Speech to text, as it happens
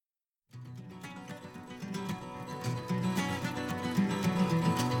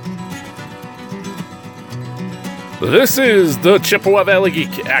This is the Chippewa Valley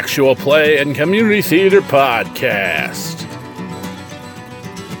Geek Actual Play and Community Theater Podcast.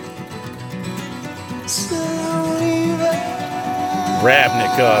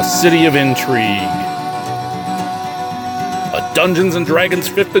 Ravnica, City of Intrigue. A Dungeons & Dragons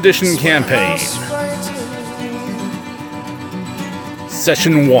 5th Edition campaign.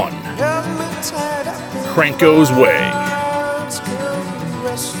 Session 1. Krenko's Way.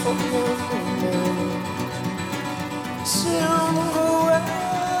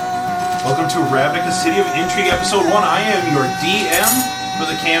 Welcome to Ravnica, City of Intrigue, Episode 1. I am your DM for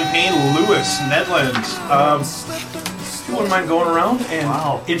the campaign, Lewis Nedland. If you wouldn't mind going around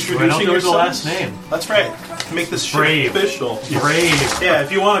and introducing yourself. The last name. That's right. Make this shit Brave. official. Brave. Yeah,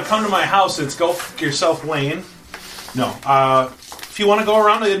 if you want to come to my house, it's Go F*** Yourself Lane. No. If you want to go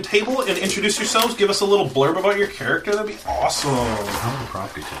around the table and introduce yourselves, give us a little blurb about your character, that'd be awesome. How are the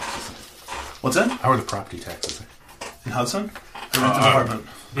property taxes? What's that? How are the property taxes? In Hudson? The rental apartment.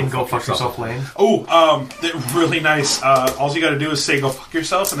 In Go Fuck Yourself Lane. Oh, they're really nice. All you gotta do is say go fuck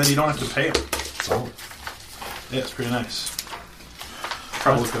yourself, and then you don't have to pay them. Solid. Yeah, it's pretty nice.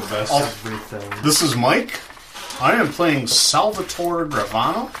 Probably the best. Everything. This is Mike. I am playing Salvatore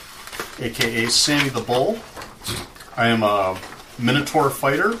Gravano, a.k.a. Sammy the Bull. I am a Minotaur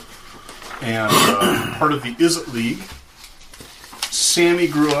fighter and part of the Izzet League. Sammy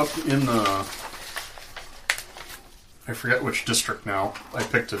grew up in the... I forget which district now. I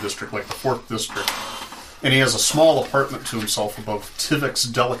picked a district, like the 4th district. And he has a small apartment to himself above Tivik's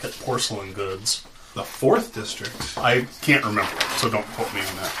Delicate Porcelain Goods. The 4th district. I can't remember, so don't quote me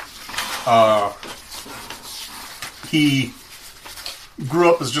on that. He grew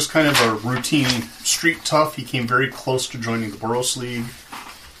up as just kind of a routine street tough. He came very close to joining the Boros League,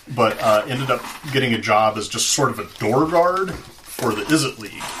 but ended up getting a job as just sort of a door guard for the Izzet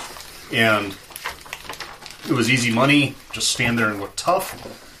League. And it was easy money, just stand there and look tough.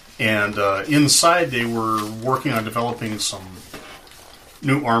 And inside they were working on developing some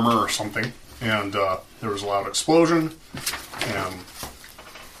new armor or something. And there was a loud explosion. And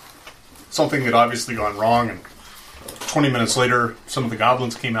something had obviously gone wrong. And 20 minutes later, some of the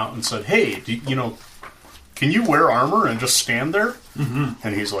goblins came out and said, hey, can you wear armor and just stand there? Mm-hmm.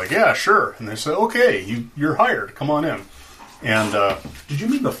 And he's like, yeah, sure. And they said, okay, you're hired. Come on in. And did you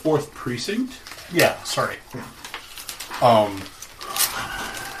mean the 4th precinct? Yeah, sorry.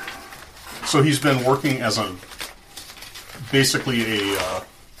 So he's been working as basically a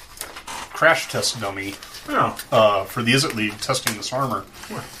crash test dummy for the Izzet League, testing this armor.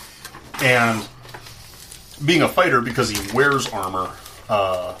 Yeah. And being a fighter, because he wears armor,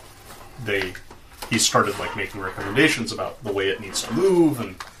 he started making recommendations about the way it needs to move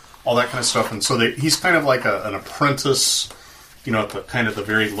and all that kind of stuff. And so he's kind of like an apprentice, at the kind of the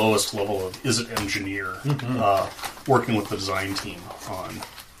very lowest level of Izzet engineer, working with the design team on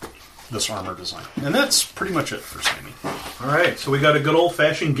this armor design. And that's pretty much it for Sammy. All right, so we got a good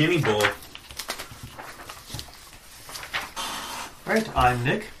old-fashioned guinea bull. Alright, I'm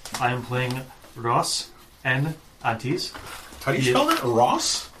Nick. I'm playing Ross N. Antes. How do you spell that?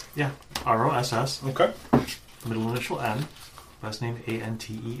 Ross? Yeah, R-O-S-S. Okay. Middle initial N. Last name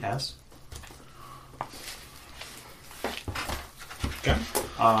A-N-T-E-S. Okay.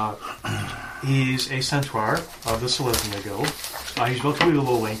 He's a centaur of the Selesnya Guild. He's relatively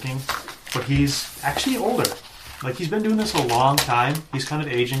low-ranking, but he's actually older. He's been doing this a long time. He's kind of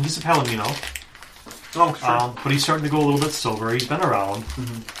aging. He's a Palomino. Oh, sure. But he's starting to go a little bit sober. He's been around.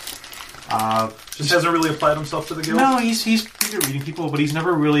 Mm-hmm. Just hasn't really applied himself to the guild? No, he's good at reading people, but he's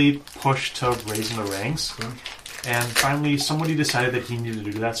never really pushed to raising the ranks. Okay. And finally, somebody decided that he needed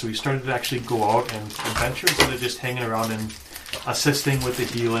to do that, so he started to actually go out and adventure instead of just hanging around and assisting with the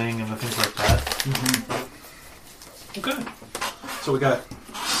healing and the things like that. Mm-hmm. Okay. So we got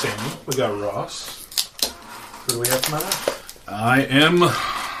Sammy, we got Ross. Who do we have from that? I am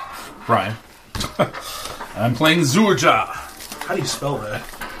Brian. I'm playing Zoorja. How do you spell that?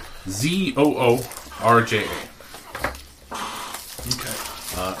 Z-O-O-R-J-A. Okay.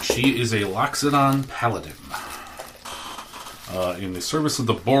 She is a Loxodon Paladin in the service of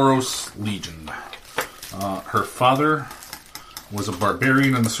the Boros Legion. Her father was a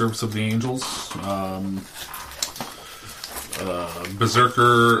barbarian in the service of the Angels.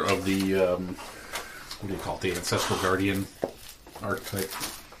 Berserker of the, what do you call it, the Ancestral Guardian archetype.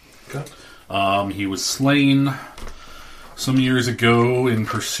 Okay. He was slain some years ago in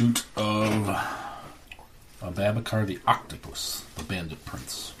pursuit of Babacar the Octopus, the Bandit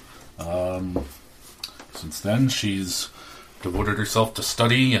Prince. Since then, she's devoted herself to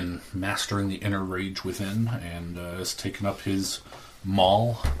study and mastering the inner rage within, and has taken up his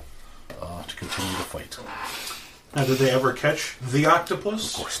maul to continue the fight. Now, did they ever catch the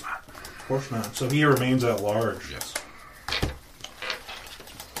octopus? Of course not. Of course not. So he remains at large. Yes.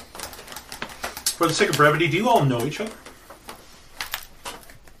 For the sake of brevity, do you all know each other?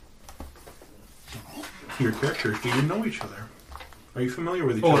 Your characters, do you know each other? Are you familiar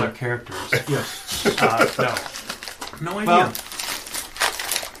with each Oh, other? their characters. Yes. No. No idea. Well,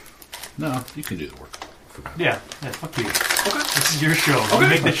 No, you can do the work. yeah, fuck you. Okay. This is your show. You Okay.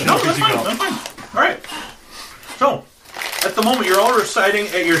 make the show No, as that's you fine. go. That's fine. All right. So, at the moment, you're all reciting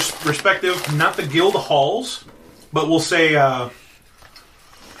at your respective, not the guild halls, but we'll say,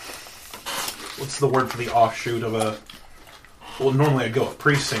 what's the word for the offshoot of a... Well, normally I'd go with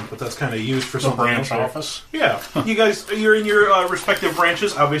precinct, but that's kind of used for The something branch else. office. Yeah. You guys, you're in your respective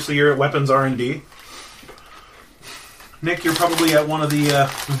branches. Obviously, you're at Weapons R&D. Nick, you're probably at one of the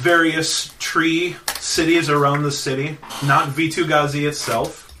various tree cities around the city. Not Vitu-Gazi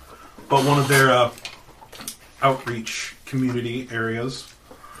itself, but one of their outreach community areas.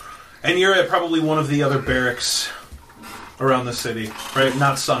 And you're at probably one of the other barracks around the city, right?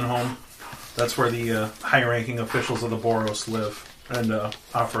 Not Sunhome. That's where the high-ranking officials of the Boros live and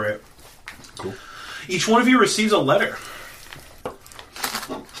operate. Cool. Each one of you receives a letter.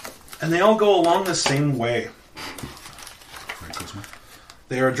 And they all go along the same way.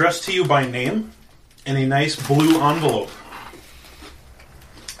 They are addressed to you by name in a nice blue envelope.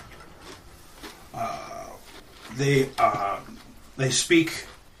 They speak.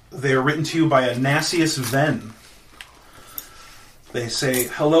 They are written to you by Anasius Ven. They say,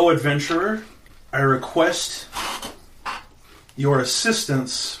 "Hello, adventurer. I request your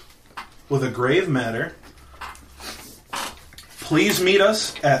assistance with a grave matter. Please meet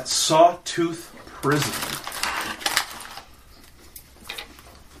us at Sawtooth Prison."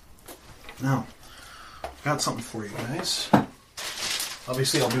 Now, I've got something for you guys.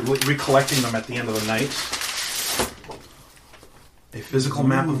 Obviously, I'll be recollecting them at the end of the night. A physical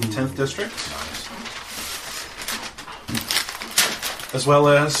map of the 10th District. As well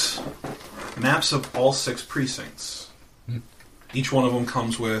as maps of all 6 precincts. Each one of them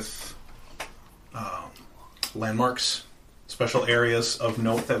comes with landmarks, special areas of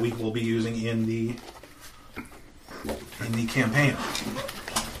note that we will be using in the campaign.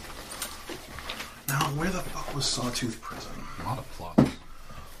 Now, where the fuck was Sawtooth Prison? Not a plot.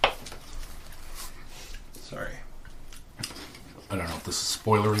 Sorry. I don't know if this is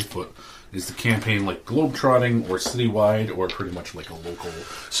spoilery, but is the campaign like globetrotting or citywide or pretty much like a local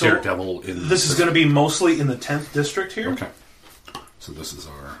Daredevil in... This is going to be mostly in the 10th District here. Okay. So this is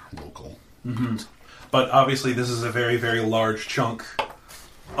our local. Mm-hmm. But obviously this is a very, very large chunk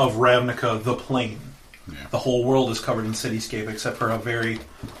of Ravnica, the plain. Yeah. The whole world is covered in cityscape except for a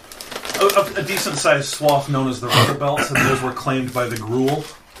decent-sized swath known as the River Belts, and those were claimed by the Gruul.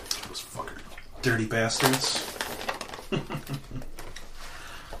 Those fucking dirty bastards.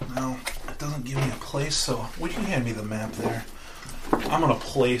 No, it doesn't give me a place, so would you hand me the map there? I'm going to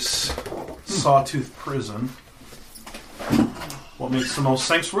place Sawtooth Prison. What makes the most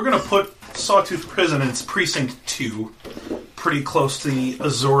sense? We're going to put Sawtooth Prison in its Precinct 2, pretty close to the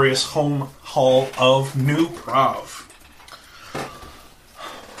Azorius home hall of New Prov.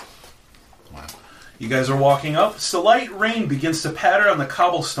 Wow. You guys are walking up. Slight rain begins to patter on the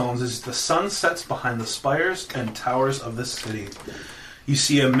cobblestones as the sun sets behind the spires and towers of the city. You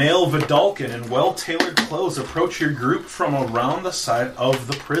see a male Vidalcan in well-tailored clothes approach your group from around the side of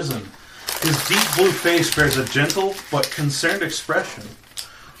the prison. His deep blue face bears a gentle but concerned expression.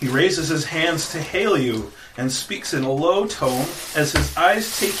 He raises his hands to hail you and speaks in a low tone as his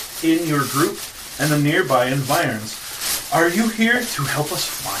eyes take in your group and the nearby environs. Are you here to help us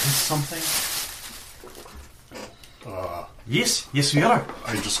find something? Yes, we are.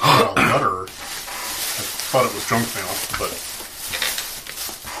 I just got a letter. I thought it was junk mail, but...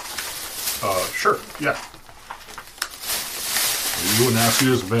 sure, yeah. Are you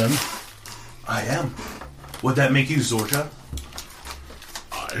Anasius Ven? I am. Would that make you Zorja?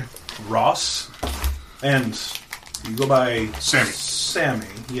 I. Ross? And you go by... Sammy. Sammy,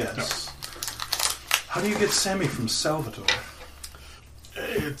 yes. How do you get Sammy from Salvatore?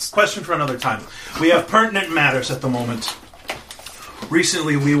 It's a question for another time. We have pertinent matters at the moment.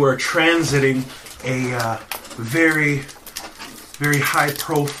 Recently we were transiting a very, very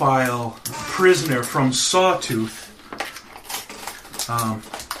high-profile prisoner from Sawtooth.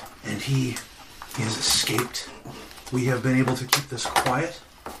 And he has escaped. We have been able to keep this quiet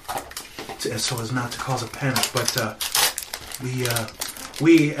so as not to cause a panic, but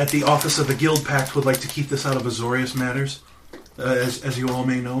we at the office of the Guild Pact would like to keep this out of Azorius matters, as you all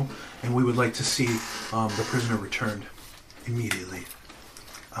may know, and we would like to see the prisoner returned immediately.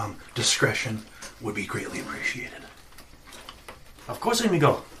 Discretion would be greatly appreciated. Of course,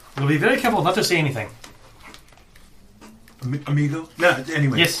 amigo. We'll be very careful not to say anything. Amigo? No,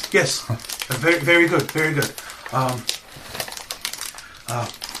 anyway. Yes. Yes. Very, very good. Very good.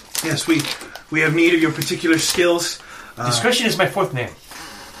 Yes, we have need of your particular skills. Discretion is my fourth name.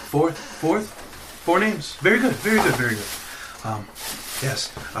 Four names. Very good. Very good. Very good.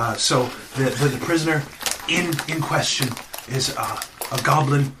 Yes. So the prisoner in question is a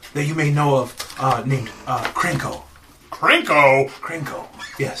goblin that you may know of named Krenko. Krenko? Krenko.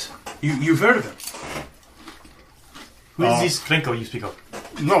 Yes. You've heard of him. Who is this Krenko you speak of?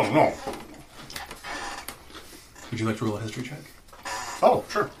 No. Would you like to roll a history check? Oh,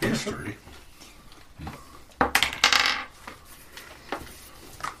 sure. History.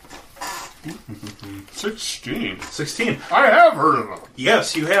 16. 16. I have heard of him.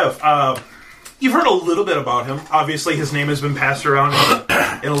 Yes, you have. You've heard a little bit about him. Obviously, his name has been passed around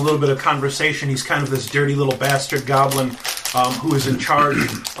in a little bit of conversation. He's kind of this dirty little bastard goblin who is in charge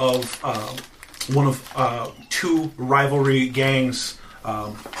of one of two rivalry gangs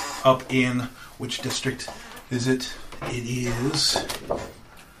up in... Which district is it? It is...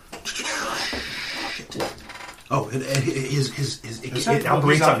 Shit. Oh, it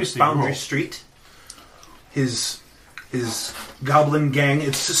operates on Foundry Street. His goblin gang,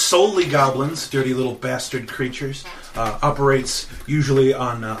 it's solely goblins, dirty little bastard creatures, operates usually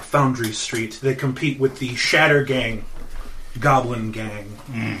on Foundry Street. They compete with the Shatter Gang, Goblin Gang.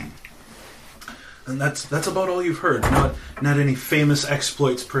 And that's about all you've heard. Not any famous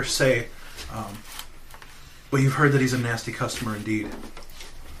exploits per se, but you've heard that he's a nasty customer indeed.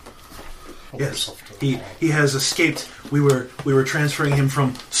 Yes, he has escaped. We were transferring him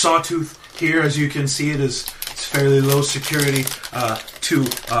from Sawtooth here, as you can see. It's fairly low security to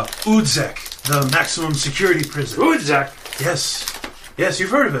Udzek, the maximum security prison. Udzek. Yes, you've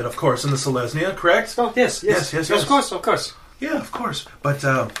heard of it, of course, in the Selesnya, correct? Oh, yes. Of course. Yeah, of course. But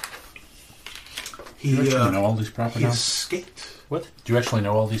he Do you actually know all these proper he nouns? escaped. What? Do you actually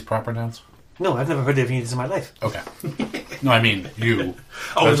know all these proper nouns? No, I've never heard of any of these in my life. Okay. No, I mean you.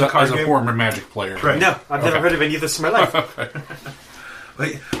 Oh, as the card as a game? former Magic player. Right. No, I've never Okay. heard of any of this in my life.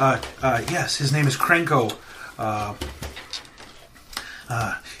 But, yes, his name is Krenko.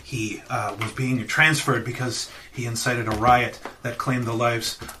 He was being transferred because he incited a riot that claimed the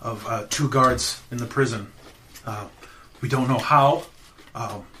lives of two guards in the prison. We don't know how,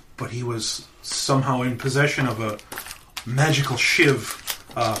 but he was somehow in possession of a magical shiv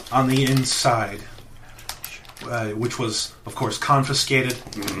on the inside, which was, of course, confiscated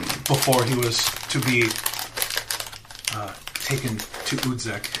before he was to be taken to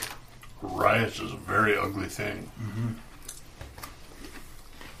Udzek. Riot is a very ugly thing.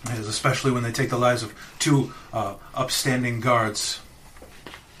 It is, especially when they take the lives of two upstanding guards.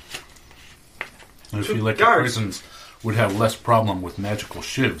 I feel like the Guards. prisons would have less problem with magical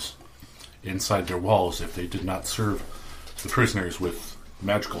shivs inside their walls if they did not serve the prisoners with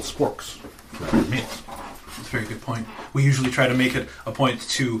magical sporks for their meals. That's a very good point. We usually try to make it a point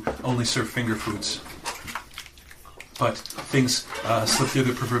to only serve finger foods. But things slip through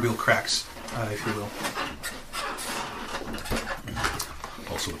the proverbial cracks, if you will.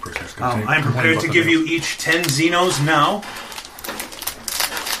 Also, the prisoners can take I'm prepared to give you each 10 Xenos now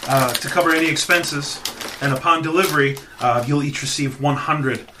to cover any expenses. And upon delivery, you'll each receive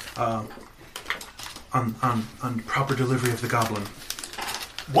 100 on proper delivery of the goblin.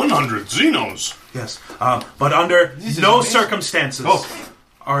 100 Xenos. Yes. But under no amazing. circumstances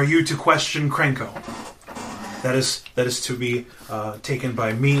are you to question Krenko. That is to be taken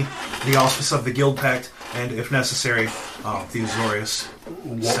by me, the auspice of the Guild Pact, and, if necessary, the Azorius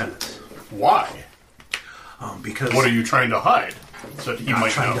Senate. Why? Because What are you trying to hide? So that he not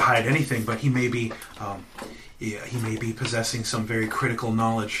might trying know. to hide anything, but he may be possessing some very critical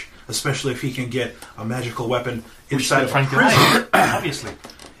knowledge, especially if he can get a magical weapon inside of a Trying to prison. hide, obviously.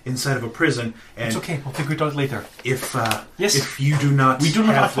 Inside of a prison, and It's okay. We'll figure it out later. if Yes. if you do not We do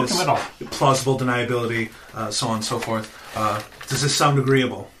not have fuck this him at all. plausible deniability, so on and so forth, does this sound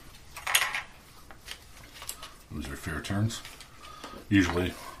agreeable? Those are fair terms.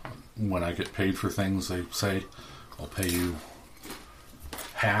 Usually, when I get paid for things, they say, I'll pay you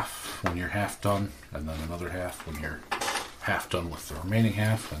half when you're half done, and then another half when you're half done with the remaining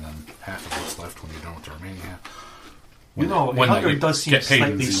half, and then half of what's left when you're done with the remaining half. You know, 100 does seem get paid in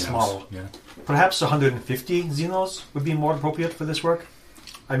slightly Xenos. small. Yeah. Perhaps 150 Xenos would be more appropriate for this work.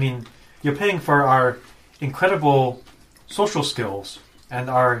 I mean, you're paying for our incredible social skills and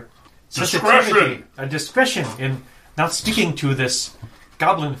our sensitivity, our discretion in not speaking to this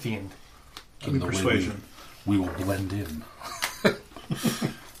goblin fiend. Give me And the way persuasion. we will blend in.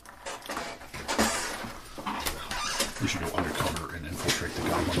 We should go undercover and infiltrate the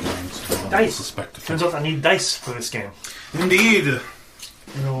goblin gangs. Dice. Suspect a Turns out I need dice for this game. Indeed.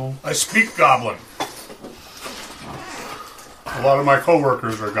 I speak goblin. A lot of my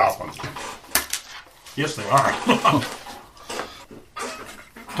coworkers are goblins. Yes, they are.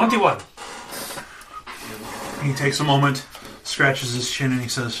 21. He takes a moment, scratches his chin, and he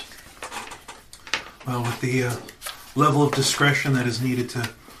says, well, with the level of discretion that is needed to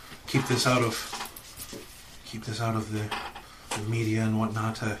keep this out of the media and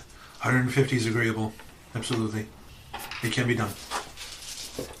whatnot, 150 is agreeable. Absolutely. It can be done.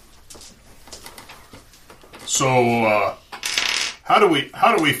 So, how do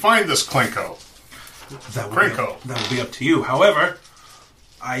we find this Krenko? That would be up to you. However,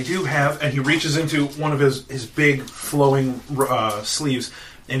 I do have, and he reaches into one of his big flowing sleeves,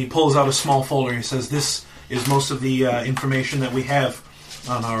 and he pulls out a small folder, and he says, this is most of the information that we have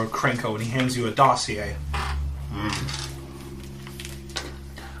on our Krenko, and he hands you a dossier.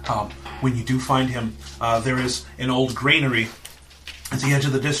 When you do find him, there is an old granary at the edge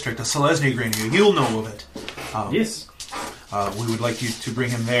of the district, a Selesny granary. You'll know of it. Yes. We would like you to bring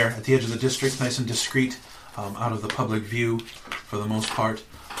him there at the edge of the district, nice and discreet, out of the public view for the most part.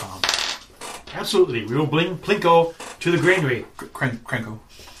 Absolutely. We will bring Plinko to the granary. Krenko.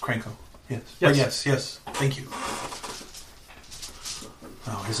 Yes. Yes. Yes. Thank you.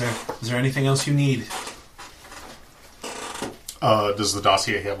 Oh, is there anything else you need? Does the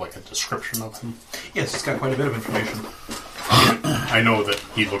dossier have like a description of him? Yes, it's got quite a bit of information. I know that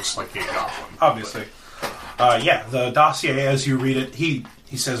he looks like a goblin. Obviously. Yeah, the dossier, as you read it, he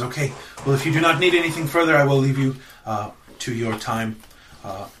says, okay, well, if you do not need anything further, I will leave you to your time.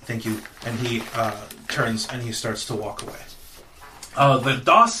 Thank you. And he turns and he starts to walk away. The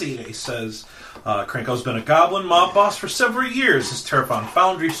dossier says, Krenko's been a goblin mob boss for several years. His turf on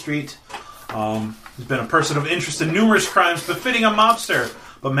Foundry Street. He's been a person of interest in numerous crimes befitting a mobster,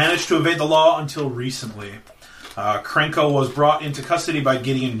 but managed to evade the law until recently. Krenko was brought into custody by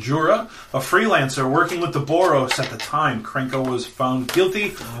Gideon Jura, a freelancer working with the Boros at the time. Krenko was found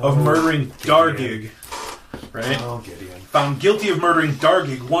guilty of murdering Dargig. Right? Oh, Gideon. Found guilty of murdering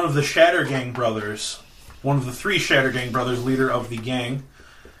Dargig, one of the Shattergang brothers. One of the 3 Shattergang brothers, leader of the gang.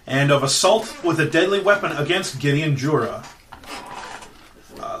 And of assault with a deadly weapon against Gideon Jura.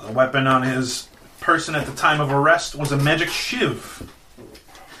 The weapon on his person at the time of arrest was a magic shiv.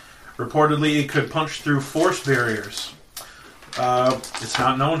 Reportedly, it could punch through force barriers. It's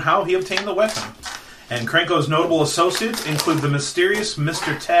not known how he obtained the weapon. And Krenko's notable associates include the mysterious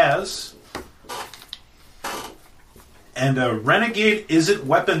Mr. Taz and a renegade Izzet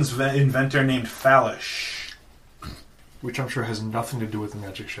weapons inventor named Fallish. Which I'm sure has nothing to do with the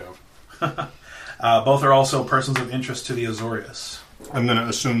magic show. Both are also persons of interest to the Azorius. I'm going to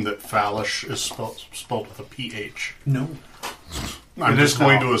assume that Fallish is spelled with a PH. No. I'm just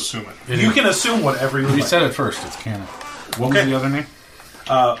going to assume it. You can assume whatever you He like. said it first. It's canon. What Okay. was the other name?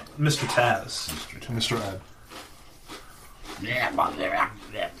 Mr. Taz. Mr. Ed.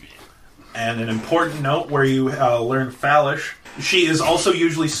 And an important note where you learn Fallish, she is also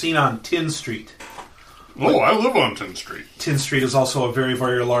usually seen on Tin Street. Oh, I live on 10th Street. Tin Street is also a very,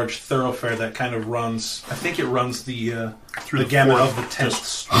 very large thoroughfare that kind of runs, I think it runs the gamut of the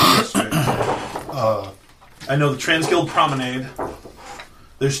 10th District. I know the Transguild Promenade.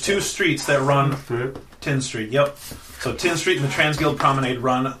 There's 2 streets that run Tin Street, yep. So Tin Street and the Transguild Promenade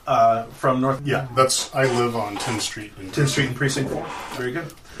run from north... Yeah, I live on 10th Street. 10th Street and Precinct 4. Very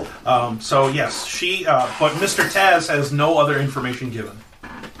good. So, yes, she... but Mr. Taz has no other information given.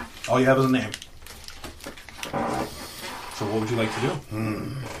 All you have is a name. So what would you like to do?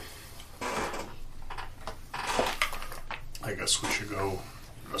 I guess we should go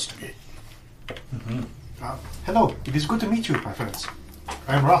investigate. Mm-hmm. Hello, it is good to meet you, my friends.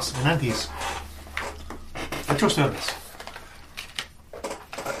 I am Ross, and Antes. At your service.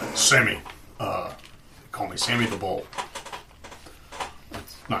 Sammy. Call me Sammy the Bull.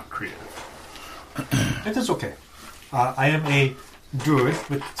 It's not creative. It is okay. I am a druid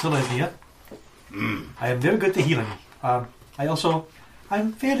with Selesnya. I am very good at healing.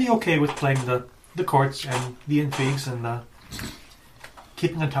 I'm fairly okay with playing the courts and the intrigues and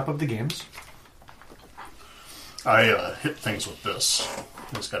keeping on top of the games. I hit things with this.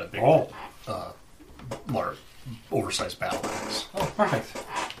 It's got a big, large, oversized battle axe. Oh, perfect.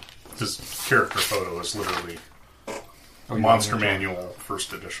 His character photo is literally Monster Manual,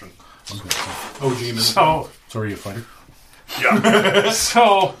 first edition. OG. So are you a fighter? Yeah.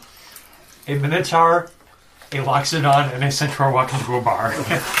 So, a Minotaur, a Loxodon, and a Centaur walk into a bar.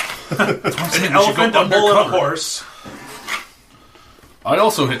 An elephant, a bull, and a horse. I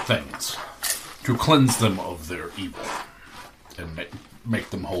also hit things to cleanse them of their evil. and make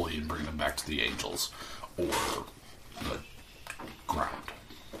them holy and bring them back to the angels or the ground.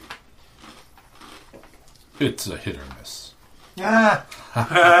 It's a hit or miss. I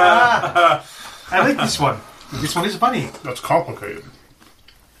like this one. This one is funny. That's complicated.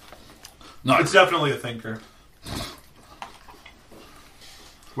 No, It's definitely a thinker.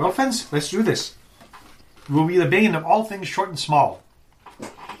 Well, friends, let's do this. We'll be the bane of all things short and small.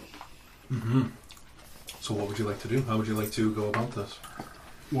 So what would you like to do? How would you like to go about this?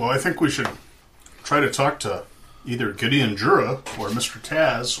 Well, I think we should try to talk to either Gideon Jura or Mr.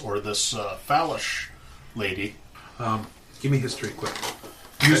 Taz or this Fallish lady. Give me history, quick.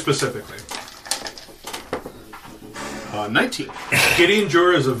 You specifically. 19. Gideon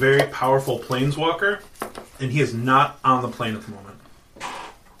Jura is a very powerful planeswalker, and he is not on the plane at the moment.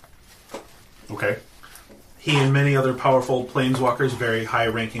 Okay. He and many other powerful planeswalkers, very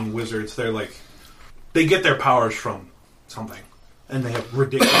high-ranking wizards, they get their powers from something, and they have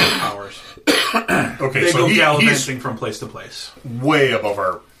ridiculous powers. Okay, They so go he's gallivanting from place to place. way above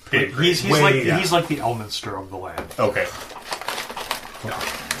our pay grade. He's Way- like the Elminster of the land. Okay.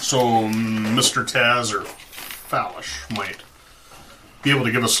 So Mr. Taz or Fallish might be able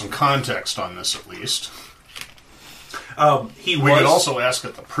to give us some context on this at least. He We could was also ask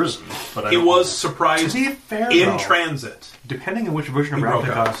at the prison, but he was surprised To be fair, in though, transit. depending on which version of He broke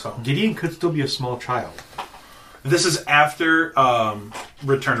Ravnica, out, so. Gideon could still be a small child. This is after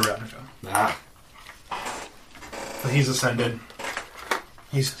Return to Ravnica. He's ascended.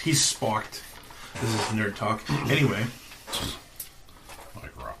 He's sparked. This is nerd talk. Anyway,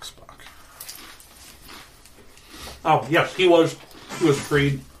 like Rock Spock. oh yes, he was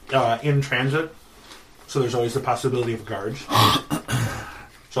freed in transit. So there's always the possibility of guards.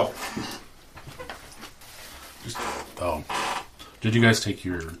 So Oh, did you guys take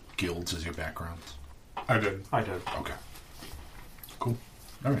your guilds as your backgrounds? I did. I did. Okay. Cool.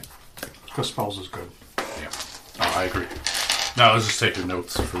 All right. Because spells is good. Yeah. Oh, I agree. No, I was just taking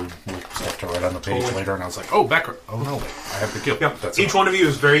notes for stuff to write on the page later, and I was like, oh, background. Oh, no, wait. I have the guild. yeah, That's each one of you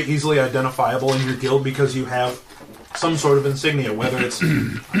is very easily identifiable in your guild because you have some sort of insignia, whether it's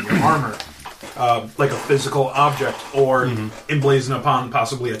on your armor, like a physical object, or emblazoned upon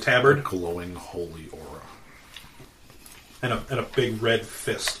possibly a tabard. glowing holy aura. And a big red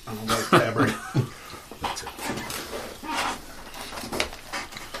fist on a white tabard. That's it.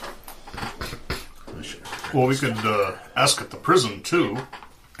 Well, we could ask at the prison, too,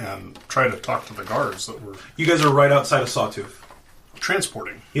 and try to talk to the guards that were You guys are right outside of Sawtooth.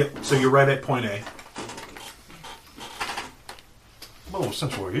 transporting. Yep. So you're right at point A. Well,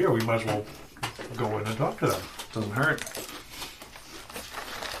 since we're here, we might as well go in and talk to them. Doesn't hurt.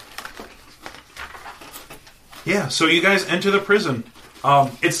 Yeah, so you guys enter the prison.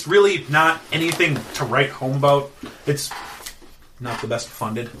 It's really not anything to write home about. It's not the best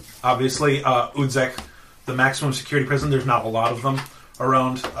funded. Obviously, Udzek, the maximum security prison, there's not a lot of them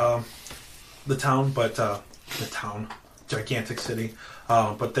around the town, but gigantic city.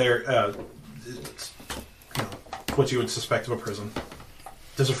 But they're it's, what you would suspect of a prison.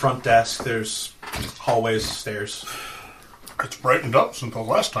 There's a front desk, there's hallways, stairs. It's brightened up since the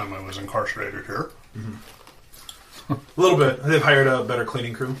last time I was incarcerated here. A little bit. They've hired a better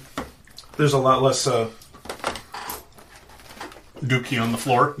cleaning crew. There's a lot less, Dookie on the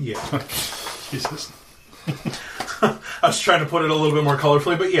floor. yeah. Jesus. I was trying to put it a little bit more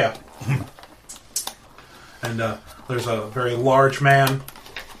colorfully, but yeah. And there's a very large man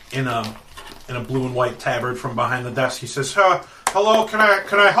in a blue and white tabard from behind the desk. He says, "Hello, can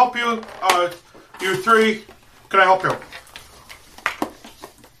I help you? You three, can I help you?"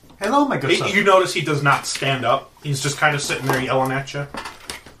 Hello, my good son. You notice he does not stand up. He's just kind of sitting there yelling at you.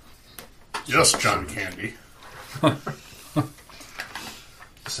 Yes, John Candy.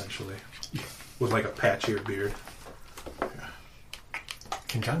 Essentially, with like a patchier beard.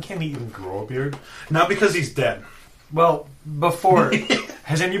 Can John Candy even grow a beard? Not because he's dead. Well, before,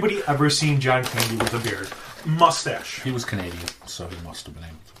 has anybody ever seen John Candy with a beard? Mustache. He was Canadian, so he must have been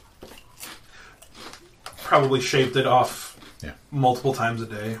able to. Probably shaved it off Yeah. multiple times a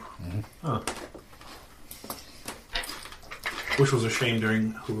day. Huh. Which was a shame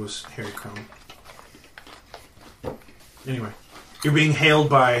during who was Harry Crumb. Anyway, you're being hailed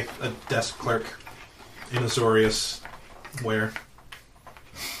by a desk clerk in Azorius wear.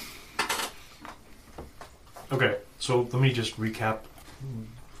 Okay, so let me just recap.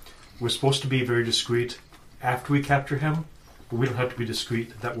 We're supposed to be very discreet after we capture him, but we don't have to be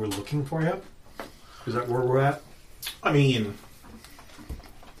discreet that we're looking for him. Is that where we're at? I mean,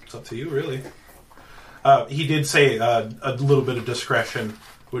 it's up to you, really. He did say a little bit of discretion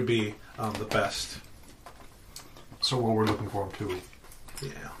would be the best. So what we're looking for him too.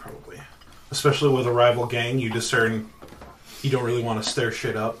 Yeah, probably. Especially with a rival gang, you discern you don't really want to stir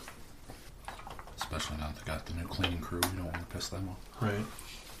shit up. Especially now they got the new cleaning crew. You don't want to piss them off.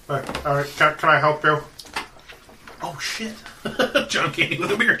 Right. All right. Can I help you? Oh shit! John Candy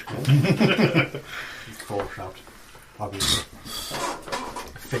with a beard. Photoshopped, obviously.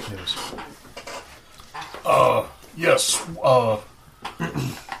 Fake news. Yes.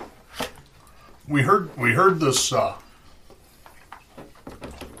 We heard this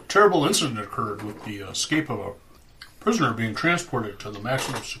terrible incident occurred with the escape of a prisoner being transported to the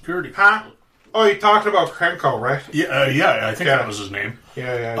maximum security. Huh? Oh, you're talking about Krenko, right? Yeah, I think that was his name.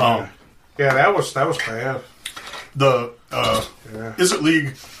 Yeah. Yeah, that was bad. The Izzet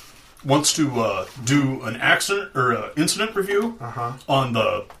League wants to do an accident or incident review on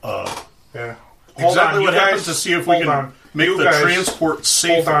the Yeah. exactly what happened to see if we can make the transport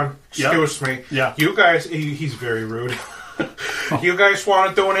safe. Hold on, excuse me. Yeah. You guys, he's very rude. You guys want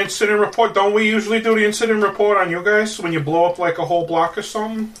to do an incident report? Don't we usually do the incident report on you guys when you blow up like a whole block or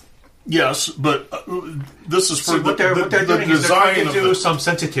something? Yes, but this is for what they're doing is they're trying to do some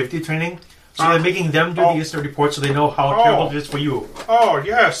sensitivity training. So they're making them do the incident report so they know how terrible it is for you. Oh,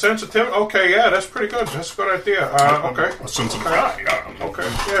 yeah, sensitive. Okay, yeah, that's pretty good. That's a good idea. Okay. A sensitive guy, yeah. Okay,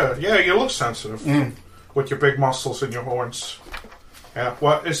 yeah, you look sensitive. With your big muscles and your horns. Yeah,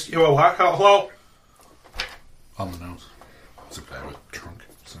 what is... Hello? On the nose. Except I have a trunk,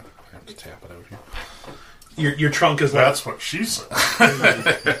 so I have to tap it out here. Your trunk is like... That's what she said.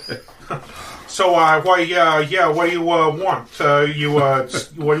 So, what do you want? What do you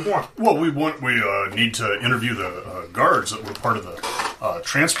want? Well, we need to interview the guards that were part of the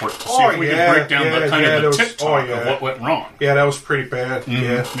transport to see if we can break down the TikTok of what went wrong. Yeah, that was pretty bad.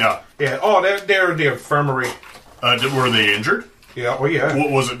 Yeah. Oh, they're in the infirmary. Were they injured? Yeah. Oh, yeah.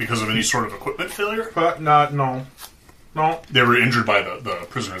 What was it, because of any sort of equipment failure? But no. They were injured by the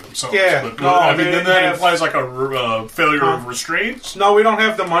prisoner themselves. Yeah. But, then that implies like a failure of restraints? No, we don't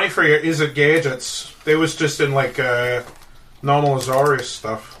have the money for your Izzet gadgets. They was just in like normal Azorius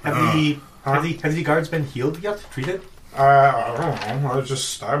stuff. Have the guards been healed yet? Treated? I don't know.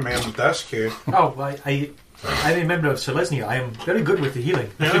 I'm at the desk here. Oh, I remember of Selesnya. I am very good with the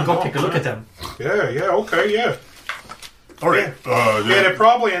healing. I should go take a look at them. Yeah, okay, yeah. All right. They're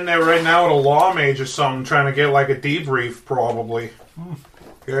probably in there right now with a law mage or something, trying to get like a debrief, probably.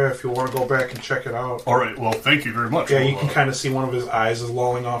 Yeah, if you want to go back and check it out. All right, well, thank you very much. Yeah, you can kind of see one of his eyes is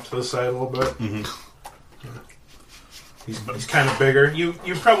lolling off to the side a little bit. Mm-hmm. He's kind of bigger. You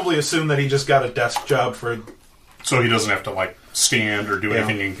probably assume that he just got a desk job for... So he doesn't have to, like, stand or do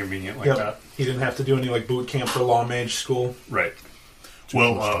anything inconvenient like that? He didn't have to do any, like, boot camp for law mage school. Right. Too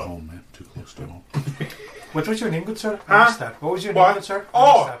close to home, man. Too close to home. What was your name, good sir? I missed that. What was your name, good sir?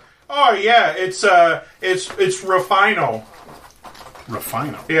 Oh, yeah. It's Rufino.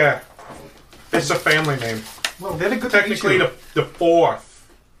 Rufino? Yeah. It's a family name. Well, very good. Technically the fourth.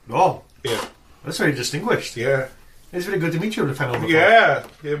 Oh. Yeah. That's very distinguished. Yeah. It's very good to meet you, Rufino. Yeah,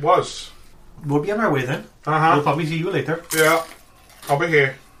 it was. We'll be on our way then. Uh-huh. We'll probably see you later. Yeah. I'll be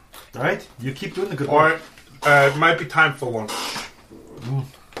here. All right. You keep doing the good work. All right. It might be time for lunch.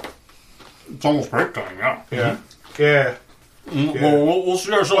 It's almost break time, yeah. Yeah. Yeah. Well, we'll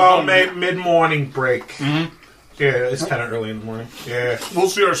see ourselves down. Mid-morning break. Mm-hmm. Yeah, it's kind of early in the morning. Yeah. We'll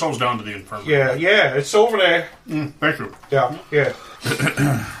see ourselves down to the infirmary. Yeah, it's over there. Thank you. Yeah.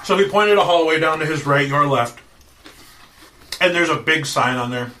 So he pointed a hallway down to his right, your left. And there's a big sign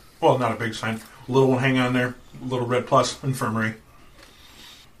on there. Well, not a big sign. A little one hanging on there. A little red plus, infirmary.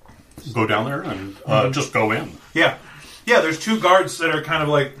 Go down there and just go in. Yeah. Yeah, there's two guards that are kind of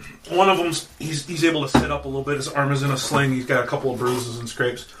like... One of them's... He's able to sit up a little bit. His arm is in a sling. He's got a couple of bruises and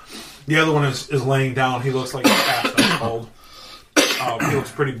scrapes. The other one is laying down. He looks like he's passed out cold. He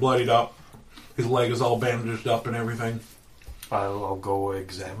looks pretty bloodied up. His leg is all bandaged up and everything. I'll go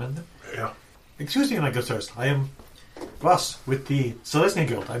examine them. Yeah. Excuse me, my good sirs. I am Ross with the Selesnya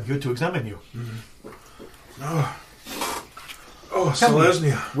Guild. I'm here to examine you. Oh,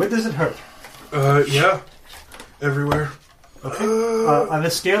 Selesnya. Where does it hurt? Yeah. Everywhere. Okay. On a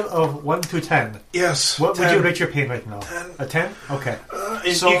scale of 1 to 10. Yes. What 10. would you rate your pain right now? 10. A 10? Okay.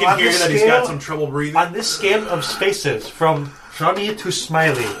 So you can hear that he's got some trouble breathing. On this scale of spaces, from frowny to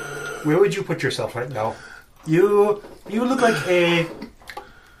smiley, where would you put yourself right now? You look like a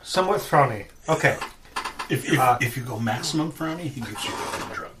somewhat frowny. Okay. If you go maximum frowny, he gives you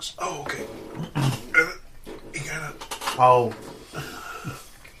the drugs. Oh, okay. You gotta... Oh.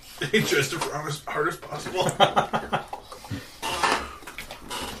 He tries to frown as hard as possible.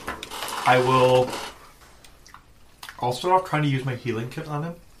 I'll start off trying to use my healing kit on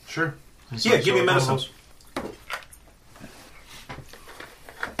him. Sure. Yeah, give me medicine.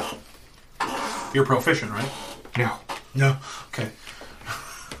 You're proficient, right? No. No. Okay.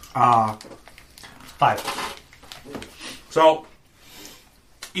 5. So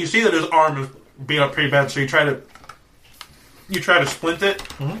you see that his arm is beat up pretty bad. So you try to splint it,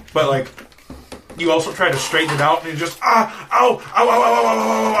 but like you also try to straighten it out, and you just ow,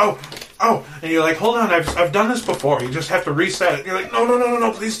 and you're like, hold on, I've done this before. You just have to reset it. And you're like,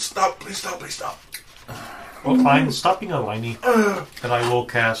 no, please stop. Well, fine. Stop being a whiny, and I will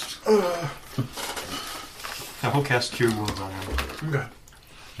cast. I will cast Cure Wounds on him. Okay.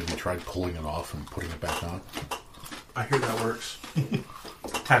 Have you tried pulling it off and putting it back on? I hear that works.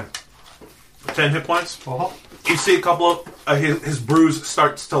 10. 10 hit points. Uh-huh. You see a couple of his bruise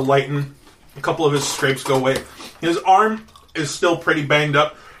starts to lighten. A couple of his scrapes go away. His arm is still pretty banged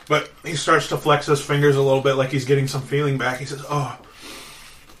up, but he starts to flex his fingers a little bit like he's getting some feeling back. He says, oh,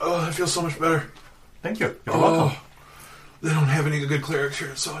 that feels so much better. Thank you. You're welcome. They don't have any good clerics here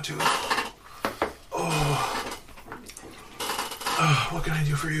at Sawtooth. What can I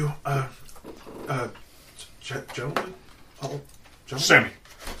do for you? Gentlemen? Oh, gentlemen? Sammy.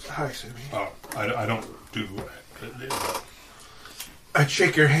 Hi, Sammy. Oh, I don't do... I'd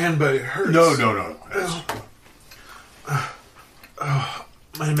shake your hand, but it hurts. No.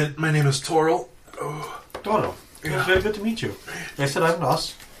 My name is Toril. Toro. It was very good to meet you. I said I'm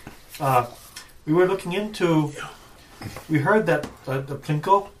Nos. We were looking into... We heard that the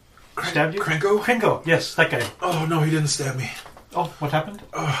Krenko stabbed you. Krenko? Krenko, yes, that guy. Oh, no, he didn't stab me. Oh, what happened?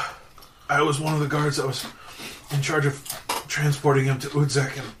 I was one of the guards that was in charge of transporting him to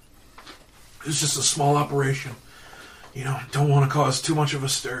Udzek, and it was just a small operation. You know, don't want to cause too much of a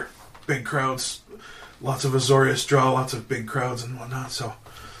stir. Big crowds, lots of Azorius draw, lots of big crowds and whatnot, so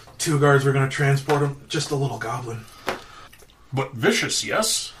 2 guards were going to transport him, just a little goblin. But vicious,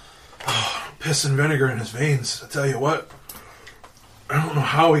 yes? Piss and vinegar in his veins, I tell you what. I don't know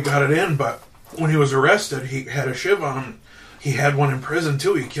how he got it in, but when he was arrested, he had a shiv on him. He had one in prison,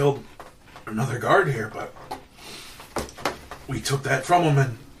 too. He killed another guard here, but we took that from him,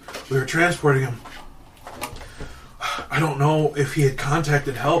 and we were transporting him. I don't know if he had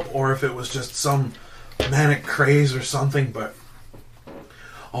contacted help or if it was just some manic craze or something, but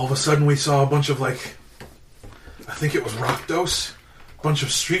all of a sudden we saw a bunch of, I think it was Rakdos. A bunch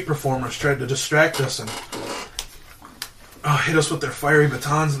of street performers tried to distract us and hit us with their fiery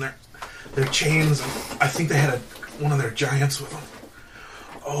batons and their chains. And I think they had one of their giants with them.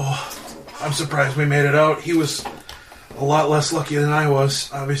 Oh, I'm surprised we made it out. He was a lot less lucky than I was.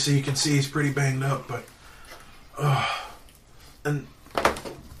 Obviously, you can see he's pretty banged up, but... and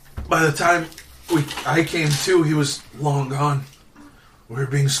by the time I came to, he was long gone. We were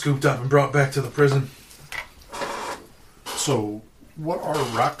being scooped up and brought back to the prison. So, what are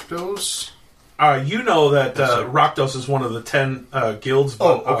Rakdos? You know that Rakdos is one of the 10 guilds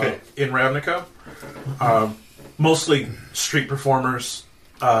in Ravnica. Mostly street performers,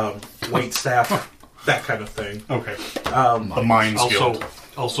 wait staff, that kind of thing. Okay. The Mines Guild.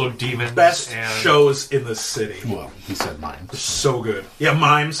 Also demons. Best and shows in the city. Well, he said mine. So good. Yeah,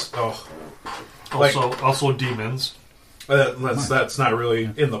 mimes. Oh. Also demons. That's not really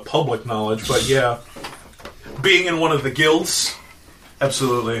in the public knowledge, but yeah. Being in one of the guilds,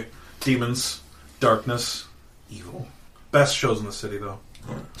 absolutely. Demons, darkness, evil. Best shows in the city, though.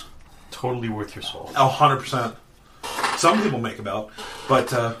 Totally worth your soul. 100%. Some people make about, but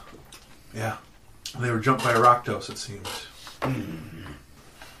yeah. They were jumped by a Rakdos, it seems.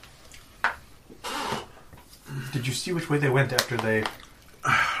 Did you see which way they went after they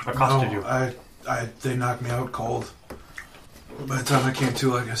accosted you? They knocked me out cold. By the time I came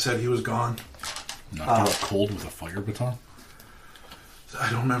to, like I said, he was gone. Knocked you out cold with a fire baton?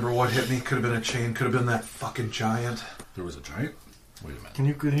 I don't remember what hit me. Could have been a chain. Could have been that fucking giant. There was a giant? Wait a minute. Can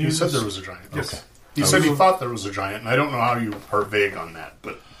you He said there was a giant. Yes. Okay. He said he thought there was a giant, and I don't know how you are vague on that,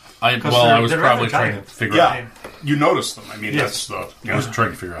 but... I was they're probably rather trying to giant. figure out... Yeah, you noticed them. I mean, Yes. that's the... I was trying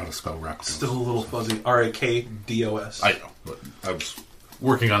to figure out how to spell Rakdos. Still a little fuzzy. Rakdos. I know, but I was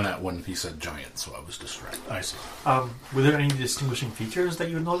working on that when he said giant, so I was distracted. I see. Were there any distinguishing features that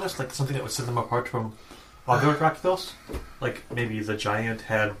you noticed? Like something that would set them apart from other Rakdos? Like maybe the giant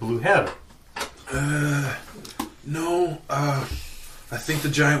had blue hair. No. I think the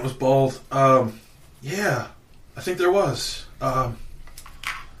giant was bald. Yeah. I think there was.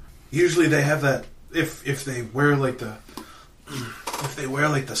 Usually they have that if they wear the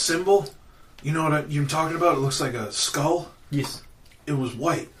symbol, you know what I'm talking about? It looks like a skull. Yes. It was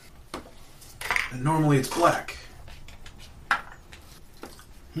white. And normally it's black.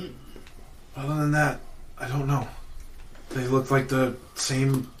 Other than that, I don't know. They look like the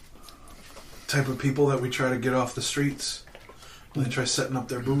same type of people that we try to get off the streets. They try setting up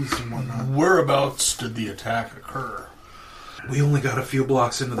their booths and whatnot. Whereabouts did the attack occur? We only got a few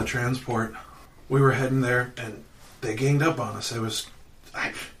blocks into the transport. We were heading there, and they ganged up on us. I was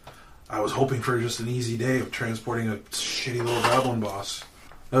hoping for just an easy day of transporting a shitty little goblin boss.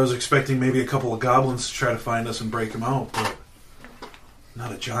 I was expecting maybe a couple of goblins to try to find us and break him out, but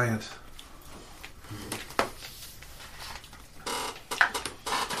not a giant.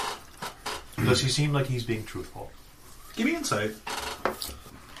 Does he seem like he's being truthful? Give me insight.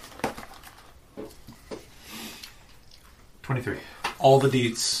 23. All the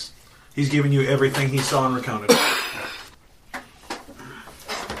deets. He's giving you everything he saw and recounted. Is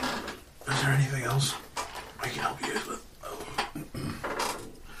there anything else I can help you with?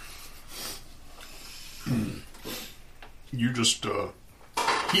 You just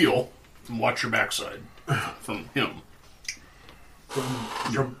heal and watch your backside from him.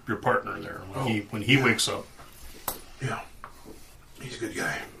 From your partner there when he wakes up. Yeah. He's a good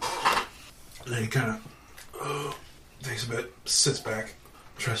guy. And then he kind of takes a bit, sits back,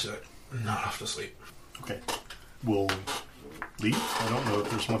 tries to nod off to sleep. Okay. We'll leave. I don't know if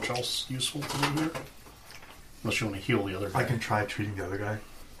there's much else useful to do here. Unless you want to heal the other guy. I can try treating the other guy.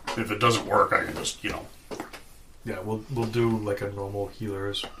 If it doesn't work, I can just, Yeah, we'll do like a normal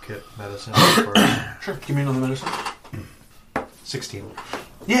healer's kit medicine. Sure. Give me another medicine. 16.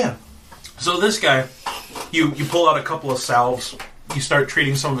 Yeah. So this guy, you pull out a couple of salves. You start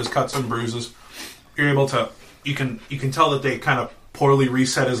treating some of his cuts and bruises. You're able to. You can tell that they kind of poorly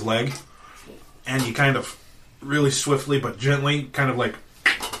reset his leg, and you kind of really swiftly but gently kind of like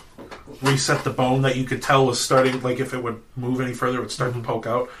reset the bone that you could tell was starting. Like if it would move any further, it would start to poke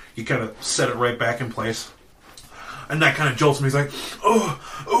out. You kind of set it right back in place, and that kind of jolts him. He's like, oh,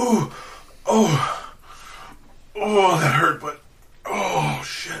 that hurt, but. Oh,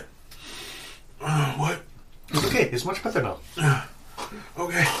 shit. What? It's okay. It's much better now.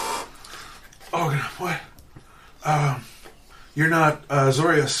 Okay. Oh, what? You're not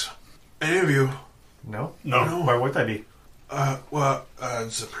Zorius. Any of you? No? No. Why would that be?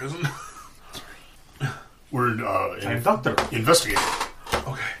 It's a prison. We're I'm doctor. investigating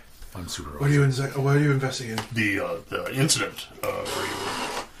Okay. I'm super. What are you investigating? the incident where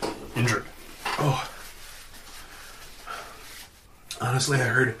you were injured. Oh. Honestly, I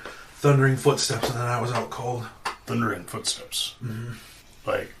heard thundering footsteps and then I was out cold. Thundering footsteps. Mm-hmm.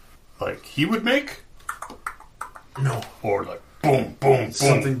 Like he would make? No. Or like boom, boom,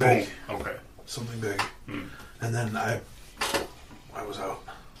 Something boom, big. boom. Okay. Something big. And then I was out.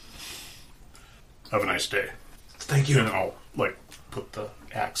 Have a nice day. Thank you. And I'll put the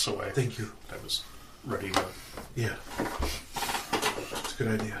axe away. Thank you. I was ready to. Yeah. It's a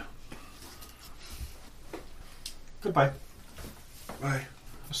good idea. Goodbye. Bye.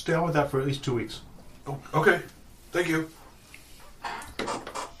 Stay on with that for at least 2 weeks. Oh, okay. Thank you.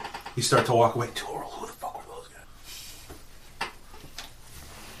 You start to walk away. Toral, who the fuck were those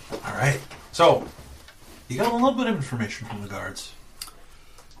guys? Alright. So, you got a little bit of information from the guards.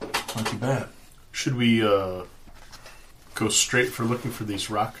 Not too bad. Should we go straight for looking for these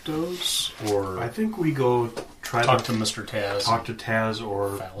Rakdos? Or I think we go try talk to Mr. Taz? Talk to Taz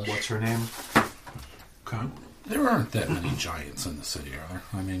or Fallish. what's her name? Okay. There aren't that many giants in the city, are there?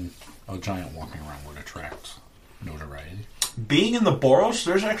 I mean, a giant walking around would attract notoriety. Being in the Boros,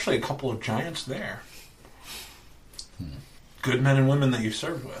 there's actually a couple of giants there. Good men and women that you've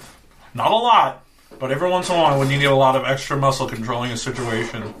served with. Not a lot, but every once in a while when you need a lot of extra muscle controlling a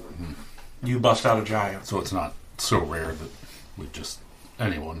situation, you bust out a giant. So it's not so rare that we just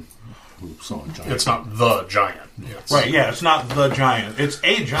anyone who saw a giant. It's not the giant. Right, yeah, it's not the giant. It's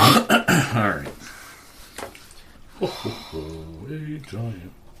a giant. All right. Oh, a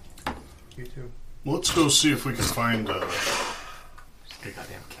giant. You too. Well, let's go see if we can find The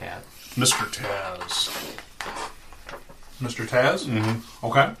goddamn cat. Mr. Taz. Mr. Taz? Mm-hmm.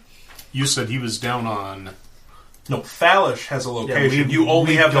 Okay. You said he was down on. No, Fallish has a location. You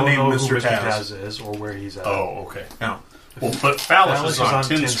only have the don't name know Mr. who Taz. is or where he's at. Oh, okay. No. Well, but Fallish Fallish is on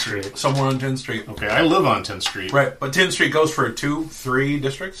 10th Street. Somewhere on 10th Street. Okay, I live on 10th Street. Right, but 10th Street goes for 3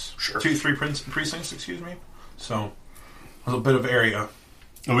 districts? Sure. 3 precincts, excuse me. So, a little bit of area.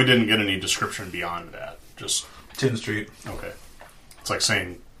 And we didn't get any description beyond that. Just 10th Street. okay. It's like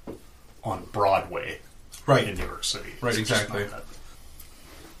saying on Broadway, Right. in New York City. Right, It's just exactly. not that.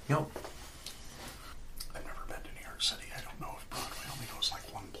 Yep. I've never been to New York City. I don't know if Broadway only goes like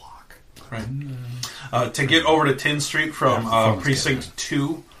 1 block. Right. To get over to 10th Street from phone's Precinct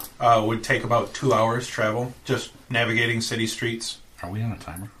 2 would take about 2 hours travel, just navigating city streets. Are we on a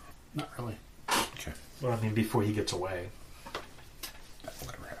timer? Not really. Okay. Well, I mean, before he gets away.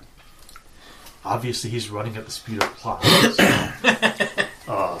 Whatever happened. Obviously, he's running at the speed of clouds.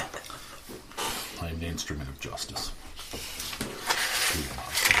 I'm the instrument of justice.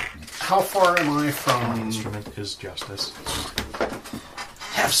 How far am I My from... instrument is justice.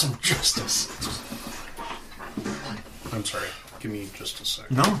 Have some justice. I'm sorry. Give me just a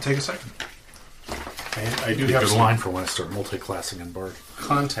second. No, take a second. I do Be a have good some line for when I start multi-classing in Bard.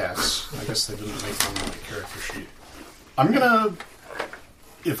 contacts. I guess they didn't make them on my character sheet. I'm gonna,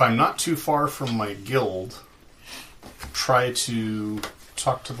 if I'm not too far from my guild, try to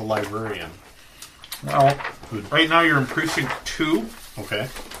talk to the librarian. Well, right now you're in Precinct 2, Okay.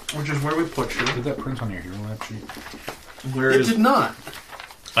 which is where we put you. Did that print on your hero lab sheet? Where It is did not.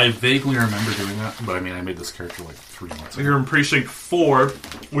 I vaguely remember doing that, but I mean, I made this character like 3 months ago. You're in Precinct 4,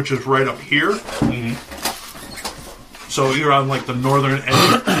 which is right up here. Mm-hmm. So you're on like the northern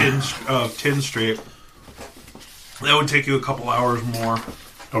edge of Tin Street. That would take you a couple hours more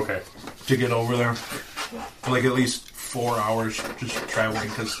Okay. to get over there. Like at least 4 hours just traveling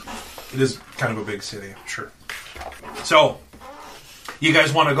because it is kind of a big city. Sure. So, you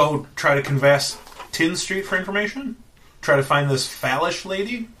guys want to go try to canvass Tin Street for information? Try to find this phallish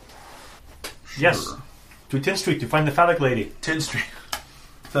lady? Yes. To 10th Street to find the phallic lady. Tin Street.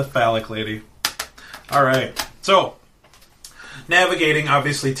 The phallic lady. Alright. So, navigating,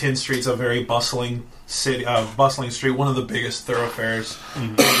 obviously Tin Street's a very bustling city, bustling street, one of the biggest thoroughfares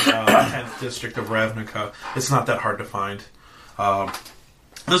in the 10th district of Ravnica. It's not that hard to find.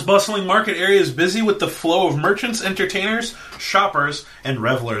 This bustling market area is busy with the flow of merchants, entertainers, shoppers, and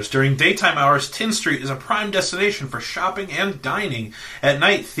revelers. During daytime hours, Tin Street is a prime destination for shopping and dining. At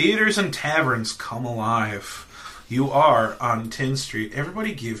night, theaters and taverns come alive. You are on Tin Street.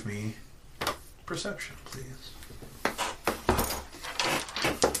 Everybody give me perception, please.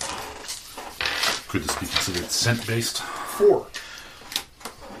 Could this be considered scent-based? 4.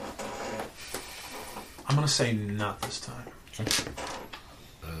 I'm going to say not this time. Okay.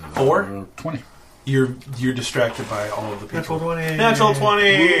 4? 20. You're distracted by all of the people. Natural 20. Natural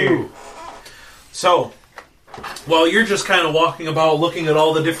 20! Woo. So, while you're just kind of walking about, looking at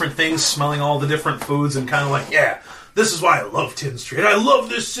all the different things, smelling all the different foods, and kind of like, yeah, this is why I love Tin Street. I love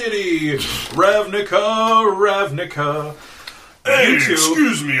this city! Ravnica, Ravnica. Hey, You two-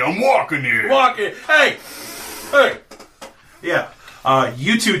 excuse me, I'm walking here. Walking. Hey! Hey! Yeah.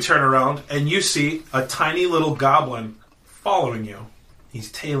 You two turn around, and you see a tiny little goblin following you.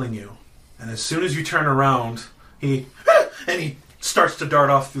 He's tailing you. And as soon as you turn around, he starts to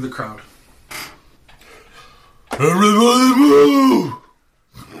dart off through the crowd. Everybody move!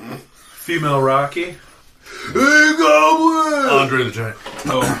 Female Rocky. Hey, goblin! Andre the Giant.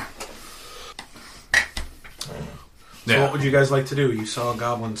 Oh. So Yeah. what would you guys like to do? You saw a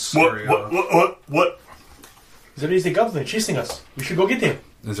goblin scurry off. What? There is a goblin chasing us. We should go get him.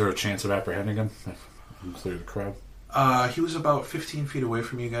 Is there a chance of apprehending him? If you clear the crowd? He was about 15 feet away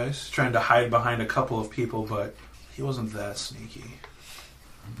from you guys, trying to hide behind a couple of people, but he wasn't that sneaky.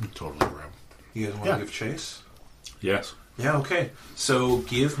 Totally grab. You guys want Yeah. to give chase? Yes. Yeah, okay. So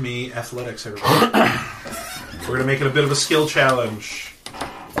give me athletics, everybody. We're going to make it a bit of a skill challenge.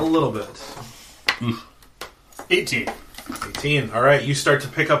 A little bit. 18. 18. All right, you start to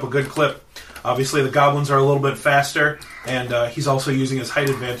pick up a good clip. Obviously, the goblins are a little bit faster, and he's also using his height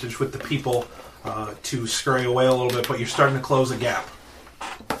advantage with the people to scurry away a little bit, but you're starting to close a gap.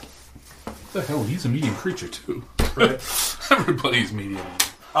 What the hell? He's a medium creature, too. Right? Everybody's medium.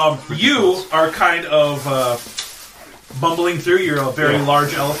 You are kind of bumbling through. You're a very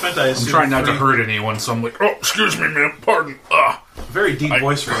large elephant. I I'm assume trying not to 3 hurt anyone, so I'm like, oh, excuse me, ma'am, pardon. Very deep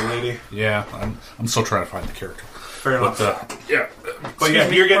voice for a lady. Yeah, I'm still trying to find the character. Fair enough. But, yeah. But yeah,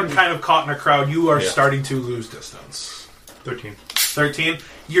 you're getting kind of caught in a crowd. You are Yeah. starting to lose distance. 13. 13.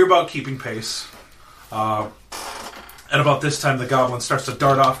 You're about keeping pace. At about this time, the goblin starts to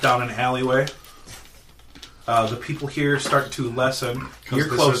dart off down an alleyway. The people here start to lessen. You're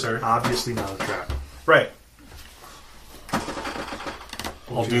This is closer. obviously not a trap. Right.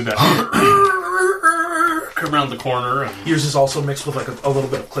 I'll do that. Come around the corner and... Yours is also mixed with like a little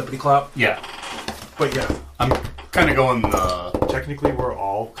bit of clippity clop. Yeah. But yeah. I'm kind of going Technically, we're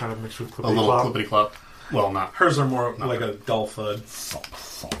all kind of mixed with a little clippity clop. Well, not. Hers are more like a dull thud. Thump,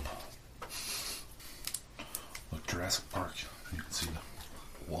 thump. Look, Jurassic Park. You can see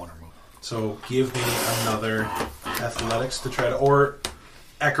the water move. So give me another athletics to try to... Or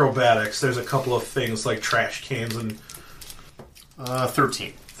acrobatics. There's a couple of things like trash cans and...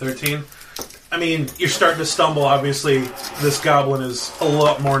 13. 13. I mean, you're starting to stumble. Obviously, this goblin is a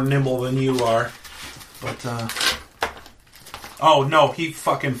lot more nimble than you are. But, oh, no, he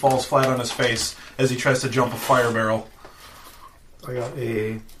fucking falls flat on his face as he tries to jump a fire barrel. I got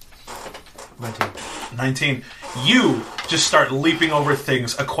a 19. You just start leaping over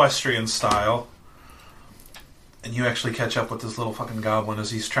things equestrian style. And you actually catch up with this little fucking goblin as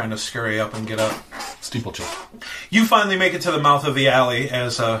he's trying to scurry up and get up. Steeplechase. You finally make it to the mouth of the alley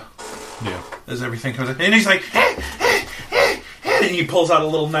as everything comes in. And he's like, and he pulls out a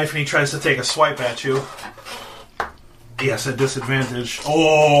little knife and he tries to take a swipe at you. Yes, at disadvantage.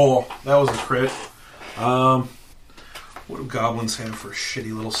 Oh, that was a crit. What do goblins have for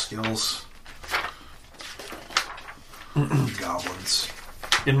shitty little skills? Goblins.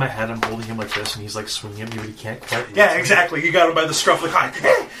 In my head, I'm holding him like this, and he's like swinging at me, but he can't quite. Yeah, exactly. You got him by the scruff of the collar.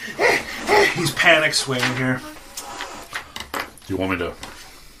 He's panic swinging here. Do you want me to?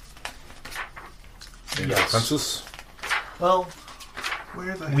 Yes. Defenses? Well,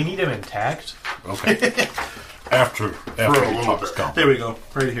 Where the we need him intact. Okay. after a he little talks bit. down. There we go.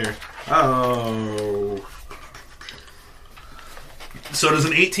 Right here. Oh. So does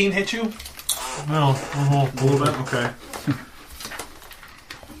an 18 hit you? No, A little bit? Okay.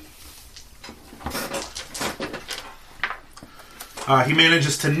 He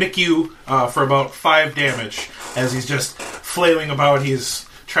manages to nick you for about 5 damage as he's just flailing about. He's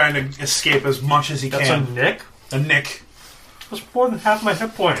trying to escape as much as he that's can. a nick. A nick. That's more than half my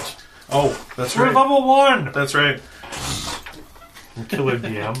hit points. Oh, that's We're right. level 1. That's right. Killer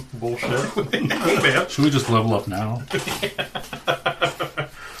DM bullshit. Hey, man. Should we just level up now?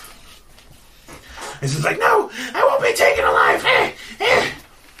 He's just like, no, I won't be taken alive.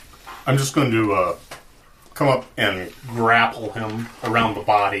 I'm just going to come up and grapple him around the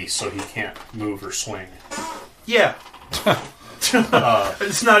body so he can't move or swing. Yeah.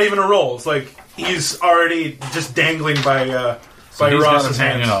 It's not even a roll. It's like he's already just dangling by So he's got him Ross's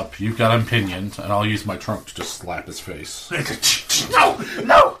hanging hands. up. You've got him pinioned, and I'll use my trunk to just slap his face. No,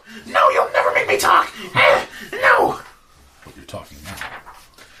 you'll never make me talk. No. But you're talking now.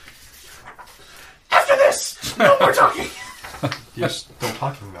 After this, no more talking. You're still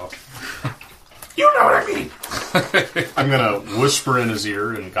talking though. You know what I mean. I'm going to whisper in his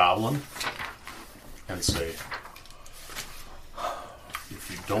ear in Goblin and say, if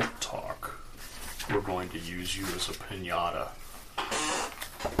you don't talk, we're going to use you as a piñata.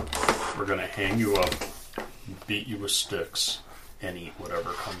 We're going to hang you up, beat you with sticks, and eat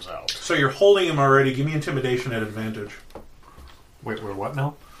whatever comes out. So you're holding him already. Give me intimidation at advantage. Wait, we're what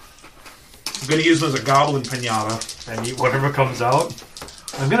now? I'm going to use him as a goblin pinata. And eat whatever comes out?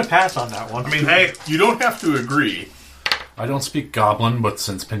 I'm gonna pass on that one. I mean, hey, You don't have to agree. I don't speak goblin, but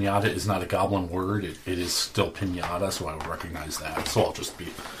since pinata is not a goblin word, it is still pinata, so I would recognize that. So I'll just be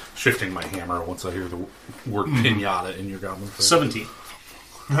shifting my hammer once I hear the word pinata in your goblin phrase. 17.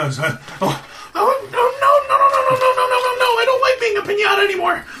 no, I don't like being a pinata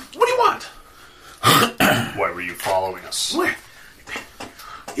anymore. What do you want? Why were you following us? Where?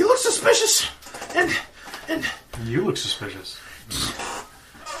 You look suspicious, and You look suspicious.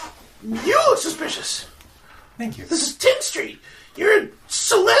 you look suspicious. Thank you. This is 10th Street. You're a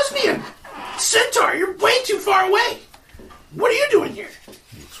Selesnian centaur. You're way too far away. What are you doing here?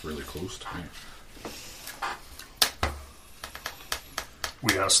 Looks really close to me.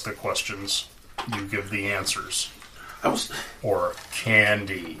 We ask the questions, you give the answers. I was... Or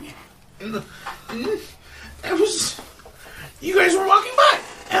candy. You guys were walking by,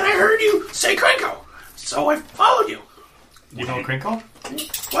 and I heard you say Krenko, so I followed you. You know Krenko?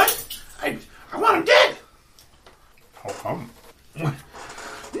 What? I want him dead. How come?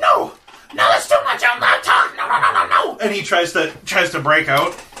 No, that's too much. I'm not talking. No. And he tries to break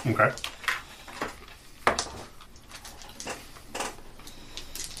out. Okay.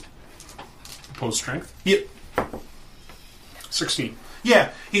 Opposed strength? Yep. 16.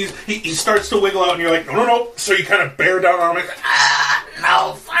 Yeah, he starts to wiggle out, and you're like, no. So you kind of bear down on him, like,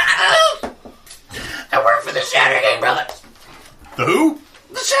 no. I work for the Shatter Gang Brothers. The who?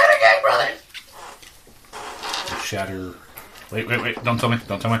 The Shatter Gang Brothers. The Shatter... Wait. Don't tell me.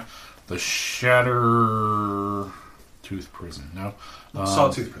 The Shatter... Tooth Prison. No?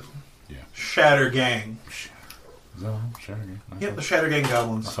 Sawtooth Prison. Yeah. Shatter Gang. Is that one? Shatter Gang? Yep, the Shatter Gang I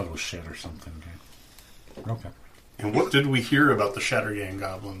Goblins. thought it was Shatter something gang. Okay. And what did we hear about the Shatter Gang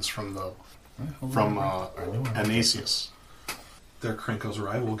goblins from Anasius? They're Krenko's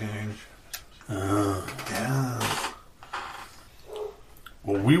rival gang. Yeah.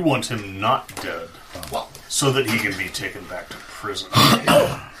 Well, we want him not dead, Well, so that he can be taken back to prison.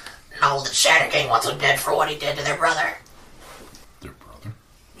 No, the Shatter Gang wants him dead for what he did to their brother. Their brother?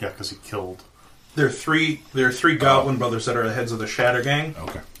 Yeah, because he killed. there are three Goblin brothers that are the heads of the Shatter Gang.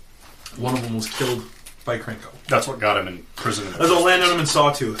 Okay. One of them was killed by Krenko. That's what got him in prison. They'll land on him in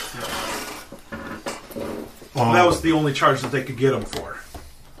Sawtooth. That was the only charge that they could get him for.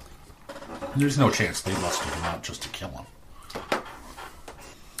 There's no chance they lusted him out just to kill him.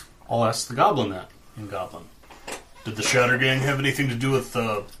 I'll ask the goblin that in Goblin. Did the Shatter Gang have anything to do with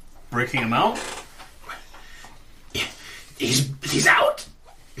breaking him out? He's out?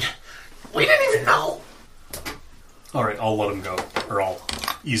 We didn't even know. All right, I'll let him go, or I'll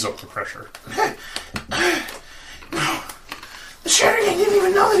ease up the pressure. The Shatter Gang didn't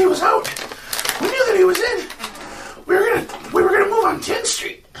even know that he was out. We knew that he was in. We were gonna move on 10th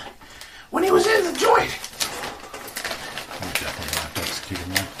Street when he was in the joint. We definitely have to execute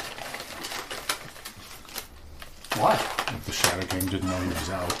him now. Why? If the Shadow Gang didn't know he was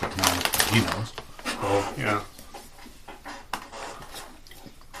out, but now he knows. Oh, yeah.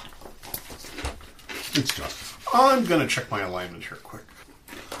 It's justice. I'm gonna check my alignment here quick.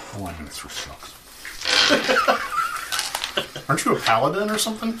 Alignments for sucks. Aren't you a paladin or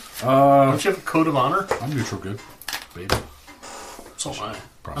something? Don't you have a code of honor? I'm neutral good. Baby. So am I.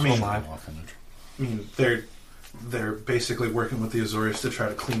 Probably I mean, they're basically working with the Azorius to try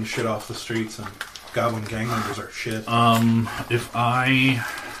to clean shit off the streets, and Goblin gang members are shit. If I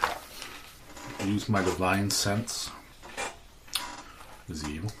use my divine sense, is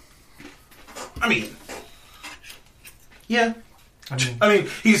he evil? I mean, yeah. I mean,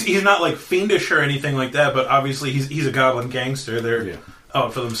 He's not like fiendish or anything like that, but obviously he's a Goblin gangster. They're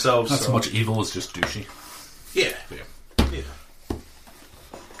out for themselves. Not so much evil as just douchey. Yeah. Yeah.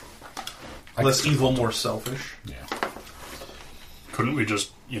 Less evil, more selfish. Yeah. Couldn't we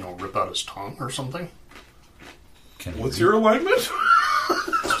just, rip out his tongue or something? What's your alignment?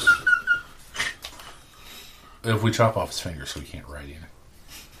 If we chop off his fingers so he can't write anything.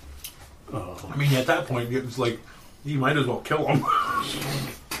 I mean, at that point, it's like, you might as well kill him.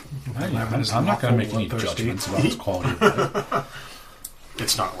 I'm not going to make any judgments about his quality of life.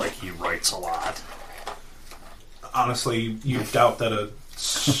 It's not like he writes a lot. Honestly, you doubt that a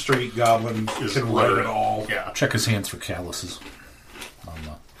straight goblin can write at all. Yeah. Check his hands for calluses.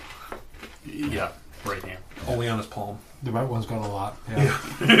 Yeah. Right hand. Only on his palm. the right one's got a lot. Yeah.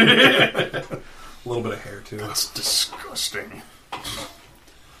 A little bit of hair, too. That's disgusting.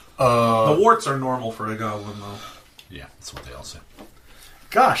 The warts are normal for a goblin, though. Yeah, that's what they all say.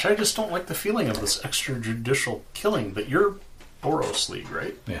 Gosh, I just don't like the feeling of this extrajudicial killing, but you're Boros League,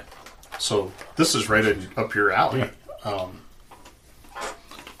 right? Yeah. So this is right up your alley.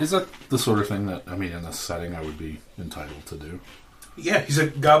 Is that the sort of thing that, I mean, in this setting I would be entitled to do? Yeah, he's a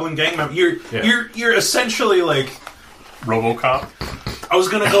goblin gang member. You're essentially like RoboCop? I was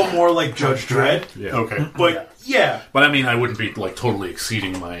gonna go more like Judge Dredd. Yeah. Okay. But yeah. But I mean, I wouldn't be like totally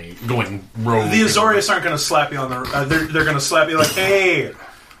exceeding my going rogue. The Azorius aren't gonna slap you on the they're gonna slap you like, hey,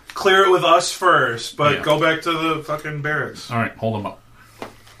 clear it with us first, but go back to the fucking barracks. Alright, hold them up.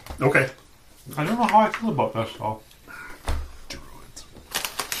 Okay. I don't know how I feel about this, though. Druids.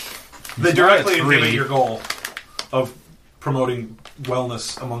 They directly Three. inhibit your goal of promoting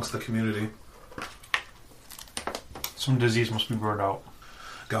wellness amongst the community. Some disease must be burned out.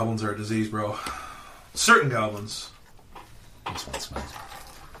 Goblins are a disease, bro. Certain goblins. This one smells.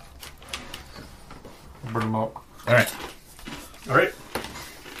 Burn them out. Alright. All right.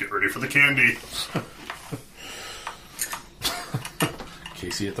 Get ready for the candy.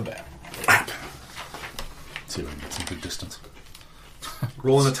 Casey at the bat. See if I can get some good distance.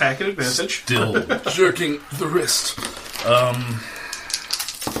 Roll an attack at advantage. Still jerking the wrist.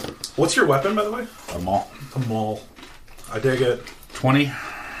 What's your weapon, by the way? A maul. A maul. I dig it. 20.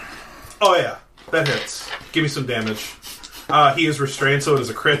 Oh, yeah. That hits. Give me some damage. He is restrained, so it is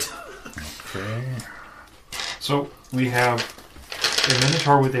a crit. Okay. So, we have a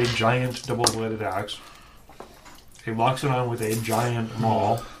Minotaur with a giant double-bladed axe, a Loxodon with a giant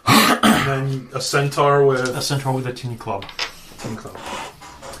maul, And then a centaur with a Centaur with a teeny club.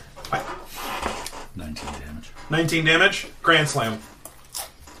 19 damage. 19 damage. Grand Slam.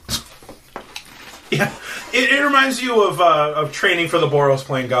 Yeah. It reminds you of training for the Boros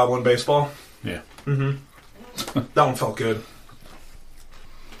playing Goblin baseball. Yeah. That one felt good.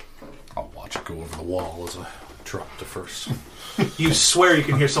 I'll watch it go over the wall as I drop to first. You swear you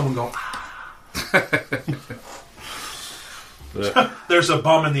can hear someone go, there's a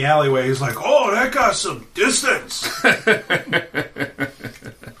bum in the alleyway. He's like, oh, that got some distance.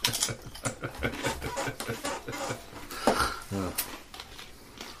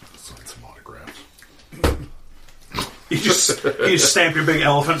 Sign some autographs. You just stamp your big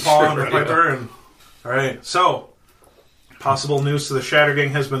elephant paw on the Piper. And all right, so possible news to the Shatter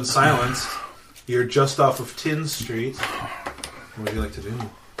Gang has been silenced. You're just off of Tin Street. What would you like to do?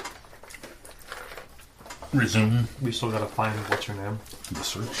 Resume We still gotta find what's her name. the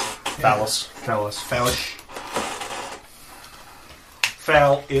search. Phallus. Phallus. Phallish.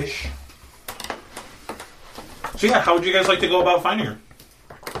 Foul-ish. So yeah, how would you guys like to go about finding her?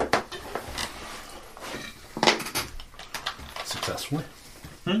 Successfully.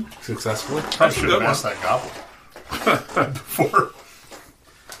 Successfully. I should have asked that goblin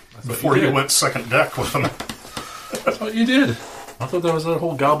before you went second deck with him. That's what you did. I thought that was a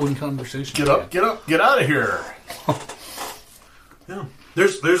whole goblin conversation. Get up, get out of here. Yeah.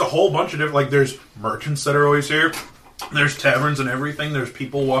 There's a whole bunch of different, like, there's merchants that are always here. There's taverns and everything. There's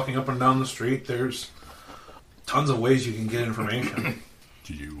people walking up and down the street. There's tons of ways you can get information.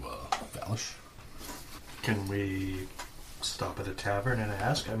 Do you, Valish? Can we stop at a tavern and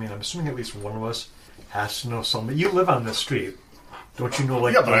ask? I mean, I'm assuming at least one of us has to know somebody. You live on this street. Don't you know,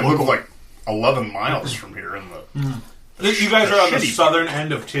 like... Yeah, but I live like 11 miles from here in the... You guys are on the shitty southern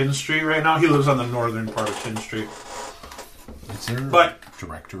end of Tin Street right now. He lives on the northern part of Tin Street. Is there But- a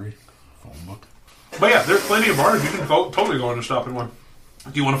directory? Phone book? But yeah, there's plenty of bars. You can totally go in and stop in one.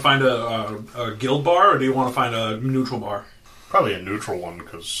 Do you want to find a guild bar, or do you want to find a neutral bar? Probably a neutral one,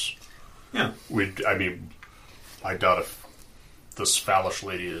 because Yeah. I doubt if this Fallish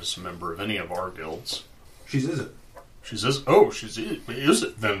lady is a member of any of our guilds. She's is it. She's is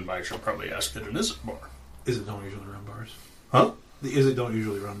it? Then I should probably ask at an is it bar. Is it don't usually run bars? Huh? The is it don't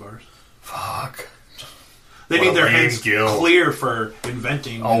usually run bars. Fuck. They What need a their lame hands guild. clear for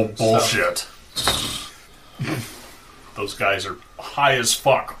inventing. Oh, and bullshit. stuff. Those guys are high as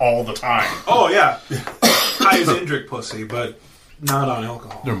fuck all the time. Oh yeah, high as Indrik pussy, but not on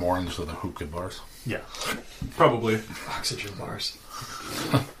alcohol. They're more into the hookah bars. Yeah. Probably. Oxygen bars.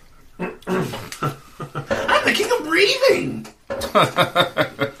 I'm the king of breathing.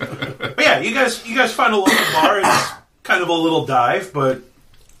 But yeah, you guys find a local bar. It's kind of a little dive, but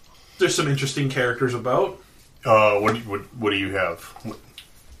there's some interesting characters about. What do you have?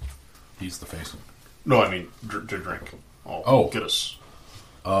 He's the face. No, I mean to drink. Oh. Get us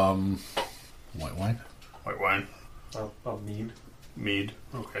White wine? white wine, A mead. mead.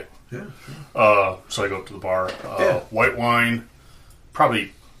 Okay. Yeah. So I go up to the bar. Yeah. White wine,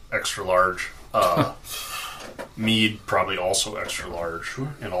 probably extra large. Mead, probably also extra large.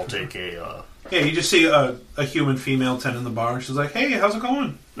 Sure. And I'll take a. Yeah, you just see a human female tending the bar, and she's like, "Hey, how's it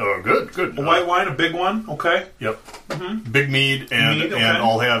going? Good. A white wine, a big one, okay." Yep. Mm-hmm. Big mead, and Mead, okay. and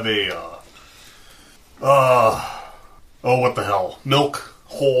I'll have a. What the hell? Milk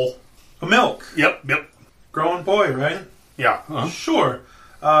whole. A milk, Yep. growing boy, right? Yeah. Sure,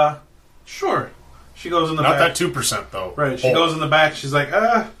 sure. She goes in the Not back. that 2% though. Right, she Whole. goes in the back. She's like,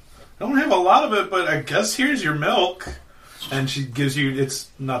 I don't have a lot of it, but I guess here's your milk. And she gives you, it's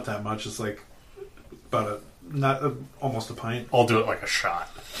not that much. It's like about almost a pint. I'll do it like a shot.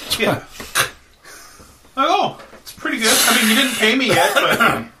 Yeah. It's pretty good. I mean, you didn't pay me yet, but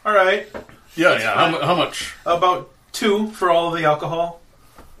all right. Yeah. How much? About 2 for all of the alcohol.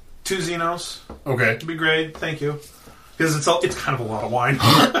 2 Xenos. Okay. Would be great. Thank you. Because it's kind of a lot of wine.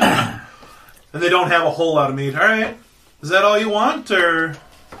 And they don't have a whole lot of meat. All right. Is that all you want, or?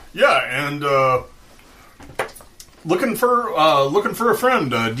 Yeah, and looking for a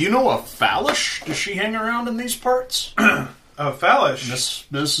friend. Do you know a Fallish? Does she hang around in these parts? Fallish. Miss.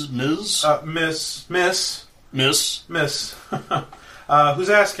 Miss. Who's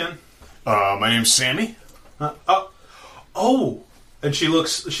asking? My name's Sammy. Oh. And she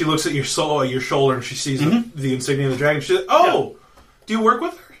looks at your shoulder, and she sees the insignia of the dragon. She says, "Oh, do you work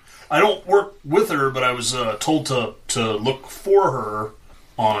with her?" I don't work with her, but I was told to look for her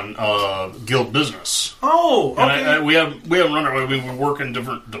on guild business. Oh, okay. And we haven't run away. We work in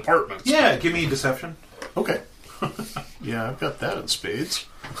different departments. Yeah, give me deception. Okay. Yeah, I've got that in spades.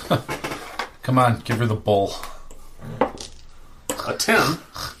 Come on, give her the bowl. A 10.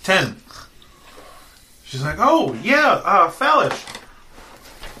 10. She's like, "Oh, yeah, Fallish.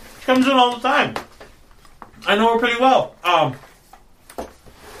 She comes in all the time. I know her pretty well. I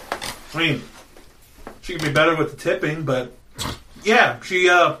mean, she could be better with the tipping, but yeah, she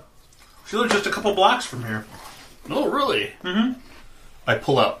lives just a couple blocks from here." Oh, really? Mm-hmm. I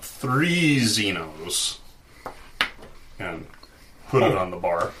pull out 3 Xenos and put it on the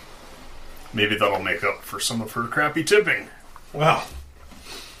bar. Maybe that'll make up for some of her crappy tipping. Well,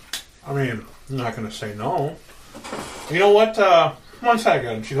 I mean, I'm not going to say no. You know what? 1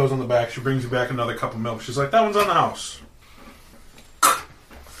 second. She goes on the back. She brings you back another cup of milk. She's like, "That one's on the house."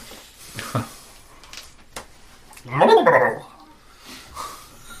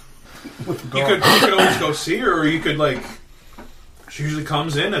 You could always go see her, or you could, like... She usually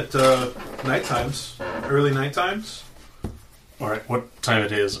comes in at night times. Early night times. Alright, what time of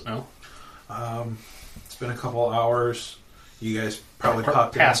day is it now? It's been a couple hours. You guys probably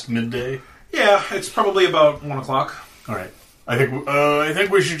popped in. Past midday? Yeah, it's probably about 1 o'clock. Alright. I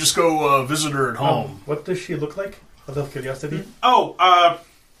think we should just go visit her at home. What does she look like? Out of curiosity. Oh,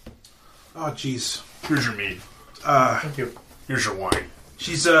 jeez. Here's your mead. Thank you. Here's your wine.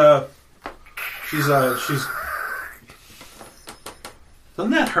 She's. Doesn't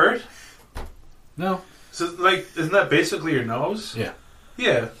that hurt? No. So, like, isn't that basically your nose? Yeah.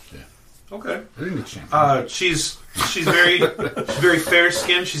 Yeah. Yeah. Okay. I didn't get shampoo. She's very fair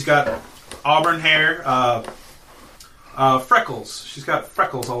skinned. She's got auburn hair, freckles. She's got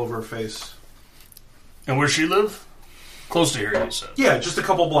freckles all over her face. And where she live? Close to here, you said. Yeah, just a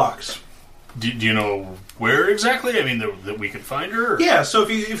couple blocks. Do you know where exactly? I mean, that we could find her? Or? Yeah, so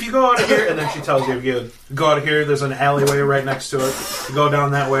if you go out of here, and then she tells you, if you go out of here, there's an alleyway right next to it. You go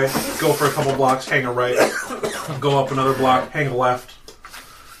down that way, go for a couple blocks, hang a right, go up another block, hang a left,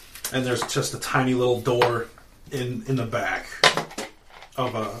 and there's just a tiny little door in the back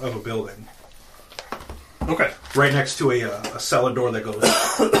of a building. Okay. Right next to a cellar door that goes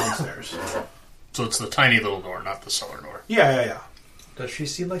downstairs. So it's the tiny little door, not the cellar door. Yeah. Does she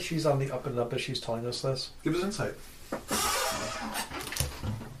seem like she's on the up and up as she's telling us this? Give us insight.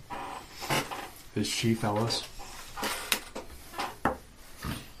 Is she, fellas?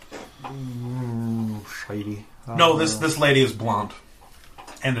 Shady. No, this lady is blonde.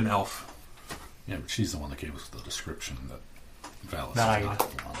 And an elf. Yeah, but she's the one that gave us the description that Valis 9. is not the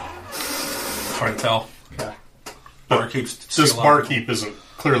one. Hard to tell. Yeah. Barkeep's This still barkeep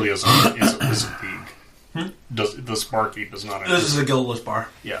clearly isn't league. This barkeep is not. This is a guildless bar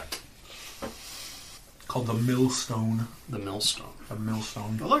Yeah, called the Millstone. the Millstone. The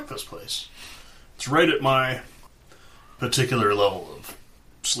Millstone. I like this place. It's right at my particular level of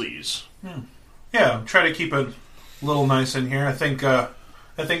sleaze. Yeah, try to keep it a little nice in here. I think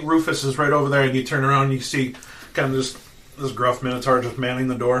Rufus is right over there, and you turn around and you see kind of this gruff minotaur just manning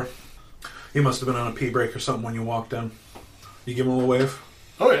the door. He must have been on a pee break or something when you walked in. You give him a little wave.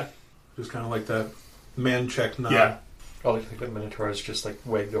 Oh yeah, Just kind of like that man check nod. yeah. Oh, like the minotaurs just like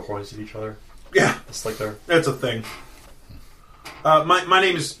wag their horns at each other. Yeah, It's like they're. it's a thing. My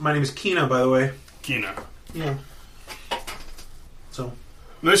name is Kina, by the way. Kina. Yeah. So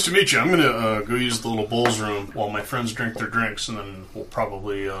Nice to meet you. I'm gonna go use the little bowls room while my friends drink their drinks, and then we'll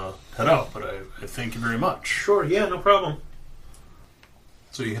probably head out. But I thank you very much. sure, yeah, no problem.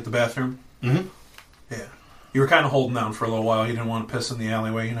 So you hit the bathroom. Mm-hmm. Yeah. You were kind of holding down for a little while. You didn't want to piss in the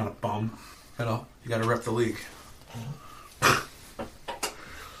alleyway. You're not a bum. You got to rep the league. So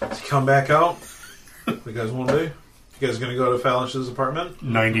you come back out. What you guys want to do? You guys going to go to Falish's apartment?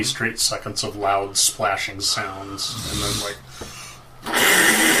 90 straight seconds of loud splashing sounds, and then like.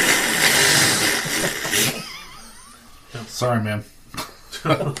 Sorry, man.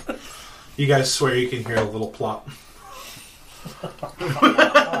 You guys swear you can hear a little plop.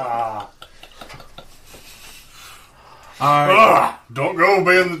 Don't go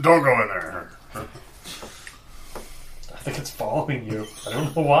in there. I think it's following you. I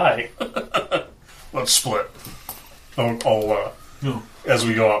don't know why. Let's split. I'll No. as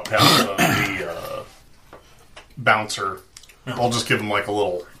we go out past the bouncer, I'll just give him like a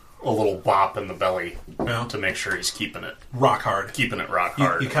little bop in the belly to make sure he's keeping it Rock hard. rock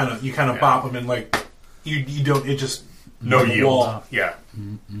hard. You kind of bop him and like you don't. It just No on the yield. wall. Yeah.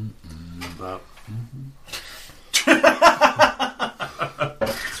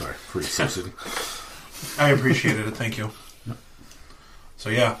 Sorry, free associating. I appreciated it. Thank you. So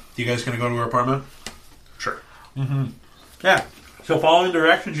yeah, you guys gonna go to her apartment? Sure. Yeah. So following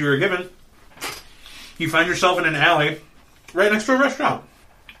directions you were given, you find yourself in an alley right next to a restaurant.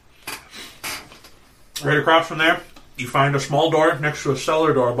 Right across from there, you find a small door next to a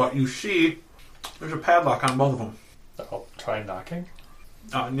cellar door, but you see there's a padlock on both of them. I'll try knocking.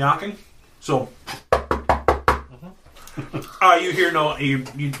 Knocking. So you hear no.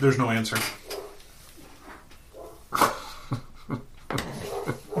 There's no answer.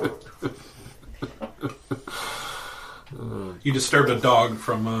 You disturbed a dog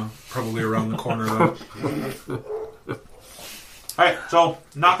from probably around the corner, though. Alright, so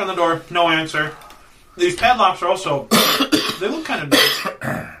knock on the door, no answer. These padlocks are also. They look kind of nice.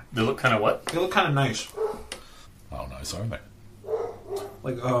 They look kind of what? They look kind of nice. How nice are they?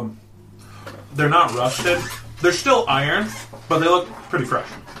 Like, they're not rusted. They're still iron, but they look pretty fresh.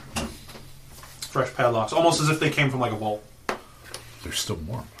 Fresh padlocks. Almost as if they came from like a vault. They're still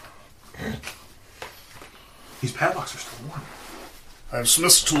warm. These padlocks are still warm. I have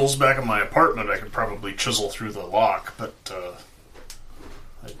Smith's tools back in my apartment. I could probably chisel through the lock, but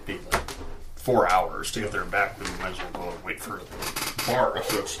it'd be like 4 hours to get there and back. We might as well go and wait for the bar if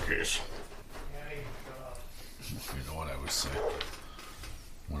that's the case. You know what I always say?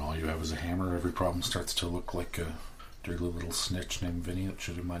 When all you have is a hammer, every problem starts to look like a dirty little snitch named Vinny that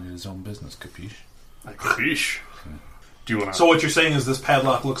should have minded his own business, capiche? Capiche. Do you want to... So what you're saying is this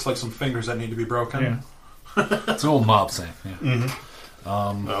padlock looks like some fingers that need to be broken? Yeah. It's an old mob saying, yeah.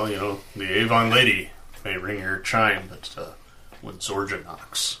 Mm-hmm. Well, you know, the Avon lady may ring her chime, but when Zorja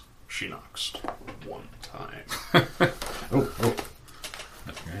knocks, she knocks one time. Oh.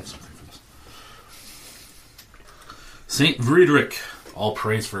 I think I had something for this. Saint Friedrich, all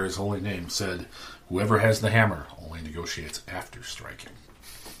praise for his holy name, said, "Whoever has the hammer only negotiates after striking."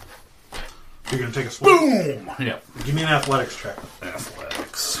 You're going to take a swing? Boom! Yeah. Give me an athletics check.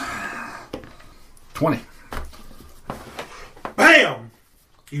 Athletics. 20. Bam!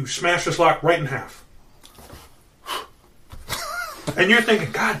 You smash this lock right in half. And you're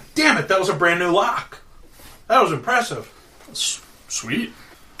thinking, God damn it, that was a brand new lock. That was impressive. Sweet.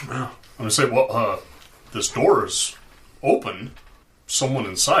 Yeah. I'm going to say, well, this door is open. Someone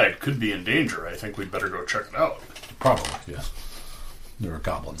inside could be in danger. I think we'd better go check it out. Probably, yes. There are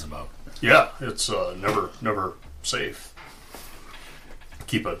goblins about. Yeah, it's never safe.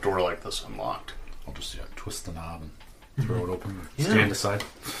 Keep a door like this unlocked. I'll just twist the knob and throw it open and Yeah. stand aside.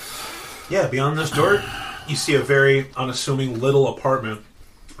 Yeah, beyond this door, you see a very unassuming little apartment.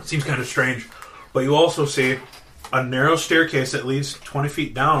 It seems kind of strange. But you also see a narrow staircase that leads 20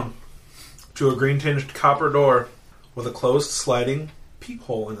 feet down to a green-tinged copper door with a closed sliding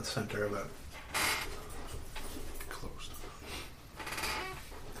peephole in the center of it. Closed.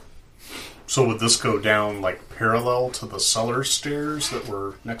 So would this go down like parallel to the cellar stairs that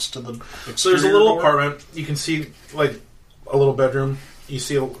were next to the exterior So there's a little door? apartment. You can see like a little bedroom. You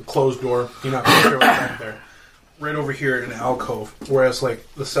see a closed door. You're not quite sure what's back there. Right over here in an alcove, whereas like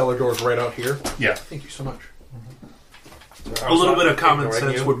the cellar door is right out here. Yeah. Thank you so much. I A was little not bit of common ignoring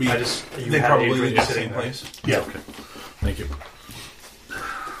sense you. would be. I just you They had probably Adrian lead the sitting same there. place. Yeah. Okay. Thank you.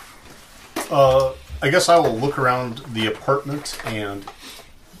 I guess I will look around the apartment, and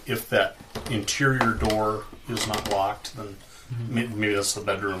if that interior door is not locked, then maybe that's the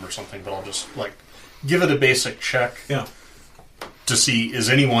bedroom or something, but I'll just, give it a basic check Yeah. to see, is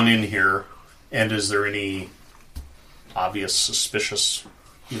anyone in here, and is there any obvious suspicious,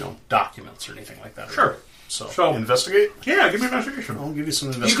 documents or anything like that? Sure. So investigate? Yeah, give me an investigation. I'll give you some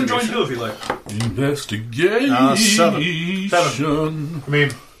You can investigation. join too if you like. Investigation. 7. I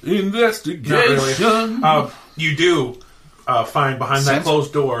mean, Investigation. not really. You do find behind that Sense?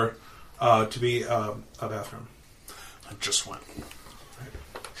 closed door to be a bathroom. I just went.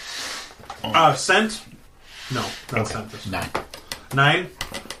 Scent? No, not scent. 9. 9?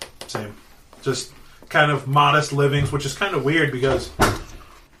 Same. Just kind of modest livings, which is kind of weird because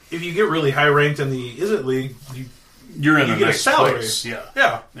if you get really high ranked in the Izzet League, You're in you a get a nice salary. place. Yeah.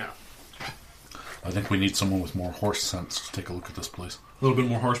 Yeah. Yeah. I think we need someone with more horse sense to take a look at this place. A little bit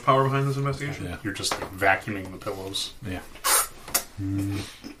more horsepower behind this investigation. Yeah. You're just vacuuming the pillows. Yeah.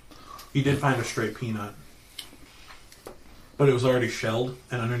 You did find a stray peanut, but it was already shelled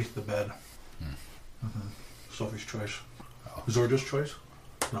and underneath the bed. Sophie's choice. Zorja's choice?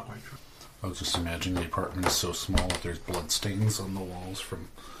 Not my choice. I was just imagining the apartment is so small that there's blood stains on the walls from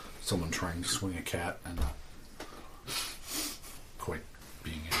someone trying to swing a cat and not quite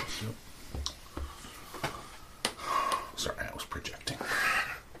being able to. Sorry, I was projecting.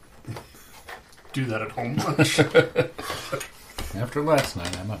 Do that at home much? After last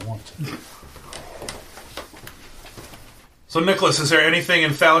night, I might want to. So, Nicholas, is there anything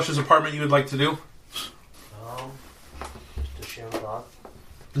in Thalish's apartment you would like to do? Just a sham dog.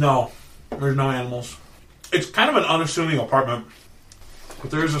 No, there's no animals. It's kind of an unassuming apartment,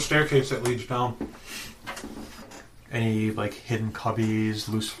 but there is a staircase that leads down. Any hidden cubbies,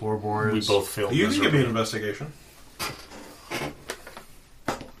 loose floorboards? We both failed. You can give me an miserably. investigation.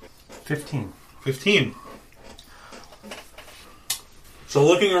 15. 15. So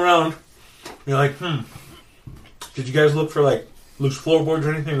looking around, you're like, did you guys look for loose floorboards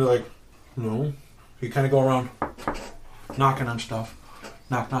or anything? They're like, no. You kind of go around knocking on stuff.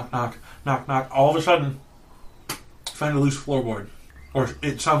 Knock, knock, knock, knock, knock. All of a sudden, you find a loose floorboard. Or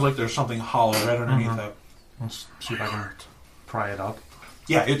it sounds like there's something hollow right underneath that. Let's see if I can pry it up.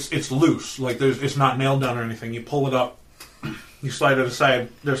 Yeah, it's loose. It's not nailed down or anything. You pull it up, you slide it aside.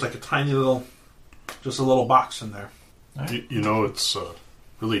 There's a tiny little, just a little box in there. It's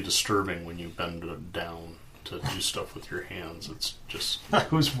really disturbing when you bend it down to do stuff with your hands. It's just...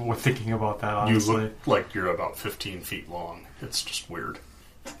 Who's thinking about that, You honestly? look like you're about 15 feet long. It's just weird.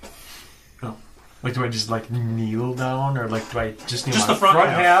 No. Do I just kneel down, or do I just kneel Just my the front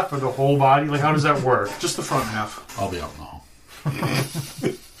half or the whole body? How does that work? Just the front half. I'll be out in the hall.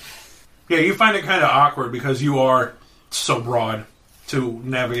 Yeah, you find it kind of awkward because you are so broad to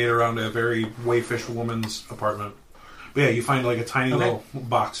navigate around a very wayfish woman's apartment. But yeah, you find like a tiny little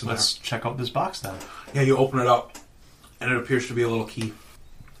box in Let's check out this box then. there. Yeah, you open it up, and it appears to be a little key.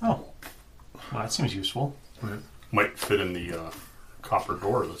 Oh. Well, that seems useful. Right. Might fit in the copper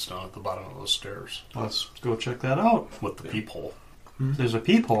door that's down at the bottom of those stairs Let's go check that out. with the peephole. There's a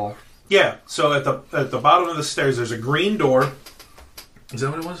peephole. Yeah, so at the bottom of the stairs, there's a green door. Is that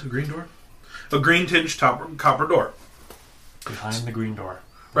what it was? A green door? A green tinged copper door. Behind the green door.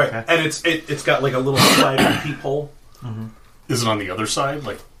 Right, Okay. and it's got like a little sliding peephole. Is it on the other side?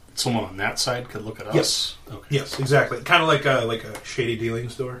 Like someone on that side could look at us? Yes. Okay. Yes, exactly. Kind of like a shady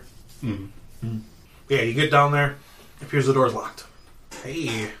dealings door. Yeah, you get down there. It appears the door's locked. Hey,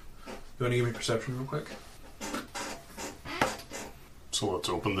 you want to give me perception real quick? So let's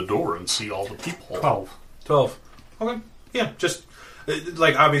open the door and see all the peephole. 12. Okay. Yeah, just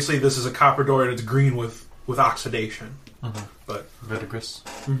like obviously this is a copper door and it's green with oxidation. But Verdigris.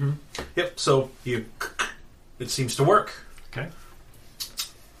 yep. So it seems to work. Okay.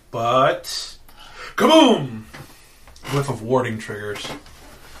 But kaboom! Whiff of warding triggers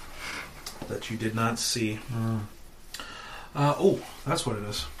that you did not see. Oh, that's what it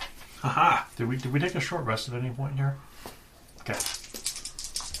is. Haha. Did we take a short rest at any point here? Okay.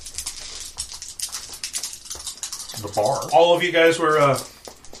 The bar. All of you guys were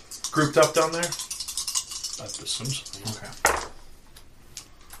grouped up down there? That assumes. Okay.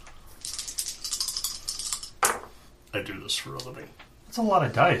 I do this for a living. That's a lot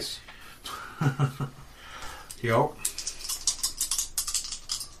of dice. Yep.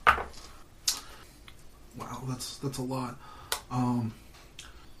 Wow, that's a lot.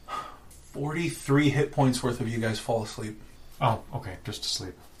 43 hit points worth of you guys fall asleep. Oh, okay. Just to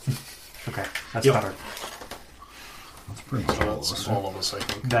sleep. Okay. That's Yep. better. That's pretty much all of That's us. all of us, I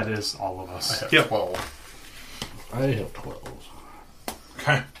think. That is all of I us. have Yep. 12. I have 12.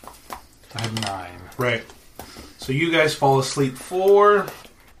 Okay. I have 9. Right. So you guys fall asleep for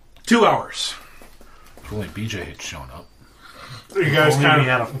 2 hours. If only BJ had shown up. You guys Only kind we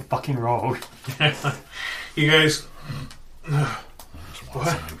had a fucking rogue. you guys Just want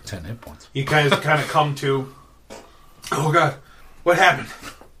something with 10 hit points. kind of come to. Oh God, what happened?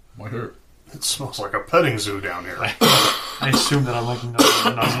 Might hurt. It smells like a petting zoo down here. I assume that I'm like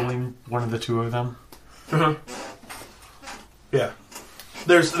nuzzling one of the two of them. Yeah.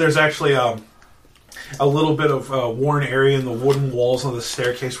 There's actually a little bit of worn area in the wooden walls of the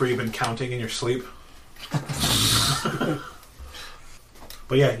staircase where you've been counting in your sleep.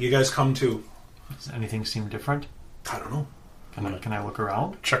 But yeah, you guys come to. Does anything seem different? I don't know. Can I look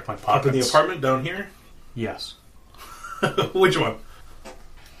around? Check my Up pockets. in the apartment down here. Yes. Which one?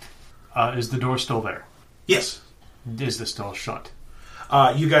 Is the door still there? Yes. Is this still shut?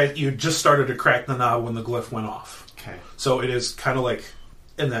 You just started to crack the knob when the glyph went off. Okay. So it is kind of like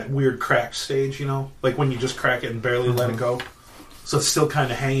in that weird crack stage, you know? Like when you just crack it and barely let it go. So it's still kind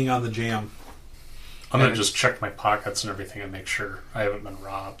of hanging on the jam. I'm going to just check my pockets and everything and make sure I haven't been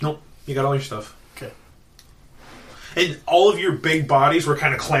robbed. Nope. You got all your stuff. Okay. And all of your big bodies were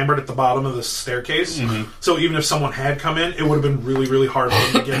kind of clambered at the bottom of the staircase. So even if someone had come in, it would have been really, really hard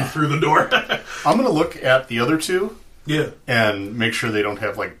for them to get through the door. I'm going to look at the other two Yeah. and make sure they don't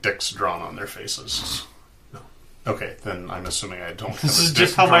have, like, dicks drawn on their faces. No. Okay, then I'm assuming I don't have This a is dick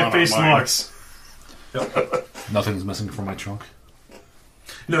just how my drawn on face mine. looks. Yep. Nothing's missing from my trunk.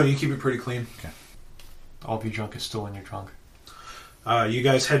 No, you keep it pretty clean. All of your junk is still in your trunk. You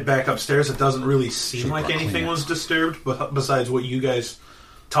guys head back upstairs. It doesn't really seem Should've like brought anything Kleenex. was disturbed, but besides what you guys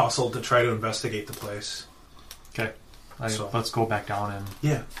tousled to try to investigate the place. Okay. So- Let's go back down and...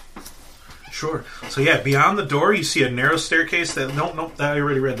 Yeah. Sure. So yeah, beyond the door, you see a narrow staircase that... Nope, I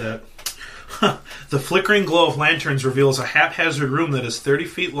already read that. The flickering glow of lanterns reveals a haphazard room that is 30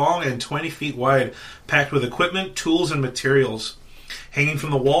 feet long and 20 feet wide, packed with equipment, tools, and materials. Hanging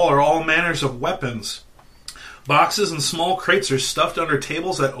from the wall are all manners of weapons. Boxes and small crates are stuffed under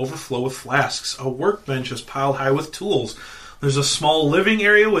tables that overflow with flasks. A workbench is piled high with tools. There's a small living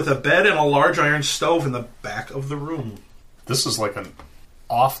area with a bed and a large iron stove in the back of the room. This is like an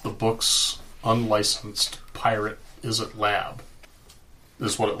off-the-books, unlicensed pirate is-it lab.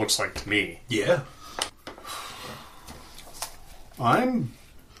 Is what it looks like to me. Yeah. Is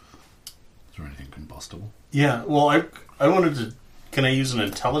there anything combustible? Yeah, well, I wanted to... Can I use an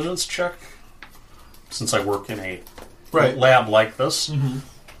intelligence check? Since I work in a lab like this.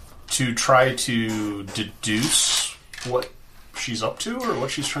 To try to deduce what she's up to or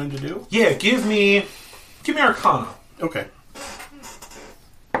what she's trying to do? Yeah, give me Arcana. Okay.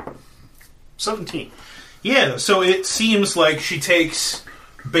 17. Yeah, so it seems like she takes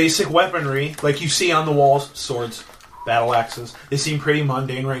basic weaponry, like you see on the walls, swords, battle axes. They seem pretty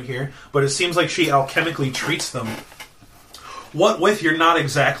mundane right here, but it seems like she alchemically treats them What with, you're not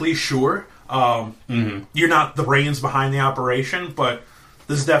exactly sure. You're not the brains behind the operation, but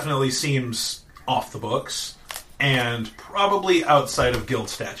this definitely seems off the books and probably outside of guild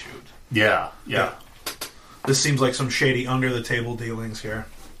statute. Yeah. This seems like some shady under-the-table dealings here.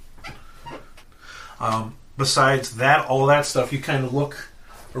 Besides that, all that stuff, you kind of look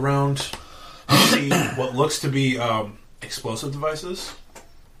around, you see what looks to be explosive devices.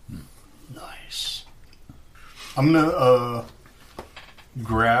 Nice. I'm gonna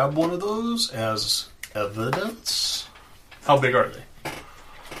grab one of those as evidence. How big are they?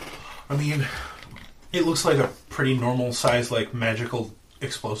 I mean, it looks like a pretty normal size, like, magical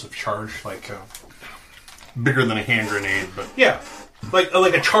explosive charge. Like, Bigger than a hand grenade, but... yeah. Like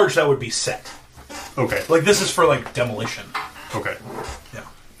a charge that would be set. Okay. Like, this is for, like, demolition. Okay. Yeah.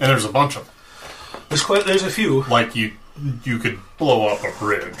 And there's a bunch of them. There's a few. Like, you could blow up a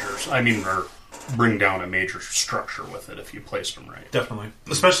bridge, or bring down a major structure with it if you placed them right. Definitely.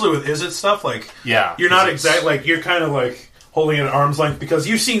 Especially with Is It stuff, like... Yeah. You're not exactly... Like, you're kind of, like, holding it at arm's length, because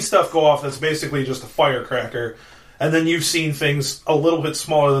you've seen stuff go off that's basically just a firecracker, and then you've seen things a little bit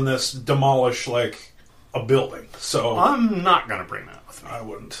smaller than this demolish, like, a building. So... I'm not going to bring that with me. I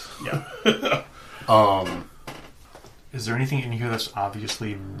wouldn't. Yeah. Is there anything in here that's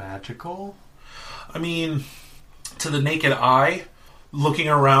obviously magical? I mean, to the naked eye, looking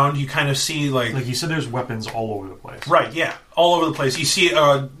around, you kind of see, like... Like you said, there's weapons all over the place. Right, yeah. All over the place. You see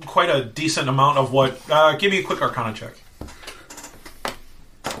quite a decent amount of what... give me a quick Arcana check.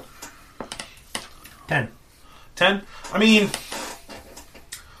 10. 10? I mean...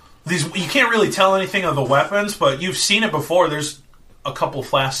 You can't really tell anything of the weapons, but you've seen it before. There's a couple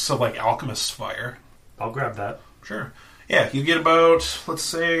flasks of, like, alchemist's fire. I'll grab that. Sure. Yeah, you get about, let's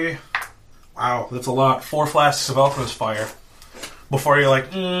say... Wow, that's a lot. 4 flasks of alchemist's fire. Before you're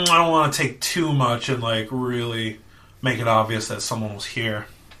like, I don't want to take too much and, like, really make it obvious that someone was here.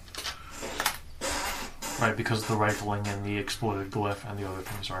 Right, because the rifling and the exploded glyph and the other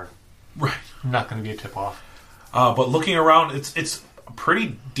things are Right. not going to be a tip-off. But looking around, it's a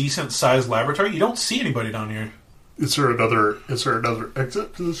pretty decent-sized laboratory. You don't see anybody down here. Is there another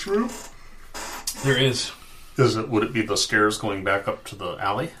exit to this room? There is. Would it be the stairs going back up to the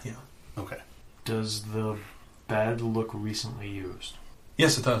alley? Yeah. Okay. Does the bed look recently used?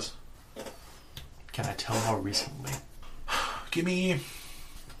 Yes, it does. Can I tell how recently? Give me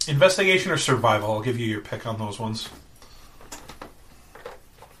investigation or survival. I'll give you your pick on those ones.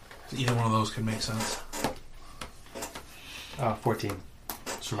 Either one of those could make sense. 14.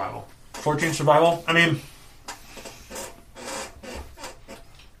 Survival. 14 survival? I mean...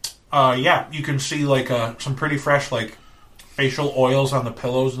 yeah, you can see, like, some pretty fresh, like, facial oils on the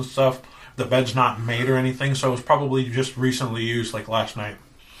pillows and stuff. The bed's not made or anything, so it was probably just recently used, like, last night.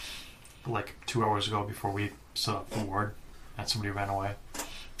 Like 2 hours ago before we set up the ward and somebody ran away.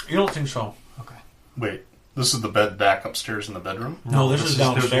 You don't think so? Okay. Wait, this is the bed back upstairs in the bedroom? No, this is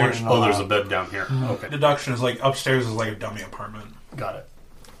downstairs. There's a bed down here. Okay. Deduction is, like, upstairs is, like, a dummy apartment. Got it.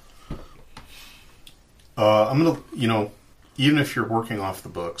 I'm going to, even if you're working off the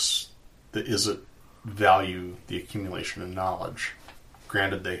books, is it value the accumulation of knowledge?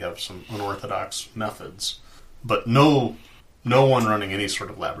 Granted, they have some unorthodox methods, but no one running any sort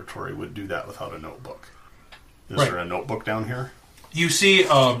of laboratory would do that without a notebook. Is Right. there a notebook down here? You see,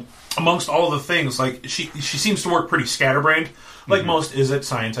 amongst all the things, like, she seems to work pretty scatterbrained, like most Is It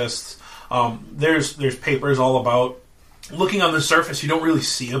scientists. There's papers all about... Looking on the surface, you don't really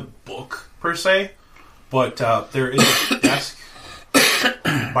see a book, per se, but there is a desk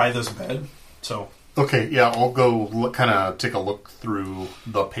by this bed, so... Okay, yeah, I'll go kind of take a look through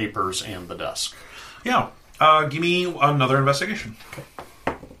the papers and the desk. Yeah. Give me another investigation. Okay.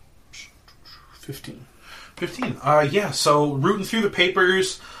 15. 15. Yeah, so rooting through the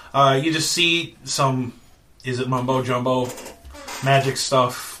papers, you just see some, is it mumbo jumbo, magic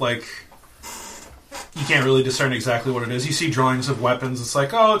stuff, like, you can't really discern exactly what it is. You see drawings of weapons, it's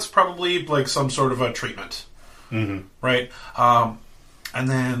like, oh, it's probably like some sort of a treatment. Mm-hmm. Right? And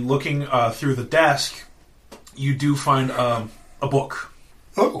then looking through the desk, you do find a book.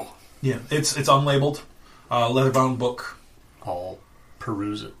 Oh. Yeah, it's unlabeled, leather-bound book. I'll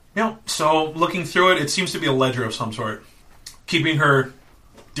peruse it. Yeah, so looking through it, it seems to be a ledger of some sort, keeping her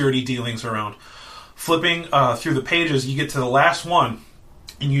dirty dealings around. Flipping through the pages, you get to the last one,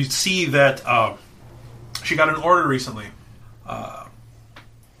 and you see that she got an order recently.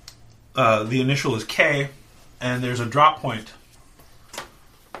 The initial is K, and there's a drop point.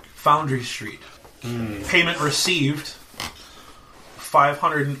 Foundry Street. Payment received,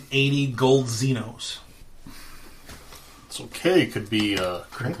 580 gold Xenos. It's okay, could be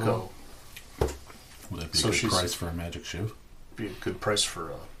Krenko. Would that be So a good she's- price for a magic shiv? Be a good price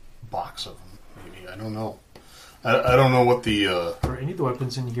for a box of them, maybe. I don't know. I don't know what the... Are any of the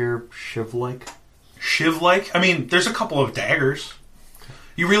weapons in here shiv-like? Shiv-like? I mean, there's a couple of daggers.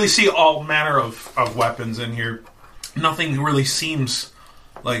 You really see all manner of weapons in here. Nothing really seems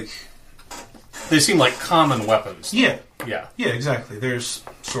like... They seem like common weapons. Yeah. Yeah. Yeah, exactly. There's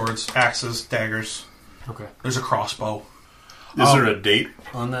swords, axes, daggers. Okay. There's a crossbow. Is there a date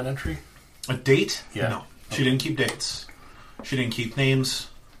on that entry? A date? Yeah. No. She didn't keep dates. She didn't keep names.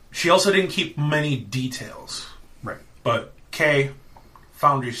 She also didn't keep many details. Right. But K,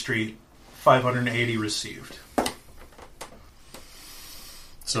 Foundry Street, 580 received.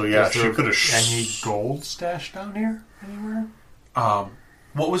 So yeah, Is she there could have... any gold stashed down here anywhere?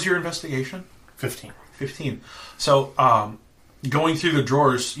 What was your investigation? 15. 15. So, going through the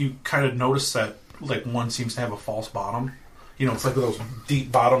drawers, you kind of notice that, like, one seems to have a false bottom. You know, it's like those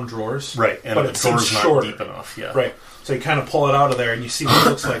deep bottom drawers. Right, and but the it seems door's not shorter. deep enough, yeah. Right. So you kind of pull it out of there, and you see what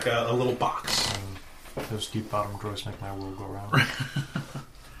looks like a little box. Those deep bottom drawers make my world go round.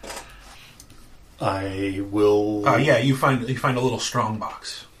 I will... Yeah, you find a little strong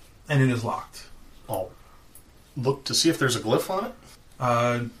box, and it is locked. I'll look to see if there's a glyph on it.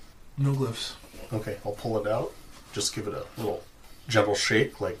 No glyphs. Okay, I'll pull it out. Just give it a little gentle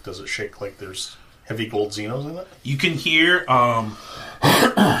shake. Like, does it shake like there's heavy gold Xenos in it? You can hear,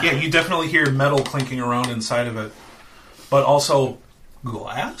 yeah, you definitely hear metal clinking around inside of it, but also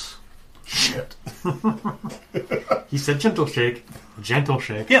glass. Shit. He said gentle shake. Gentle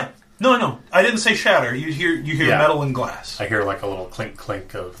shake. Yeah. No. I didn't say shatter. You hear Yeah. metal and glass. I hear like a little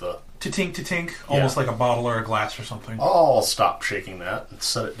clink of the... To-tink, almost like a bottle or a glass or something. I'll stop shaking that and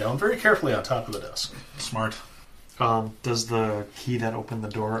set it down very carefully on top of the desk. Smart. Does the key that opened the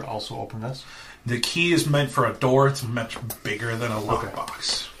door also open this? The key is meant for a door. It's much bigger than a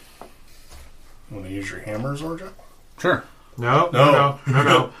lockbox. Want to use your hammer, Zorja? Sure. No.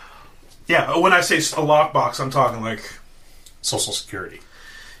 Yeah, when I say a lockbox, I'm talking like... Social Security.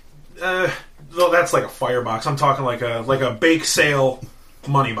 Well, that's like a firebox. I'm talking like a bake sale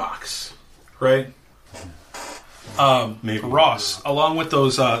money box, right? Maybe Ross, along with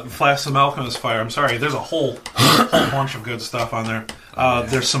those flasks of alchemist fire. I'm sorry, there's a whole bunch of good stuff on there.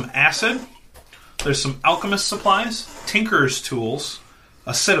 There's some acid. There's some alchemist supplies, tinker's tools,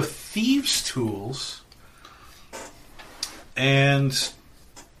 a set of thieves' tools, and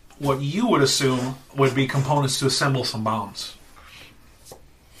what you would assume would be components to assemble some bombs.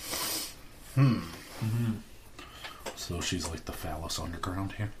 So she's like the phallus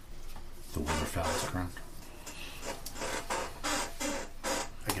underground here? The wither phallus ground?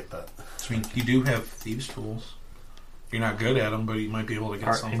 I get that. I mean, you do have thieves' tools. You're not good at them, but you might be able to get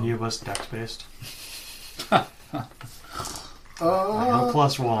Are something. any of us dex based? I know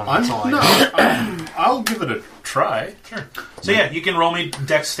 +1. That's all I know. I'll give it a try. Sure. So yeah, you can roll me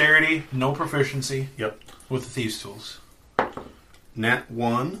dexterity, no proficiency, Yep. with the thieves' tools. Nat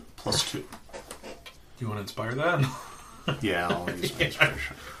 1 +2. Do you want to inspire that? Yeah, I'll use my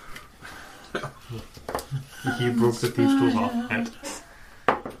inspiration. He broke the thieves' tools off.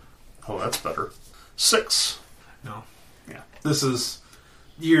 Oh, that's better. 6. No. Yeah. This is...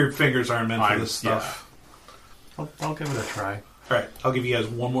 Your fingers aren't meant for this stuff. I'll give it a try. Alright, I'll give you guys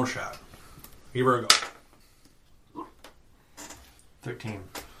one more shot. Give her a go. 13.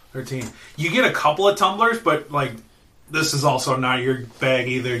 13. You get a couple of tumblers, but, like, this is also not your bag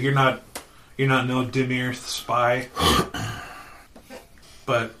either. You're not no Dimir spy.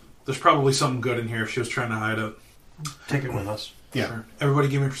 But there's probably something good in here if she was trying to hide it. Take it with us. Yeah. Sure. Everybody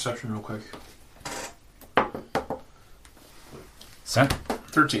give me perception real quick. Cent?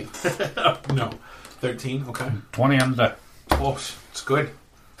 13. No. 13, okay. 20 on the... Close. It's good.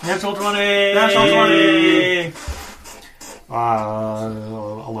 Natural 20! Natural 20!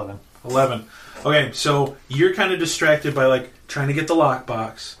 11. 11. Okay, so you're kind of distracted by, like, trying to get the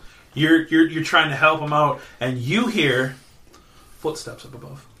lockbox. You're trying to help him out, and you hear footsteps up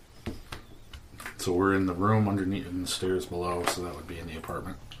above. So we're in the room underneath and the stairs below, so that would be in the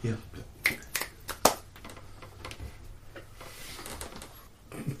apartment. Yeah.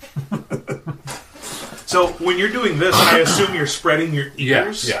 So when you're doing this, I assume you're spreading your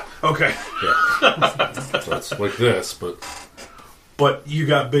ears? Yeah. Okay. Yeah. So it's like this, but... But you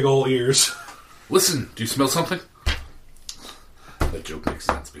got big old ears. Listen, do you smell something? That joke makes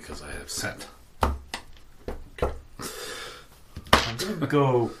sense because I have scent. I'm going to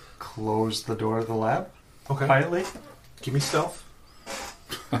go close the door of the lab Okay. quietly. Give me stealth.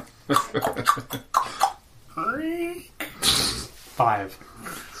 5.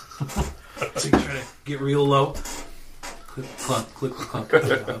 So you try to get real low. Clip, clop, clip, clop,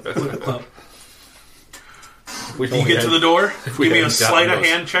 clip, clop. we You get to the door. we Give me a hadn't sleight of gotten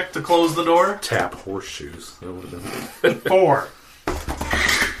those. hand check to close the door. Tap horseshoes. That would have been 4.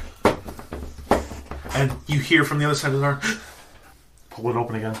 And you hear from the other side of the door, Pull it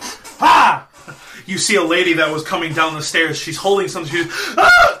open again. ah! You see a lady that was coming down the stairs. She's holding something. She's,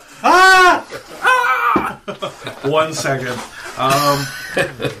 ah! Ah! Ah! 1 second. I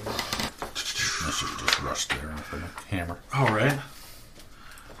should have just rushed there with a hammer. All right.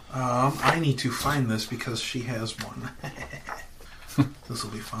 I need to find this because she has one. This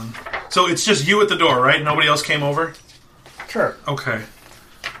will be fun. So it's just you at the door, right? Nobody else came over? Sure. Okay.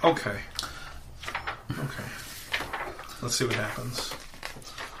 Okay. Okay. Let's see what happens.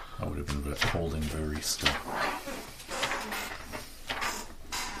 I would have been holding very still.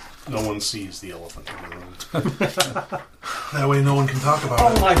 No one sees the elephant in the room. That way no one can talk about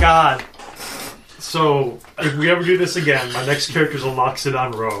Oh it. my god. So, if we ever do this again, my next character's will lock it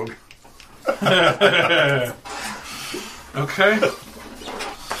on Rogue. Okay.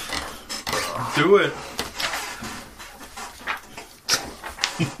 Do it.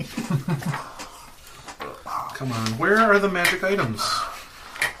 Come on. Where are the magic items?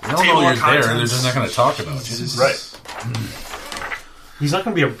 They don't Table know you're of there. They're contents. just not going to talk about you. Right. He's not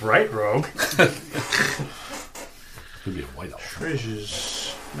going to be a bright rogue. Could be a white elf.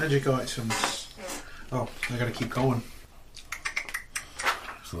 Treasures. Magic items. Oh, I gotta keep going.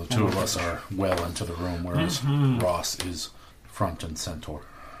 So the two of us are well into the room, whereas Ross is front and center.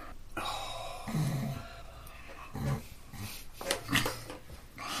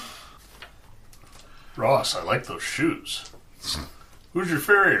 Ross, I like those shoes. Who's your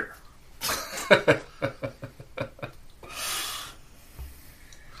farrier?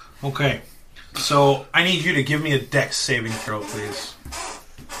 Okay. So, I need you to give me a dex saving throw, please.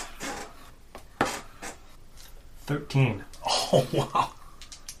 13. Oh, wow.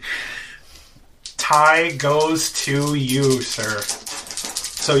 Tie goes to you, sir.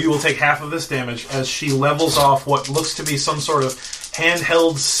 So you will take half of this damage as she levels off what looks to be some sort of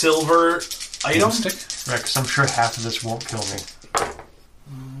handheld silver item. Stick? Right, because I'm sure half of this won't kill me.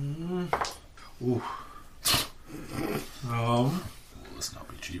 Ooh. Let's not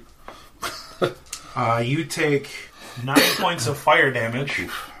be cheap. You take 9 points of fire damage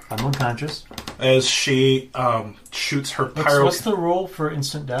I'm unconscious. as she shoots her pyro. What's the rule for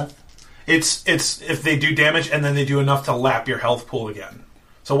instant death? It's if they do damage and then they do enough to lap your health pool again.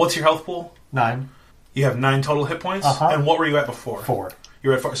 So what's your health pool? 9. You have 9 total hit points. Uh-huh. And what were you at before? 4.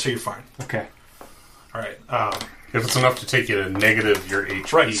 You're at 4, so you're fine. Okay. All right. If it's enough to take you to negative your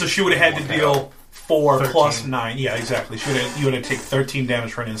HP. Right. So she would have had to deal 4 13. plus 9. Yeah, exactly. You would have take 13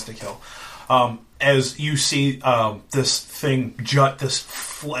 damage for an insta kill. As you see this thing jut this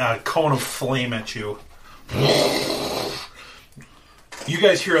cone of flame at you. You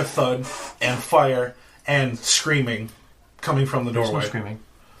guys hear a thud and fire and screaming coming from the There's no doorway. screaming.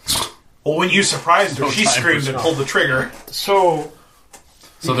 Well, when you surprised her, she time for screamed and stuff. pulled the trigger. So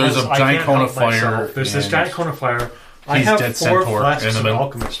there's a because I giant can't cone help of fire. myself, there's this and giant cone of fire. I he's have dead 4 centaur flasks in the of middle.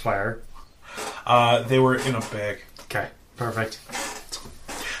 alchemist fire. They were in a bag. Okay, perfect.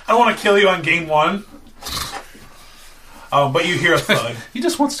 I don't want to kill you on game 1. But you hear a thud. He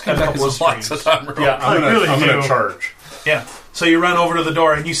just wants to come And a back couple as of lots screams. of time. Yeah, I'm really gonna do. charge. Yeah. So you run over to the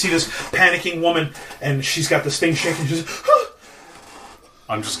door and you see this panicking woman and she's got this thing shaking. She's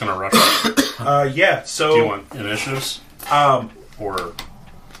I'm just gonna rush it. yeah. So Do you want initiatives? Or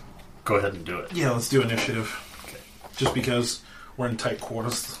go ahead and do it. yeah, let's do initiative. Just because we're in tight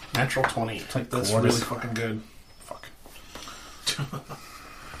quarters. Natural 20. That's quarters. really fucking good. Fuck.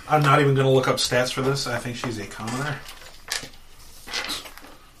 I'm not even going to look up stats for this. I think she's a commoner.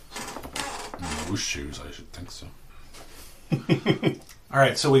 Those shoes, I should think so. All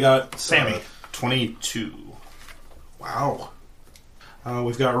right, so we got Sammy. 22. Wow.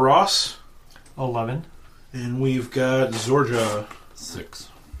 We've got Ross, 11. and we've got Zorja. 6.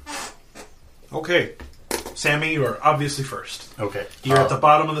 Okay. Sammy, you are obviously first. Okay. You're at the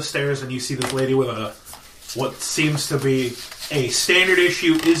bottom of the stairs, and you see this lady with what seems to be a standard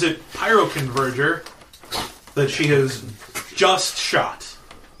issue is it pyroconverger that she has just shot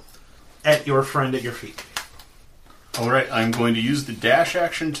at your friend at your feet. Alright, I'm going to use the dash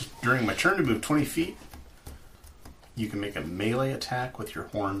action during my turn to move 20 feet. You can make a melee attack with your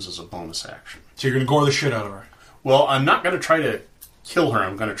horns as a bonus action. So you're going to gore the shit out of her. Well, I'm not going to try to kill her.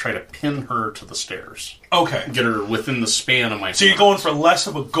 I'm going to try to pin her to the stairs. Okay. Get her within the span of my So you're going for less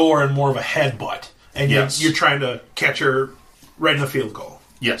of a gore and more of a headbutt. And Yes. you're trying to catch her right in the field goal.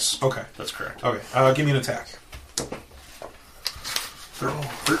 Yes. Okay. That's correct. Okay. Give me an attack.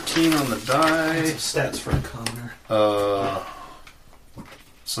 13 on the die. Stats for a commoner.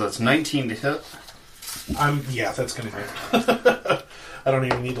 So that's 19 to hit Yeah, that's going to hit. I don't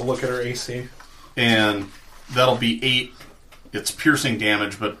even need to look at her AC. And that'll be 8. It's piercing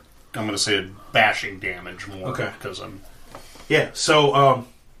damage, but I'm going to say bashing damage more. Okay. Because I'm... Yeah, so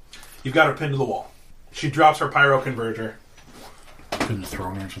you've got her pinned to the wall. She drops her pyro converter. Couldn't have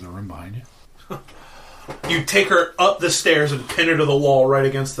thrown her into the room behind you. You take her up the stairs and pin her to the wall right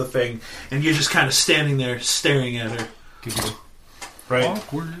against the thing, and you're just kind of standing there staring at her. Right?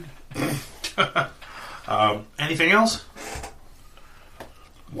 Awkward. Anything else?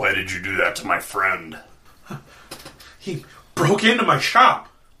 Why did you do that to my friend? He broke into my shop.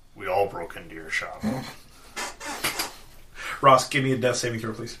 We all broke into your shop. Ross, give me a death saving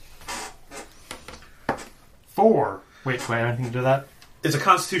throw, please. 4. Wait, do I have anything to do with that? It's a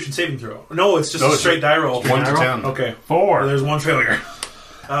Constitution saving throw. No, it's just a straight die roll. 1 to 10. Okay. 4. There's one failure.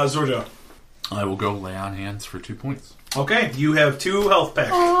 Zorjo. I will go lay on hands for 2 points. Okay, you have 2 health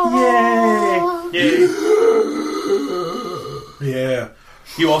packs. Yay! Yeah.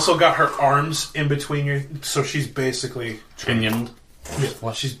 You also got her arms in between your... So she's basically... Pinioned.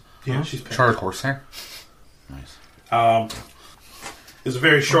 Yeah, she's pinned. Charred horsehair. Nice. It's a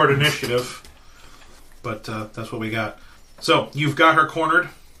very short initiative, but that's what we got. So, you've got her cornered.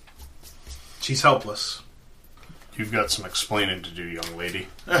 She's helpless. You've got some explaining to do, young lady.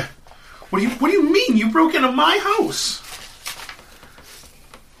 What do you mean? You broke into my house?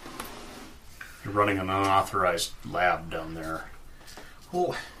 You're running an unauthorized lab down there.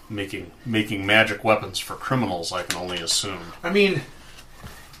 Well, Making magic weapons for criminals, I can only assume. I mean,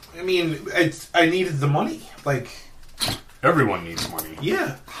 I needed the money. Like, Everyone needs money.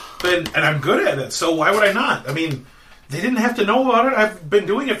 yeah. And I'm good at it, so why would I not? I mean, they didn't have to know about it. I've been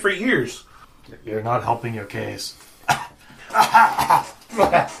doing it for years. You're not helping your case.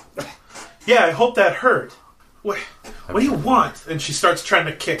 Yeah, I hope that hurt. What do you want? And she starts trying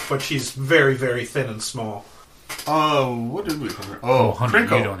to kick, but she's very, very thin and small. What did we... Oh, Hunter,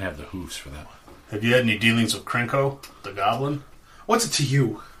 Krenko. you don't have the hooves for that. Have you had any dealings with Krenko, the goblin? What's it to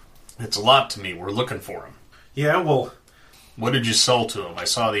you? It's a lot to me. We're looking for him. Yeah, well, What did you sell to him? I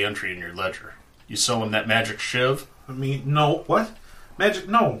saw the entry in your ledger. You sell him that magic shiv? I mean, no. What? Magic?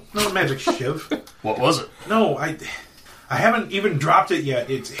 No, not a magic shiv. What was it? No, I haven't even dropped it yet.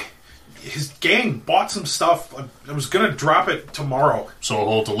 His gang bought some stuff. I was gonna drop it tomorrow. So a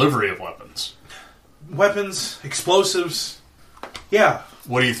whole delivery of weapons. Weapons, explosives. Yeah,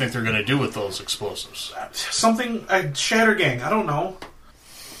 What do you think they're going to do with those explosives? something. Shatter gang. I don't know.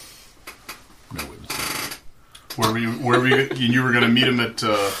 No witnesses. Where were you? You were going to meet him at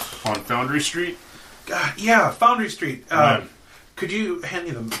on Foundry Street? God, yeah, Foundry Street. Right. Could you hand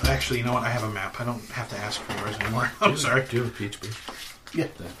me the... Actually, you know what? I have a map. I don't have to ask for yours anymore. I'm sorry. Do you have a PHP? Yeah.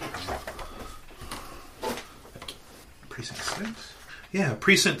 Precinct 6? Yeah,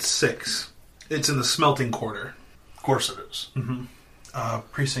 Precinct 6. It's in the smelting quarter. Of course it is.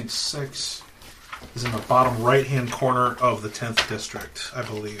 Precinct 6 is in the bottom right-hand corner of the 10th district, I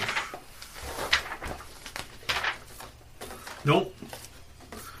believe. Nope.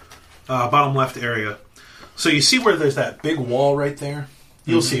 Bottom left area. So you see where there's that big wall right there?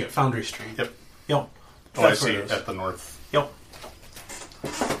 You'll see it, Foundry Street. Yep. Yep. Oh, I That's where see. it is. At the north. Yep.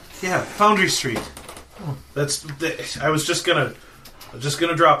 Yeah, Foundry Street. I was just gonna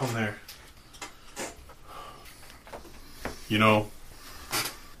drop them there. You know,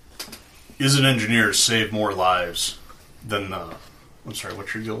 isn't engineers save more lives than the... I'm sorry,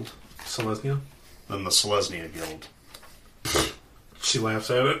 what's your guild? Selesnya? Than the Selesnya Guild. She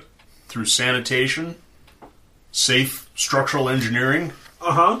laughs at it. Through sanitation, safe structural engineering.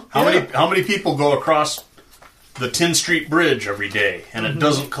 Uh-huh. How many people go across the 10th Street Bridge every day and it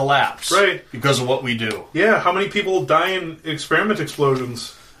doesn't collapse? Right. Because of what we do. Yeah, how many people die in experiment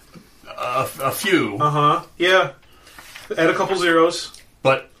explosions? A few. Uh-huh. Yeah. Add a couple zeros.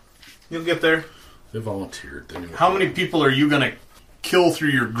 But You'll get there. They volunteered. They knew what how they many were. people are you going to kill through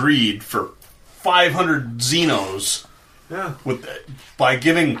your greed for 500 Xenos Yeah. by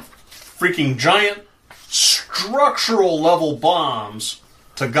giving freaking giant structural level bombs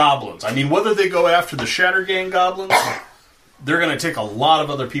to goblins? I mean, whether they go after the Shatter Gang goblins, they're going to take a lot of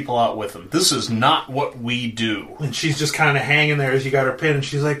other people out with them. This is not what we do. And she's just kind of hanging there as you got her pinned, and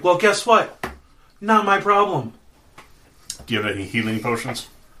she's like, well, guess what? Not my problem. Do you have any healing potions?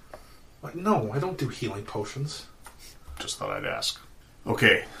 Like, no, I don't do healing potions. Just thought I'd ask.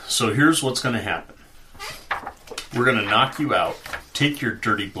 Okay, so here's what's going to happen. We're going to knock you out, take your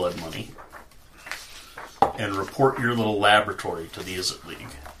dirty blood money, and report your little laboratory to the Izzet League.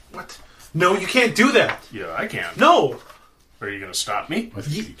 What? No, you can't do that. Yeah, I can. No. Are you going to stop me? I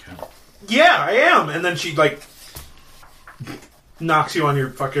think you can. Yeah, I am. And then she, like, knocks you on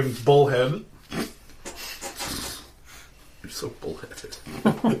your fucking bullhead. So bullheaded.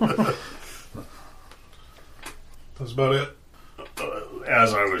 That's about it.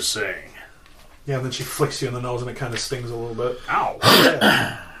 As I was saying. Yeah, and then she flicks you in the nose and it kind of stings a little bit. Ow.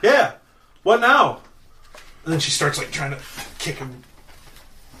 Yeah. What now? And then she starts like trying to kick him.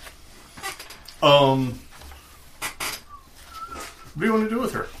 What do you want to do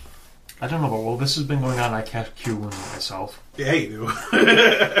with her? I don't know, but while this has been going on, I cast Cure Wound on myself. Yeah, you do.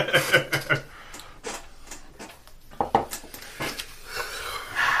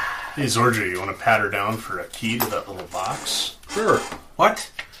 Hey, Zorja, you want to pat her down for a key to that little box? Sure.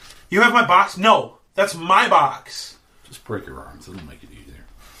 What? You have my box? No, that's my box. Just break your arms. It'll make it easier.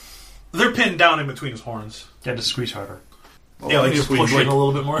 They're pinned down in between his horns. You had to squeeze harder. Yeah, like if just we, push like, in a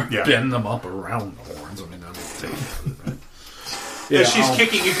little bit more. Yeah. Bend them up around the horns. I mean, that'll take it, right? As she's I'll-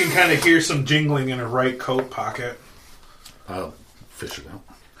 kicking, you can kind of hear some jingling in her right coat pocket. I'll fish it out.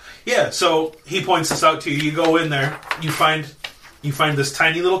 Yeah, so he points this out to you. You go in there. You find this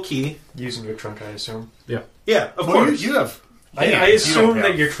tiny little key. Using your trunk, I assume. Yeah. Yeah, of Well, course. you have... I hands. You assume don't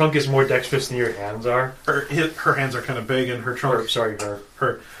that have- your trunk is more dexterous than your hands are. Her hands are kind of big, and her Or, trunk. sorry,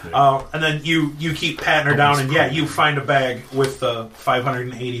 her. And then you keep patting her down, and yeah, you find a bag with the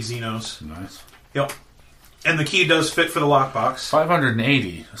 580 Xenos. Nice. Yep. And the key does fit for the lockbox.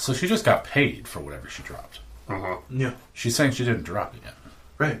 580. So she just got paid for whatever she dropped. Uh-huh. Yeah. She's saying she didn't drop it yet.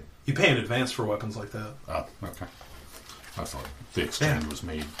 Right. You pay in advance for weapons like that. Oh, okay. I thought the exchange Yeah. was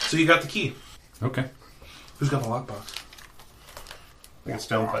made. So you got the key. Okay. Who's got the lockbox? I think it's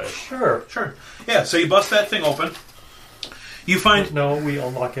down by... Sure. Sure. Yeah, so you bust that thing open. You find... No, we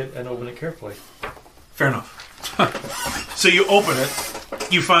unlock it and open it carefully. Fair enough. So you open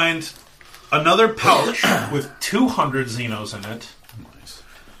it. You find another pouch with 200 Xenos in it. Nice.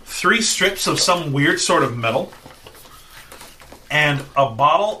 3 strips of some weird sort of metal. And a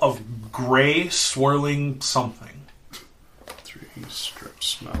bottle of gray swirling something. 3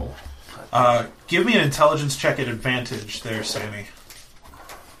 strips metal. Give me an intelligence check at advantage there, Sammy.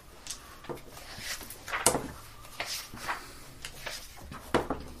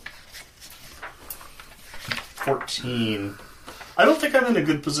 14. I don't think I'm in a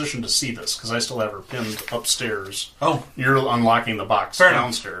good position to see this, because I still have her pinned upstairs. Oh, You're unlocking the box Fair enough.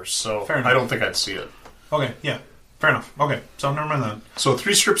 downstairs, so Fair enough. I don't think I'd see it. okay, yeah. Fair enough. Okay, so never mind that. So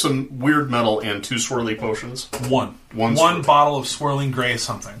 3 strips of weird metal and 2 swirly potions. One One swirly. bottle of swirling gray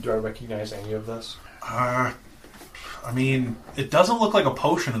something. Do I recognize any of this? I mean, it doesn't look like a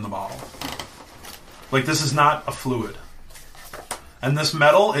potion in the bottle. Like, this is not a fluid. And this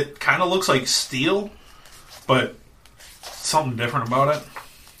metal, it kind of looks like steel, but something different about it.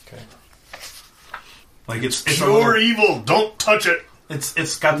 Okay. Like, it's a Pure little- evil! Don't touch it!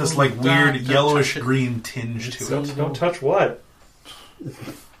 it's got this, like, weird yellowish green tinge to it. Don't touch what?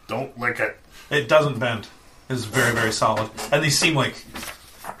 Don't lick it. It doesn't bend. It's very, very solid. And these seem like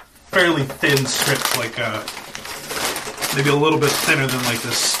fairly thin strips, like maybe a little bit thinner than like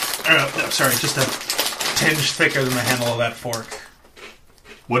this. No, sorry, just a tinge thicker than the handle of that fork.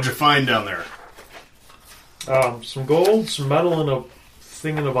 What'd you find down there? Some gold, some metal, and a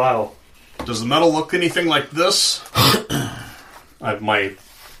thing in a vial. Does the metal look anything like this? My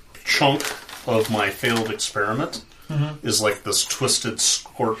chunk of my failed experiment is like this twisted,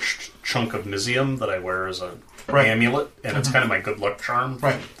 scorched chunk of Mizium that I wear as a amulet, and it's kind of my good luck charm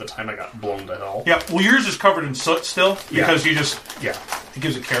from the time I got blown to hell. Yeah, well, yours is covered in soot still because you just Yeah. it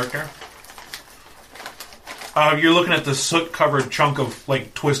gives it character. You're looking at the soot-covered chunk of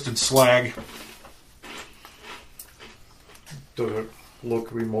like twisted slag. Does it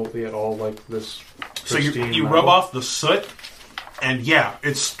look remotely at all like this? So you pristine rub metal? off the soot, and yeah,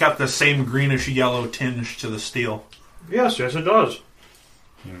 it's got the same greenish yellow tinge to the steel. Yes, it does.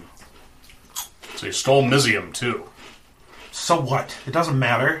 So you stole Mizium, too. So what? It doesn't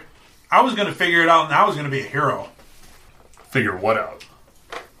matter. I was going to figure it out, and I was going to be a hero. Figure what out?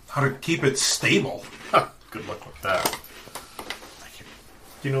 How to keep it stable. Good luck with that.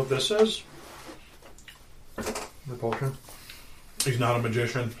 Do you know what this is? The potion? He's not a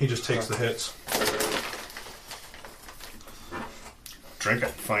magician. He just takes the hits. Drink it,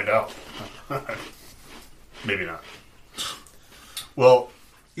 find out. Maybe not. Well,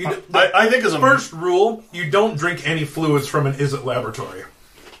 I think as a First rule, you don't drink any fluids from an Izzet laboratory.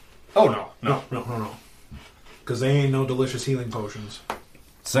 Oh no. No. Because they ain't no delicious healing potions.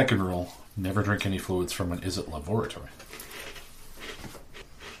 Second rule, never drink any fluids from an Izzet laboratory.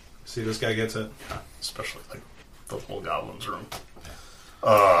 See, this guy gets it. Especially like the little goblin's room.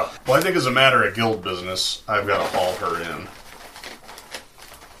 Well, I think as a matter of guild business, I've got to haul her in.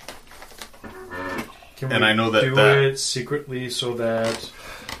 Can And we I know that do that- it secretly so that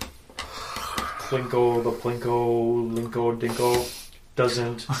Plinko, the Plinko, Linko, Dinko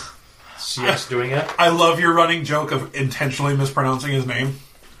doesn't see us doing it. I love your running joke of intentionally mispronouncing his name.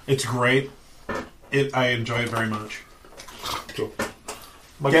 It's great. I enjoy it very much. Cool.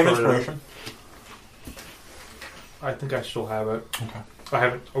 Get inspiration. I think I still have it. Okay. I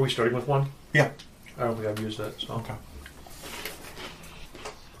haven't. Are we starting with one? Yeah. I don't think I've used it. So. Okay.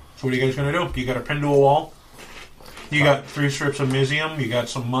 So what are you guys going to do? You got a pin to a wall? You got 3 strips of Mizium. You got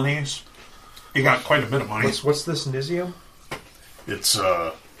some monies. You got quite a bit of money. What's this Nizium? It's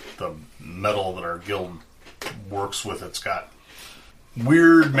the metal that our guild works with. It's got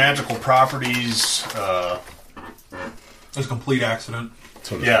weird magical properties. It's a complete accident.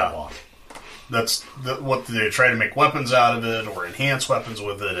 So does Yeah. the wall. That's what they try to make weapons out of it, or enhance weapons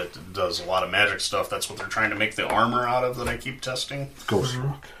with it. It does a lot of magic stuff. That's what they're trying to make the armor out of that I keep testing. Ghost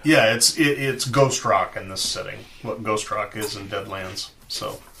rock. Yeah, it's Ghost Rock in this setting. What Ghost Rock is in Deadlands.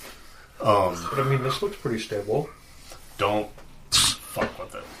 So, But I mean, this looks pretty stable. don't fuck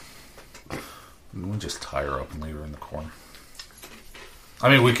with it. We'll just tie her up and leave her in the corner. I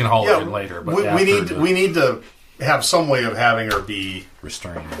mean, we can haul Yeah, her in later, but we need to have some way of having her be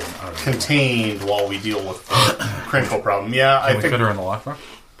restrain her out of the contained while we deal with the Krenko problem. Yeah, Can I we think fit her in the lockbox?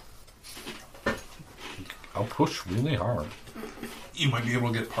 I'll push really hard. You might be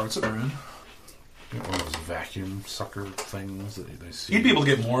able to get parts of her in. Get one of those vacuum sucker things that they see. You'd be able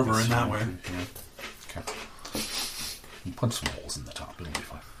to get more of her in that way. Yeah. Okay. We'll punch some holes in the top. It'll be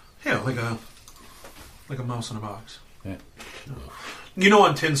fine. Yeah, like a mouse in a box. Yeah. You know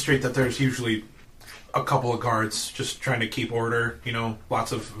on 10th Street that there's usually a couple of guards just trying to keep order. You know,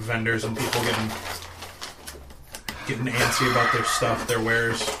 lots of vendors and people getting antsy about their stuff, their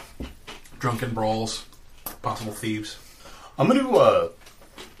wares, drunken brawls, possible thieves. I'm going to.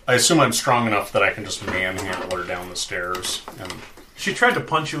 I assume I'm strong enough that I can just manhandle her down the stairs. And She tried to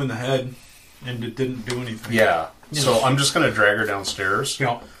punch you in the head, and it didn't do anything. yeah, so I'm just going to drag her downstairs You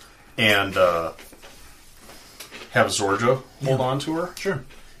know, and have Zorja hold on to her. sure.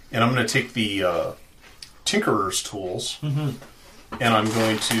 And I'm going to take the Tinkerer's tools, and I'm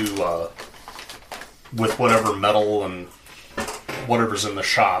going to, with whatever metal and whatever's in the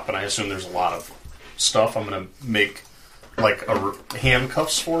shop, and I assume there's a lot of stuff, I'm going to make like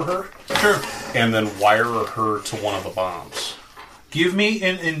handcuffs for her, Sure. and then wire her to one of the bombs. Give me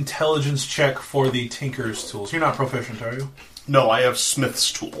an intelligence check for the Tinker's tools. You're not proficient, are you? No, I have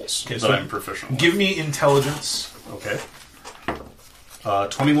Smith's tools Okay, that so I'm proficient with. Give me intelligence. Okay.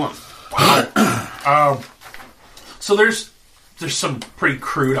 21. So there's some pretty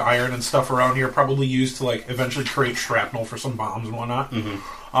crude iron and stuff around here, probably used to like eventually create shrapnel for some bombs and whatnot.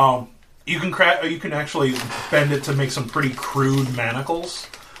 You can actually bend it to make some pretty crude manacles.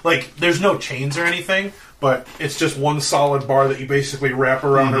 Like there's no chains or anything, but it's just one solid bar that you basically wrap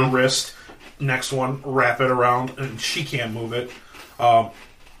around her wrist. Next one, wrap it around, and she can't move it. And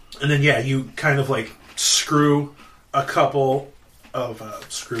then you kind of like screw a couple of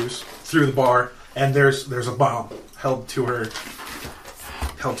screws through the bar, and there's a bomb held to her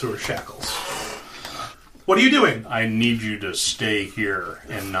shackles. What are you doing? I need you to stay here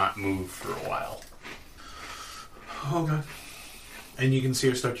and not move for a while. Oh god! And you can see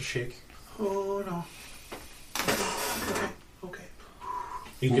her start to shake. Oh no! Okay.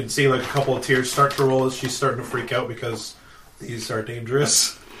 You can see like a couple of tears start to roll as she's starting to freak out because these are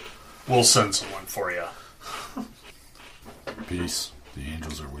dangerous. We'll send someone for you. Peace. The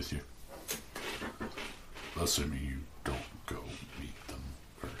angels are with you. Assuming you don't go meet them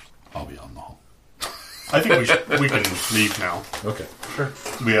first. I'll be on the hall. I think we can leave now. Okay. Sure.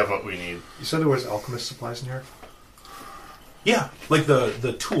 We have what we need. You said there was alchemist supplies in here? Yeah, like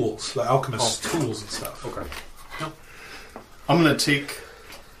the tools, the alchemist's tools and stuff. Okay. I'm going to take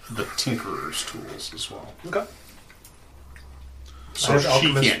the Tinkerer's tools as well. Okay. So I have she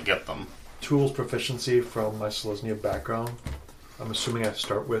alchemist- can't get them. Tools proficiency from my Selesnya background. I'm assuming I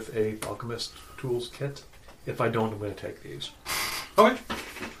start with a alchemist tools kit. If I don't, I'm going to take these. Okay.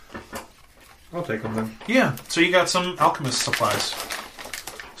 I'll take them then. Yeah, so you got some alchemist supplies.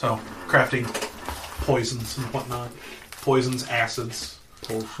 So, crafting poisons and whatnot. Poisons, acids.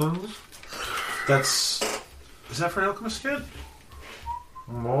 Potions? Is that for an alchemist kit?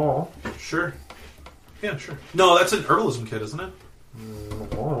 No. Sure. Yeah, sure. No, that's an herbalism kit, isn't it?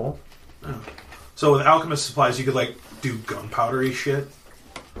 No. Oh. So with alchemist supplies, you could, like, do gunpowdery shit.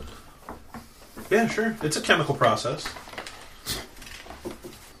 Yeah, sure. It's a chemical process.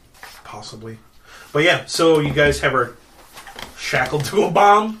 Possibly. But yeah, so you guys have her shackled to a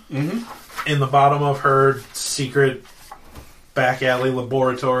bomb in the bottom of her secret back alley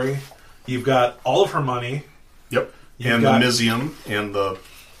laboratory. You've got all of her money. Yep. You've And got- the Mizium and the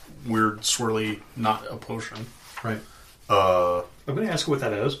weird, swirly, not a potion. Right. Uh, I'm going to ask you what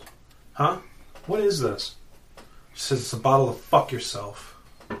that is. Huh? What is this? Says it's a bottle of fuck yourself.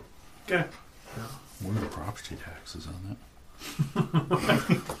 Okay. What are the property taxes on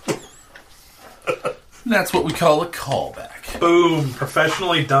that? That's what we call a callback. Boom.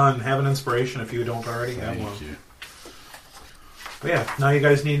 Professionally done. Have an inspiration if you don't already have one. Thank you. But yeah, now you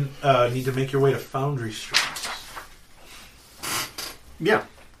guys need to make your way to Foundry Street. yeah,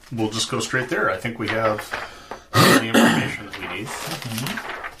 we'll just go straight there. I think we have the information that we need.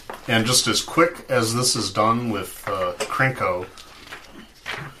 Mm-hmm. And just as quick as this is done with Krenko,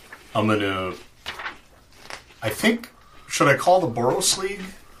 I'm going to... I think... Should I call the Boros League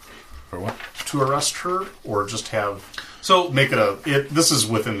For what? to arrest her? Or just have... So Make it this is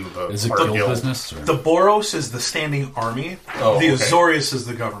within the... Is it our guild guild. business? Or? the Boros is the standing army. Oh, the okay. Azorius is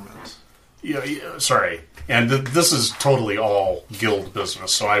the government. Yeah, sorry. And this is totally all guild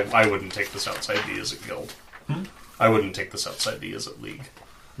business, so I wouldn't take this outside D as a guild. I wouldn't take this outside D as a league.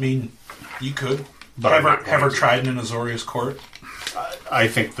 I mean, you could. But I'm not have her going to. tried in an Azorius court. I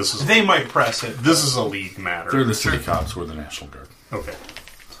think this is... They might press it. This is a league matter. They're the city cops. We're the National Guard. Okay.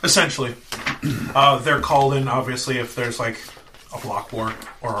 Essentially. They're called in, obviously, if there's like a block war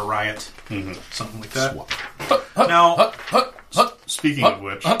or a riot. Something like that. Swap. Now, Speaking of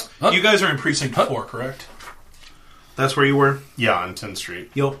which, you guys are in Precinct 4, correct? That's where you were? yeah, on 10th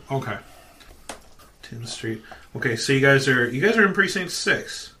Street. Yep. Okay. 10th Street. Okay, so you guys are in Precinct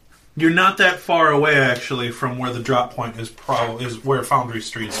 6. You're not that far away, actually, from where the drop point is where Foundry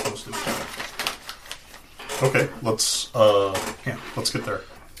Street is supposed to be. Okay, let's Yeah. get there.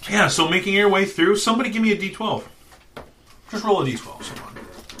 Yeah, so making your way through, somebody give me a D12. Just roll a D12, someone.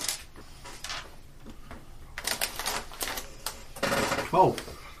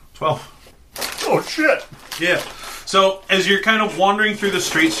 12. Oh shit! Yeah. So, as you're kind of wandering through the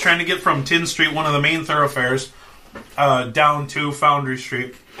streets, trying to get from 10th Street, one of the main thoroughfares, down to Foundry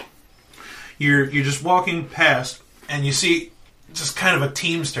Street, you're just walking past, and you see just kind of a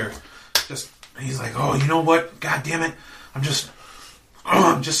teamster. He's like, oh, you know what? God damn it. I'm just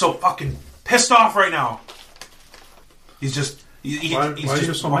so fucking pissed off right now. He's just... Why are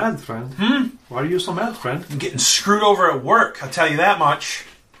you so mad, friend? Why are you so mad, friend? I'm getting screwed over at work, I'll tell you that much.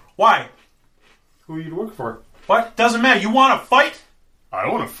 Why? Who are you to work for? What? Doesn't matter. You want to fight? I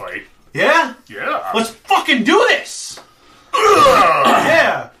want to fight. Yeah? Yeah. Let's fucking do this!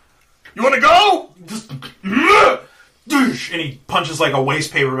 Yeah! You want to go? And he punches like a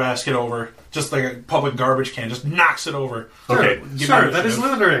waste paper basket over. Just like a public garbage can. Just knocks it over. Okay. Give Sure, me that is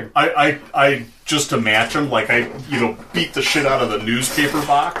initiative. littering. I just imagine like I beat the shit out of the newspaper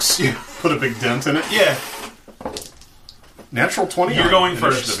box, put a big dent in it. Yeah. Natural 20. You're on going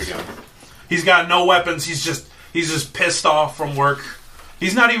initiative first. again. He's got no weapons. He's just pissed off from work.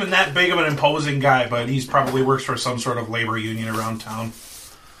 He's not even that big of an imposing guy, but he's probably works for some sort of labor union around town.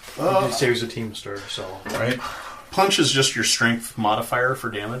 He did say he was a teamster, so... Right? Punch is just your strength modifier for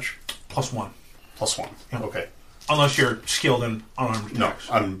damage. +1. +1. Yeah. Okay. Unless you're skilled in unarmed No, attacks.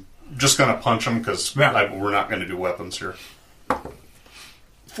 I'm just gonna punch him because Yeah. we're not gonna do weapons here.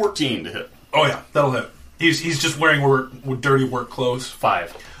 14 to hit. Oh yeah, that'll hit. He's just wearing dirty work clothes.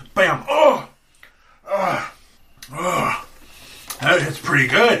 5. Bam! Oh! That hits pretty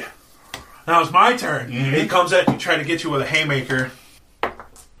good. Now it's my turn. He comes at you, try to get you with a haymaker.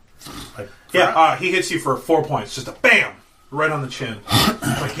 Yeah, he hits you for 4 points. Just a bam! Right on the chin.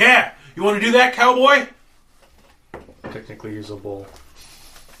 Like, yeah! You want to do that, cowboy? Technically he's a bull.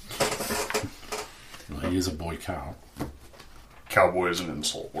 Well, he is a boy cow. Cowboy is an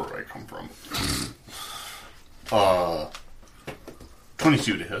insult where I come from.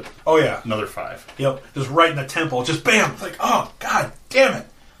 22 to hit. Oh yeah. Another 5. Yep. Just right in the temple. Just bam! It's like, oh, god damn it.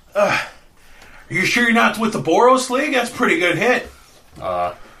 Are you sure you're not with the Boros League? That's a pretty good hit.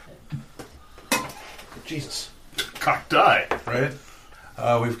 Jesus. Cock die. Right?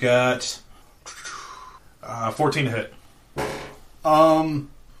 We've got 14 to hit.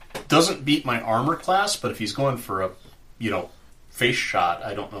 Doesn't beat my armor class, but if he's going for a, face shot,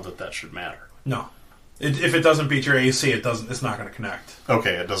 I don't know that should matter. No. If it doesn't beat your AC, it's not going to connect.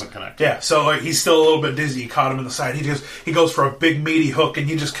 Okay, it doesn't connect. Yeah, so he's still a little bit dizzy. You caught him in the side. He goes for a big meaty hook, and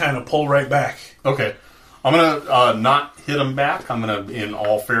you just kind of pull right back. Okay. I'm going to not hit him back. I'm going to, in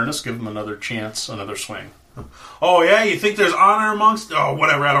all fairness, give him another chance, another swing. Oh, yeah? You think there's honor amongst... Oh,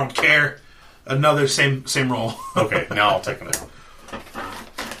 whatever, I don't care. Another same roll. Okay, now I'll take him in.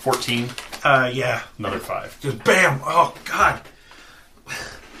 14. Yeah. Another 5. Just bam. Oh, God.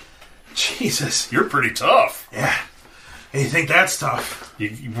 Jesus. You're pretty tough. Yeah. Hey, you think that's tough? You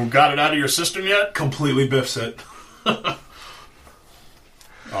got it out of your system yet? Completely biffs it.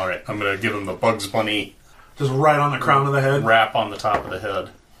 All right, I'm going to give him the Bugs Bunny Just right on the crown of the head. wrap on the top of the head.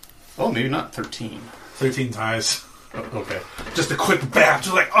 Oh, maybe not 13. 13 ties. Okay. Just a quick bap.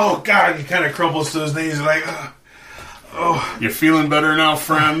 Just like, oh, God. He kind of crumbles to his knees. He's like, oh. You feeling better now,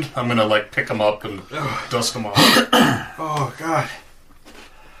 friend? I'm going to, like, pick him up and dust him off. Oh, God.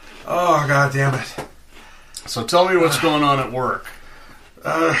 Oh, God damn it. So tell me what's going on at work.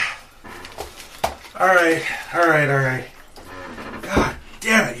 All right. God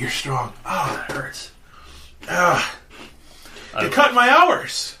damn it, you're strong. Oh, that hurts. They cut my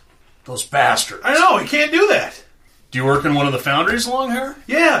hours. Those bastards. I know, he can't do that. Do you work in one of the foundries, Longhair?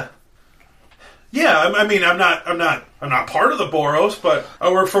 Yeah. Yeah, I mean, I'm not part of the Boros, but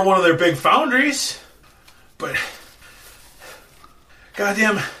I work for one of their big foundries. But,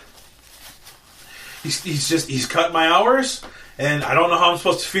 goddamn, he's cut my hours, and I don't know how I'm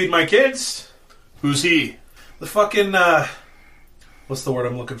supposed to feed my kids. Who's he? The fucking, what's the word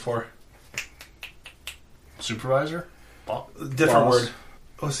I'm looking for? Supervisor? Different Boss? word.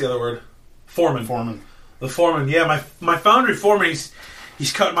 What's the other word? Foreman. Foreman. The foreman. Yeah, my foundry foreman,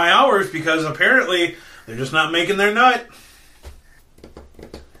 he's cut my hours because apparently they're just not making their nut.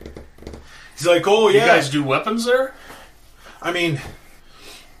 He's like, oh, yeah. You guys do weapons there? I mean,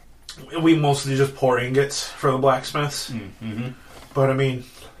 we mostly just pour ingots for the blacksmiths. Mm-hmm. But, I mean,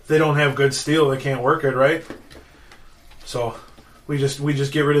 they don't have good steel. They can't work it, right? So we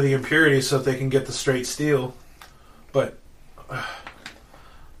just get rid of the impurities so that they can get the straight steel. But, I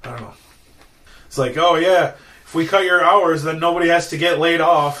don't know. It's like, oh, yeah, if we cut your hours, then nobody has to get laid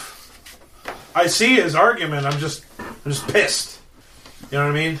off. I see his argument. I'm just pissed. You know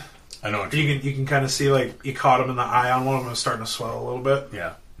what I mean? I know what You can kind of see, like, you caught him in the eye on one of them. It's starting to swell a little bit.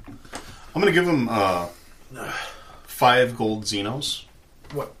 Yeah. I'm going to give him 5 gold Xenos.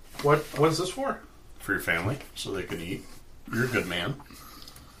 What is this for? For your family, so they can eat. You're a good man.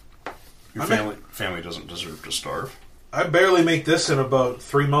 Your I family doesn't deserve to starve. I barely make this in about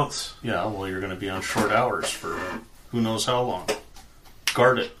 3 months. Yeah, well, you're going to be on short hours for who knows how long.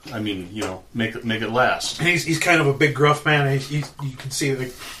 Guard it. I mean, make it last. And he's kind of a big gruff man. And you can see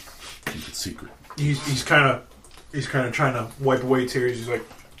like Keep it secret. he's kind of trying to wipe away tears. He's like,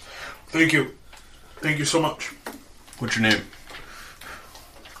 thank you so much. What's your name?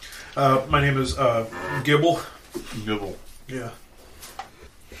 My name is Gibble. Gibble. Yeah,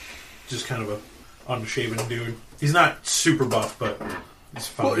 just kind of a unshaven dude. He's not super buff, but he's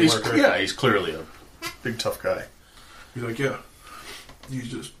a foundry worker. Yeah, he's clearly a big tough guy. He's like, yeah.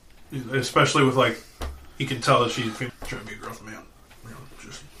 He's especially with like, you can tell that she's trying to be a gruff man.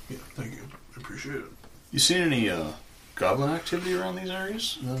 Thank you. I appreciate it. You seen any goblin activity around these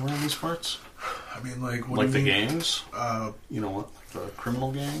areas, around these parts? I mean, like, what Like do you the mean? gangs? Like the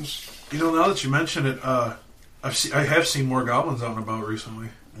criminal gangs? Now that you mention it, I have seen more goblins out and about recently.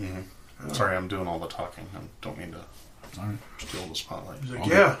 Mm-hmm. Sorry, I'm doing all the talking. I don't mean to steal the spotlight. He's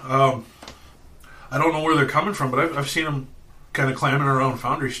like, I don't know where they're coming from, but I've seen them kind of clamming around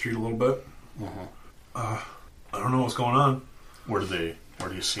Foundry Street a little bit. I don't know what's going on. Where do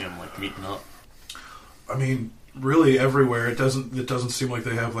you see them like meeting up? I mean, really everywhere. It doesn't seem like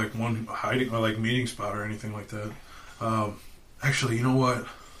they have like one hiding or like meeting spot or anything like that. Actually, you know what?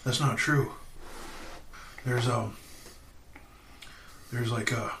 That's not true. There's like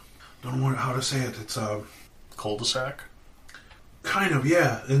don't know how to say it. It's Cul-de-sac? kind of,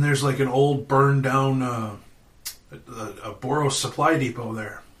 yeah. And there's like an old burned down a Boros supply depot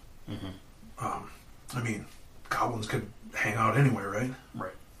there. Mm-hmm. I mean, goblins could hang out anywhere, right?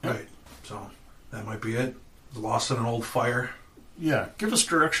 Right. Right. So that might be it. Lost in an old fire. Yeah, give us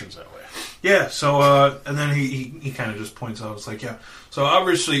directions that way. Yeah, so, and then he kind of just points out, it's like, yeah. So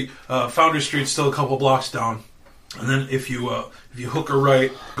obviously, Foundry Street's still a couple blocks down. And then if you hook a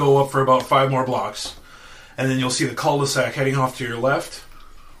right, go up for about 5 more blocks. And then you'll see the cul-de-sac heading off to your left.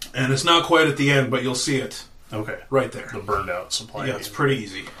 And it's not quite at the end, but you'll see it. Okay. Right there. The burned out supply. Yeah, it's pretty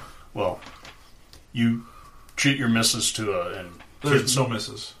easy. Well, you treat your missus to and There's kids. no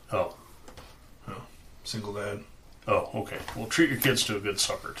misses. Oh. No. Single dad. Oh, okay. Well, treat your kids to a good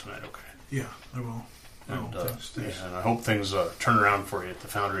supper tonight, okay? Yeah, I will. And, Thanks. yeah, and I hope things turn around for you at the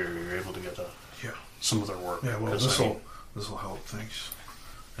foundry, or you're able to get some of their work. Yeah, well, because, this will help. Thanks.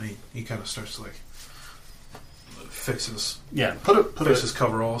 And he kind of starts to like fix his put his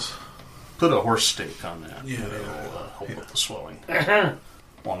coveralls. a horse steak on that. Yeah, It'll yeah. help with the swelling. Well,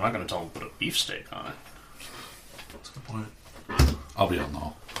 I'm not going to tell him to put a beef steak on it. That's a good point. I'll be on the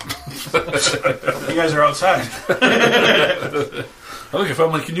hall. You guys are outside. I think if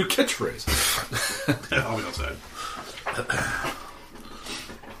I'm like a new catchphrase. I'll be outside.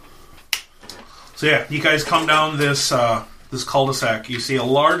 So yeah, you guys come down this this cul-de-sac, you see a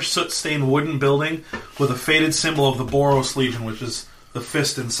large soot-stained wooden building with a faded symbol of the Boros Legion, which is the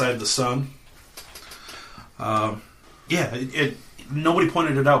fist inside the sun. Nobody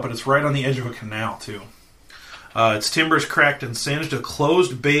pointed it out, but it's right on the edge of a canal, too. Its timbers cracked and singed. A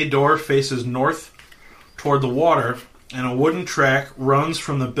closed bay door faces north toward the water, and a wooden track runs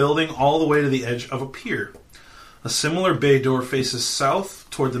from the building all the way to the edge of a pier. A similar bay door faces south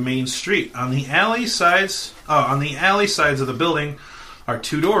toward the main street. On the alley sides of the building are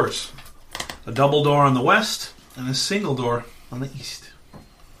two doors. A double door on the west and a single door on the east.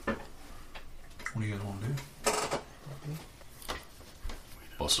 What do you guys want to do?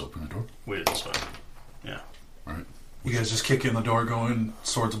 Bust open the door. Wait this way. Yeah. All right. You guys just kick in the door going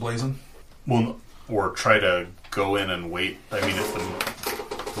swords blazing? Well, or try to go in and wait. I mean,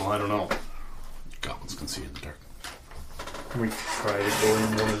 I don't know. Goblins can see in the dark. Can we try to go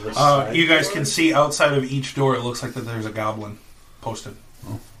in one of the side you guys can doors? see outside of each door, it looks like that there's a goblin posted.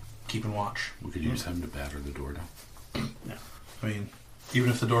 Oh. Keeping watch. We could use him to batter the door down. Yeah. I mean, even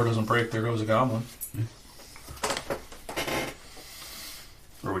if the door doesn't break, there goes a goblin.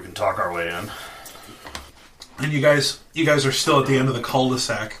 Or we can talk our way in. And you guys are still at the end of the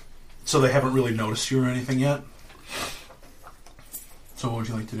cul-de-sac, so they haven't really noticed you or anything yet. So what would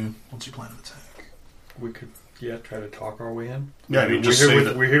you like to do? What's your plan of attack? We could, try to talk our way in. Yeah, I mean, just say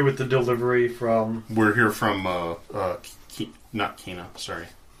that we're here with the delivery from... we're here from, not Kina, sorry.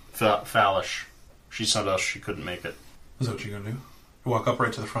 Fallish. She sent us, she couldn't make it. Is that what you're going to do? You walk up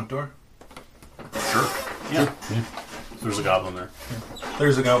right to the front door? Sure. Yeah. There's a goblin there. Yeah.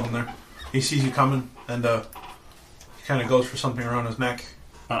 There's a goblin there. He sees you coming, and he kind of goes for something around his neck.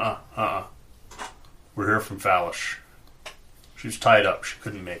 We're here from Fallish. She was tied up. She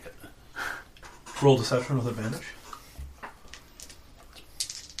couldn't make it. Roll deception with advantage.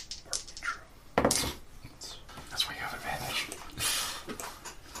 That's why you have advantage.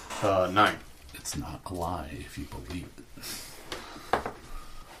 9. It's not a lie if you believe it.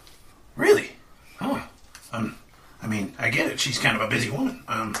 Really? Oh. I mean, I get it. She's kind of a busy woman.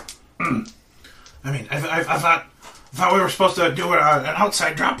 I mean, I thought we were supposed to do an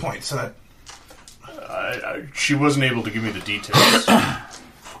outside drop point, so that... She wasn't able to give me the details.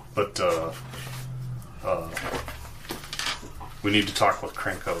 But, we need to talk with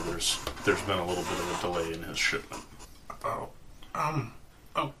Krenko. There's been a little bit of a delay in his shipment.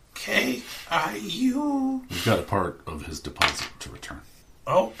 Okay. You... We've got a part of his deposit to return.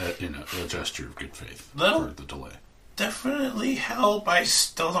 Oh. In a gesture of good faith That'll for the delay. definitely help. I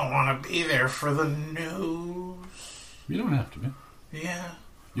still don't want to be there for the news. You don't have to be. Yeah.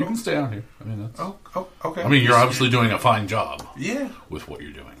 You can stay out here. I mean, that's... Okay. I mean, you're obviously doing a fine job. Yeah. With what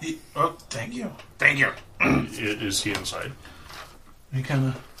you're doing. Thank you. Thank you. Is he inside? He kind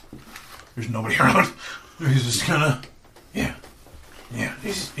of... There's nobody around. He's just kind of... Yeah.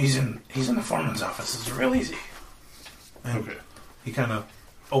 He's in the foreman's office. It's real easy. And Okay. he kind of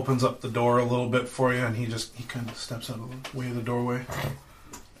opens up the door a little bit for you, and he kind of steps out of the way of the doorway.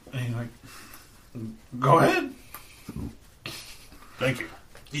 And he's like, go ahead. Thank you.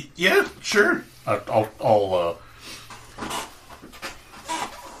 Yeah, sure. I'll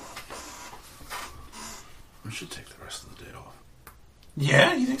We should take the rest of the day off.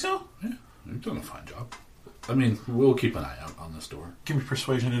 Yeah, you think so? Yeah, you've done a fine job. I mean, we'll keep an eye out on this door. Give me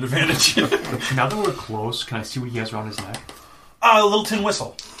persuasion and advantage. Now that we're close, can I see what he has around his neck? A little tin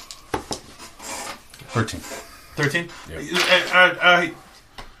whistle. 13. 13?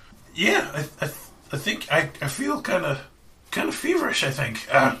 Yeah, I think I feel kind of feverish. I think.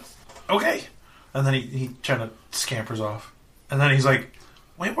 Okay. And then he kind of scampers off. And then he's like,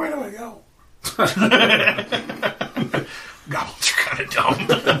 Wait, where do I go? Goblins are kind of dumb.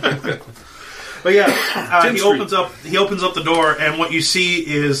 but yeah, he opens up the door, and what you see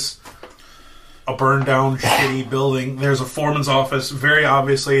is a burned down, shitty building. There's a foreman's office. Very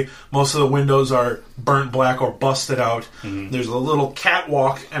obviously, most of the windows are burnt black or busted out. Mm-hmm. There's a little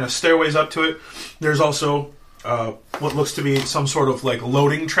catwalk and a stairways up to it. There's also what looks to be some sort of like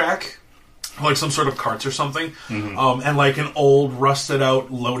loading track, like some sort of carts or something, and like an old rusted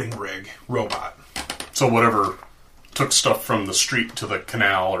out loading rig robot. So whatever took stuff from the street to the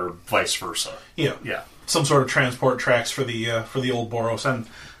canal, or vice versa. Yeah. Some sort of transport tracks for the old Boros, and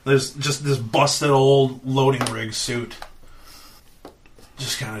there's just this busted old loading rig suit,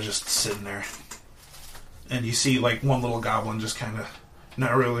 just kind of just sitting there, and you see like one little goblin just kind of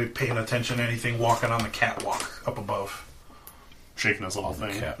not really paying attention to anything, walking on the catwalk up above, shaking his little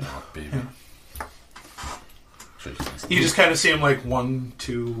thing. Catwalk, baby. Yeah. You just kind of see him like 1,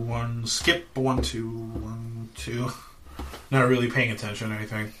 2, 1, skip 1, 2, 1, 2. Not really paying attention to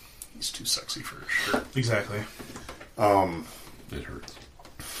anything. He's too sexy for his shirt. Exactly. It hurts.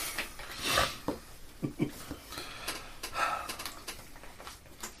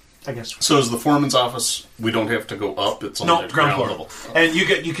 I guess. So is the foreman's office, we don't have to go up, it's on No, the ground floor. level. And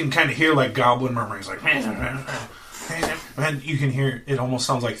you can kind of hear like goblin murmurings, like, and you can hear it almost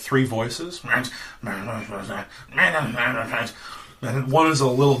sounds like three voices. And one is a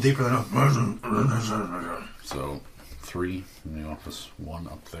little deeper than So 3 in the office, 1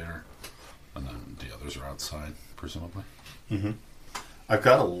 up there, and then the others are outside, presumably. I've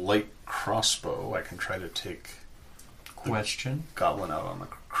got a light crossbow. I can try to take Question. goblin out on the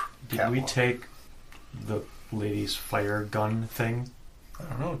Did we take the lady's fire gun thing? I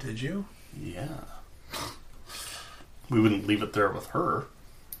don't know, did you? Yeah. We wouldn't leave it there with her,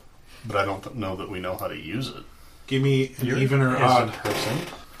 but I don't know that we know how to use it. Give me an You're even or an odd. person.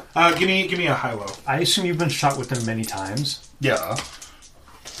 Give me a high-low. I assume you've been shot with them many times. Yeah.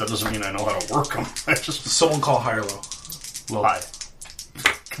 That doesn't mean I know how to work them. I just... Someone call high or low. Low. Hi.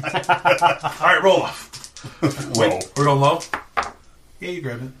 All right, roll off. Low. We're going low? Yeah, you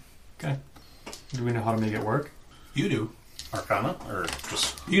grab it. Okay. Do we know how to make it work? You do. Arcana? Or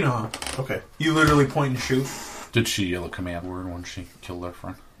just... You know how. Okay. You literally point and shoot. Did she yell a command word when she killed our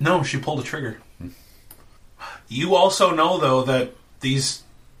friend? No, she pulled a trigger. You also know, though, that these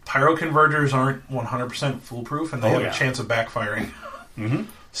pyroconverters aren't 100% foolproof, and they have a chance of backfiring.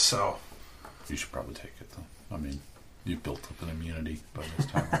 So... You should probably take it, though. I mean, you've built up an immunity by this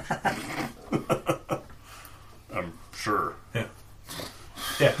time. I'm sure. Yeah.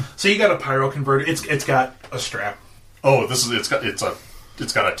 Yeah. So you got a pyroconverter. It's got a strap. Oh, it's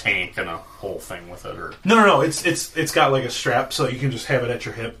got a tank and a whole thing with it, or... No. It's got like a strap, so you can just have it at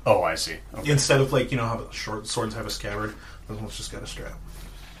your hip. Oh, I see. Okay. Instead of like, you know how the short swords have a scabbard. This one's just got a strap.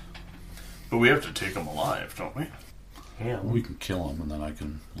 But we have to take them alive, don't we? Yeah. We can kill him, and then I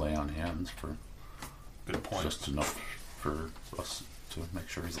can lay on hands for Good point. just enough for us to make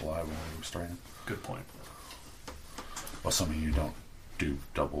sure he's alive when we restrain him. Good point. Assuming you don't do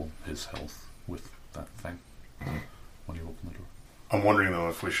double his health with that thing when you open the door. I'm wondering, though,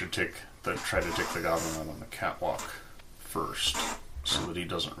 if we should try to take the goblin out on the catwalk first, so that he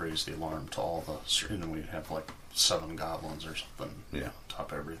doesn't raise the alarm to all the... And then we'd have, like, 7 goblins or something. Yeah. On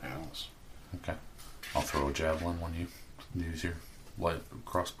top of everything else. Okay. I'll throw a javelin when you use your light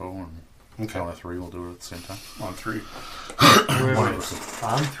crossbow, and count of 3, we'll do it at the same time. On 3. Wait.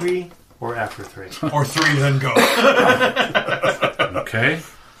 On 3 or after 3? Or 3, then go. Okay.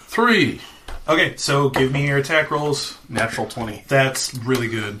 3! Okay, so give me your attack rolls. Natural 20. That's really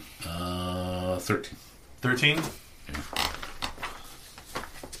good. 13. 13?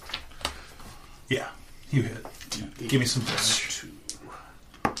 Yeah, you hit. Give me some damage.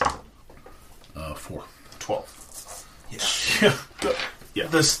 4. 12. Yeah. Yeah.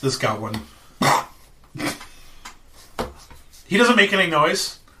 This goblin. He doesn't make any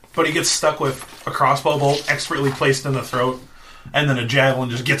noise, but he gets stuck with a crossbow bolt expertly placed in the throat, and then a javelin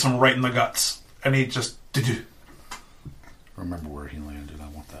just gets him right in the guts. And he just... Remember where he landed. I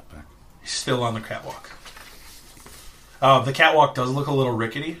want that back. He's still on the catwalk. The catwalk does look a little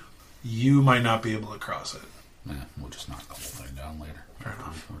rickety. You might not be able to cross it. Yeah, we'll just knock the whole thing down later. Fair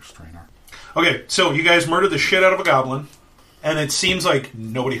enough. We'll restrain her. Okay, so you guys murdered the shit out of a goblin, and it seems like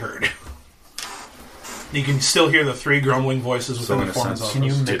nobody heard. You can still hear the 3 grumbling voices within So in the a foreman's sense, office. Can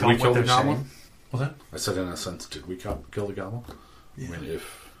you make did out we what kill the they're goblin? saying? What's that? I said in a sense, did we kill the goblin? Yeah. I mean,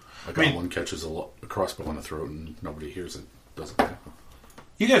 if a mean- goblin catches a crossbow in the throat and nobody hears it, doesn't happen.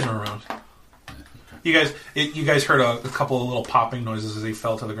 You guys were around. You guys heard a couple of little popping noises as he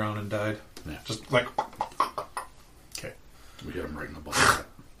fell to the ground and died. Yeah. Just like... Okay. We hit him right in the butt.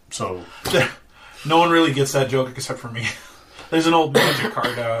 So... No one really gets that joke except for me. There's an old magic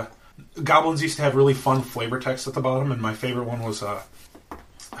card. Goblins used to have really fun flavor text at the bottom, and my favorite one was I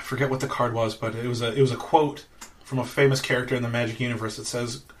forget what the card was, but it was a quote from a famous character in the Magic universe that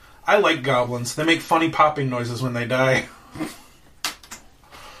says, "I like goblins. They make funny popping noises when they die."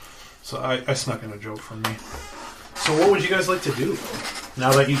 So I snuck in a joke from me. So what would you guys like to do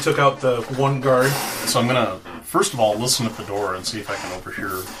now that you took out the one guard? So I'm going to, first of all, listen at the door and see if I can overhear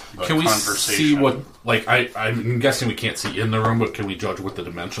the Can we conversation. see what, like, I'm guessing we can't see in the room, but can we judge what the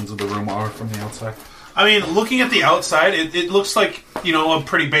dimensions of the room are from the outside? I mean, looking at the outside, it looks like, you know, a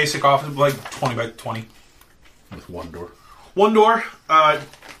pretty basic office, like 20 by 20. With one door. One door, The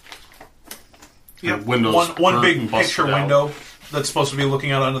windows one burnt big and busted picture out. window that's supposed to be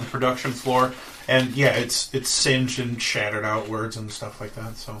looking out onto the production floor, and yeah, it's singed and shattered outwards and stuff like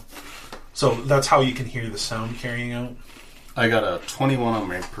that. So that's how you can hear the sound carrying out. I got a 21 on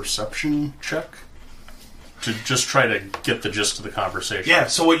my perception check to just try to get the gist of the conversation. Yeah.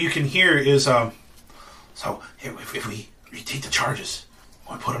 So what you can hear is So if we take the charges,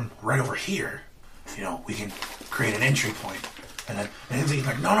 we put them right over here, we can create an entry point. And then he's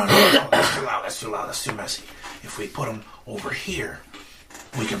like, no, that's too loud, that's too messy. If we put them over here,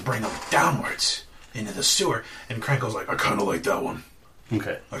 we can bring them downwards into the sewer. And Krenko's like, I kind of like that one.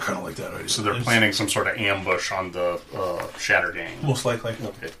 Okay. I kind of like that idea. So they're planning some sort of ambush on the Shatter Gang. Most likely.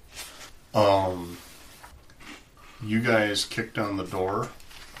 Okay. You guys kick in the door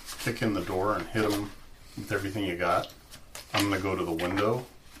and hit them with everything you got. I'm going to go to the window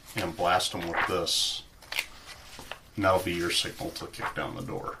and blast them with this. And that'll be your signal to kick down the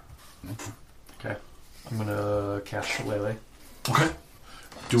door. Okay. I'm gonna cast Shillelagh. Okay.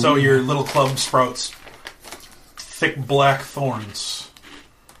 So your little club sprouts thick black thorns.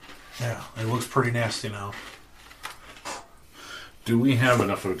 Yeah, it looks pretty nasty now. Do we have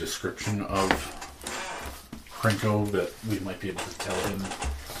enough of a description of Krenko that we might be able to tell him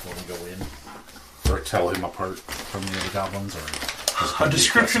when we go in? Or tell him apart from the other goblins? Or A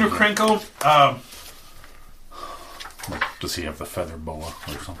description of Krenko? Does he have the feather boa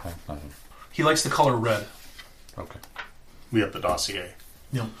or something? He likes the color red. Okay. We have the dossier.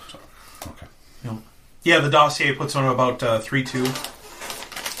 Yep. Okay. Yep. Yeah, the dossier puts on about 3-2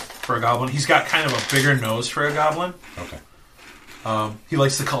 for a goblin. He's got kind of a bigger nose for a goblin. Okay. He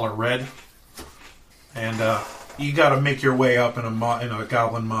likes the color red. And you got to make your way up in a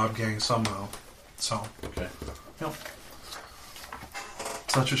goblin mob gang somehow. So. Okay. Yep.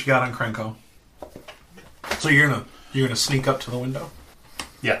 So that's what you got on Krenko. So you're gonna sneak up to the window?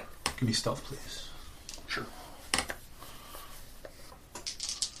 Yeah. Give me stealth, please. Sure.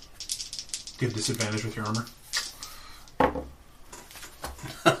 Do you have disadvantage with your armor?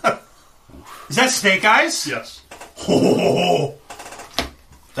 Is that Snake Eyes? Yes. Oh,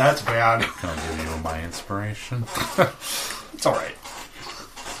 that's bad. Can I give you my inspiration? It's all right.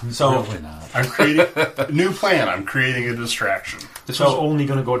 So Probably not. I'm creating a new plan. I'm creating a distraction. This was only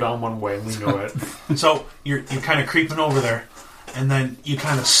going to go down one way, and we know it. So you're kind of creeping over there, and then you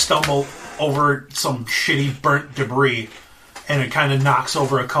kind of stumble over some shitty burnt debris, and it kind of knocks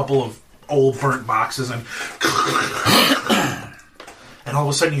over a couple of old burnt boxes, and all of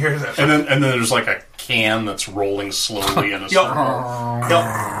a sudden you hear that. And then there's like a can that's rolling slowly in a circle. Yup.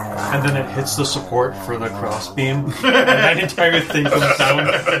 And then it hits the support for the crossbeam, and that entire thing comes down.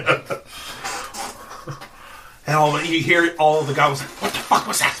 And you hear all of the goblins like, what the fuck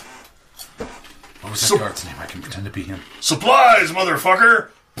was that? What was that guard's name? I can pretend to be him. Supplies, motherfucker!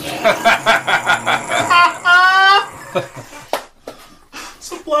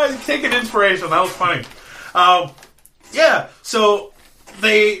 Supplies, take an inspiration. That was funny. Yeah, so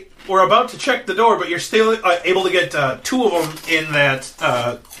they were about to check the door, but you're still able to get two of them in that.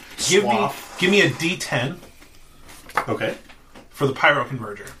 Give me a D10 Okay. for the pyro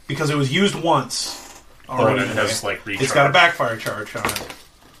converger because it was used once. Oh, and Already it today. has like recharge. It's got a backfire charge on it.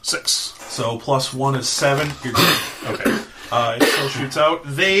 6. So +1 is 7. You're good. Okay. It still shoots out.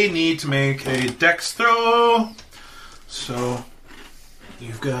 They need to make a dex throw. So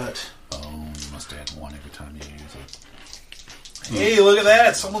you've got. Oh, you must add 1 every time you use it. Hey, look at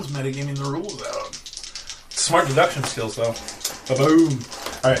that! Someone's metagaming the rules out. Smart deduction skills, though. Ba-boom!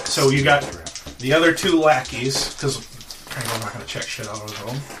 Alright, so you got the other 2 lackeys, because I'm not going to check shit out of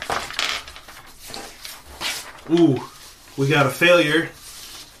them. Ooh, we got a failure,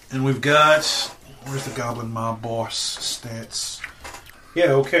 and we've got... Where's the Goblin Mob boss stats?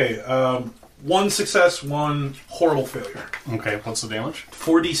 Yeah, okay. 1 success, 1 horrible failure. Okay, what's the damage?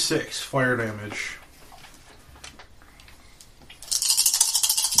 4d6 fire damage.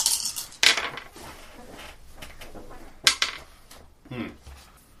 Hmm.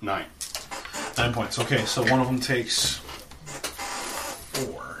 9. 9 points. Okay, so one of them takes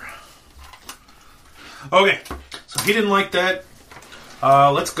 4. Okay, so he didn't like that.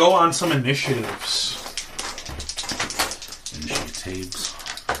 Let's go on some initiatives. Initiatives.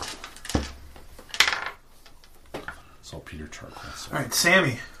 It's all Peter Charcoal. So. All right,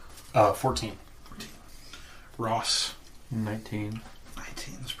 Sammy. 14. Ross. 19.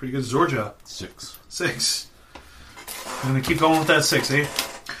 19. That's pretty good. Zorja. 6. 6. I'm going to keep going with that 6, eh?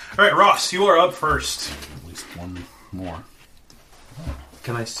 All right, Ross, you are up first. At least 1 more.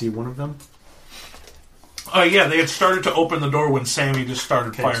 Can I see one of them? Yeah, they had started to open the door when Sammy just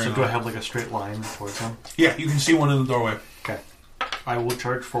started Okay, firing. so do I on it. have like a straight line towards them? Yeah, you can see one in the doorway. Okay. I will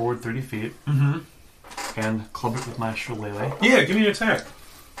charge forward 30 feet. And club it with my shillelagh. Yeah, give me an attack.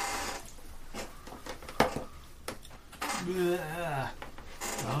 Oh,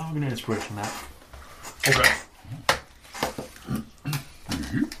 I'm going to inspiration that. Okay.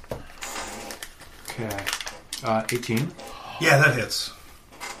 Okay. 18. Yeah, that hits.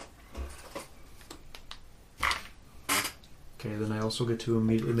 Okay, then I also get to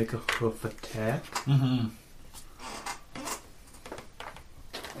immediately make a hoof attack. Mm-hmm.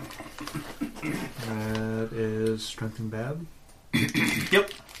 That is strength and bad.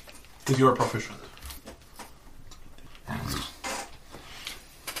 Yep. Because you are proficient.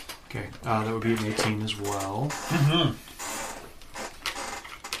 Okay, that would be an 18 as well. Mm-hmm.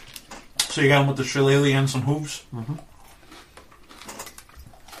 So you got him with the shillelagh and some hooves? Mm-hmm.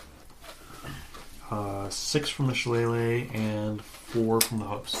 6 from the shillelagh and 4 from the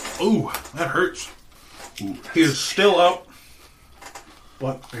hooves. Ooh, that hurts. Ooh. He is still up.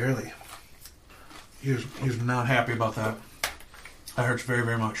 But barely. He's not happy about that. That hurts very,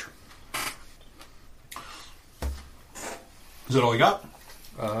 very much. Is that all you got?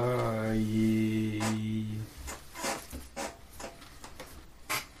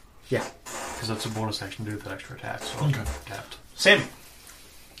 Yeah, because that's a bonus action to do that extra attack, so Okay. tapped. Sammy.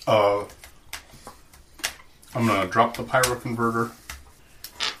 I'm going to drop the pyro converter,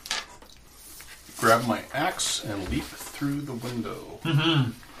 grab my axe, and leap through the window.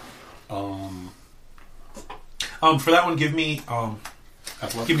 Mm-hmm. For that one, give me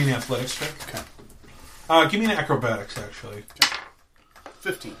Athletics? an athletics check. Okay. Give me an acrobatics, actually.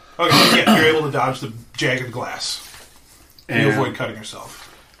 15. Okay, yeah, you're able to dodge the jagged glass. And you And- avoid cutting yourself.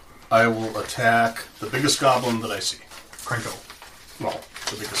 I will attack the biggest goblin that I see. Krenko. Well,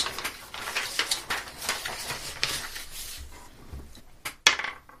 the biggest.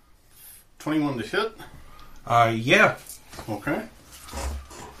 21 to hit. Yeah. Okay.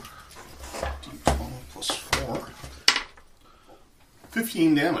 D12 plus 4.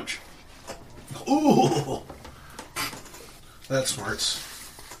 15 damage. Ooh. That smarts.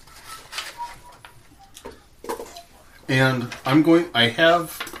 And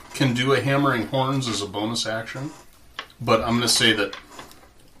can do a hammering horns as a bonus action, but I'm going to say that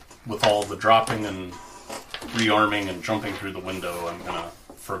with all the dropping and rearming and jumping through the window, I'm going to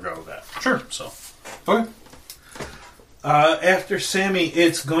forgo that. Sure. So, Okay. After Sammy,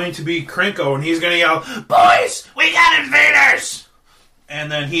 it's going to be Krenko, and he's going to yell, "Boys, we got invaders!"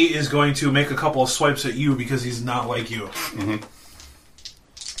 And then he is going to make a couple of swipes at you because he's not like you. mm-hmm.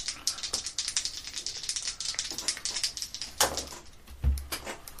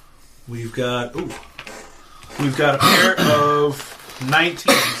 We've got a pair of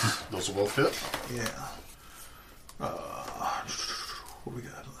 19s. Those will both hit. Yeah. What we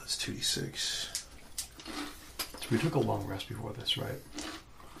got? That's 2d6. So we took a long rest before this, right?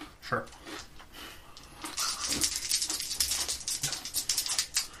 Sure.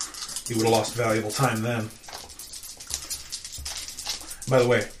 You would have lost valuable time then. By the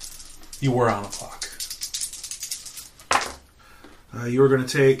way, you were on a clock. You were going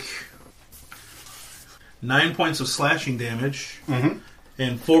to take 9 points of slashing damage Mm-hmm.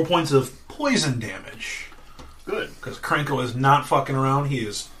 and 4 points of poison damage. Good. Because Krenko is not fucking around. He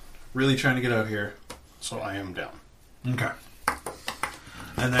is really trying to get out here. So I am down. Okay.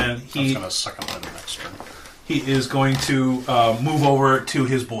 And then I was he going to second one next turn. he is going to move over to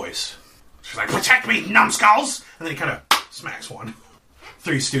his boys. She's like, "Protect me, numbskulls!" And then he kind of smacks one.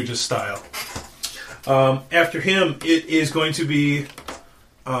 Three Stooges style. After him, it is going to be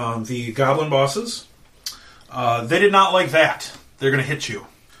the goblin bosses. They did not like that. They're going to hit you.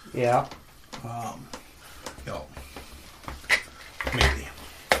 Yeah. Maybe.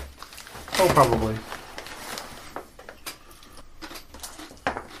 Oh, probably.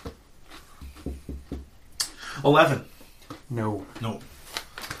 $11. No. No.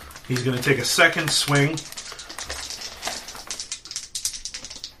 He's going to take a second swing.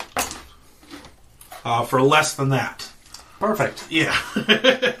 For less than that. Perfect. Yeah.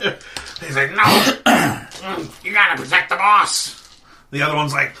 He's like, "No! You gotta protect the boss!" The other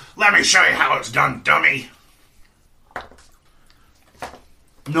one's like, "Let me show you how it's done, dummy!"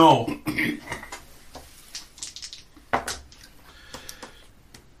 No.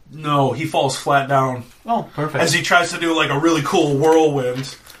 No, he falls flat down. Oh, perfect. As he tries to do like a really cool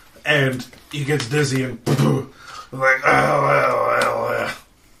whirlwind, and he gets dizzy and like,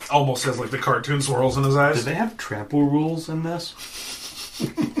 almost has like the cartoon swirls in his eyes. Did they have trample rules in this?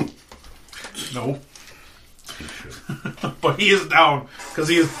 No. But he is down, because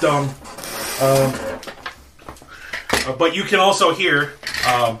he is dumb. But you can also hear,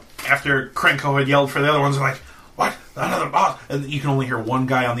 after Krenko had yelled for the other ones, like, "What? Another boss?" And you can only hear one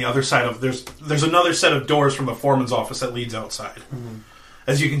guy on the other side of... There's another set of doors from the foreman's office that leads outside. Mm-hmm.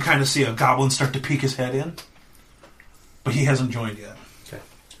 As you can kind of see a goblin start to peek his head in. But he hasn't joined yet. Okay.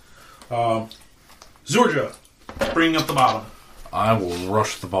 Zorja, bringing up the bottom. I will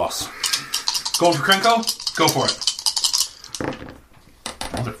rush the boss. Going for Krenko? Go for it.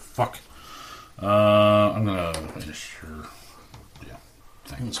 Motherfuck. I'm gonna finish her.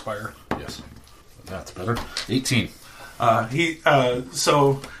 Inspire. Yes. That's better. 18.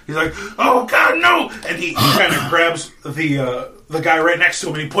 So he's like, "Oh God, no!" And he kind of grabs the guy right next to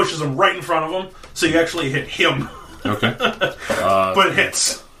him and he pushes him right in front of him. So you actually hit him, Okay. but it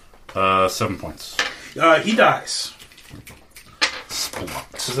hits. 7 points. He dies. Splat.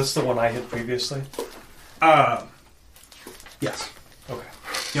 Is this the one I hit previously? Yes. Okay.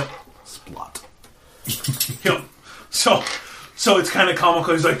 Yep. Splat. Yep. So it's kind of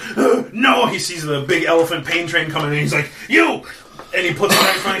comical. He's like, "No!" He sees the big elephant pain train coming in. He's like, "You!" And he puts the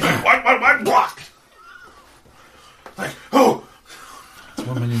knife on. He's like, "What? Block!" Like, oh, That's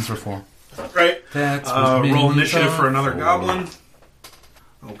what minions are for. right. That's what Roll minions initiative are for another for. goblin.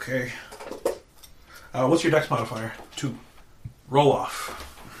 Okay. What's your dex modifier? 2. Roll off.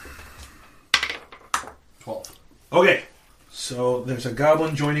 12. Okay. So there's a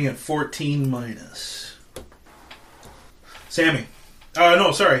goblin joining at 14 minus. Sammy.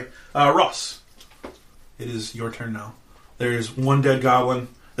 No, sorry. Ross. It is your turn now. There's one dead goblin.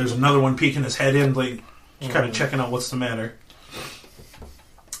 There's another one peeking his head in, like, kind of checking out what's the matter.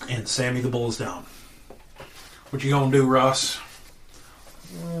 And Sammy the Bull is down. What you gonna do, Ross?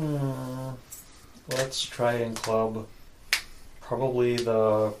 Let's try and club probably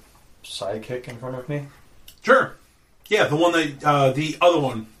the sidekick in front of me. Sure. Yeah, the one that, the other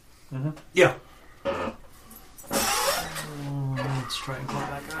one. Mm-hmm. Yeah. Let's try and club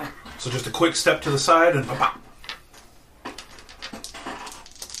that guy. So just a quick step to the side and pop.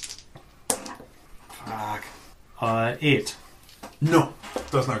 Fuck. 8. No,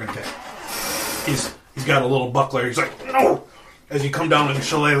 that's not gonna hit. He's got a little buckler. He's like, "No!" As you come down with the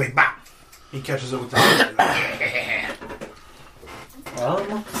shillelagh, bap! He catches it with the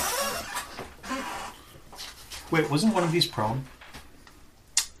Wait, wasn't one of these prone?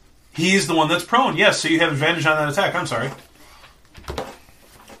 He's the one that's prone, yes, so you have advantage on that attack. I'm sorry.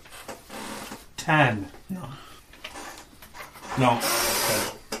 10. No.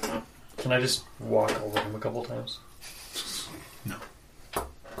 Okay. Can I just walk over him a couple times? No.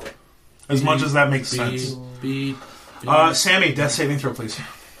 As much as that makes sense. Sammy, death saving throw, please.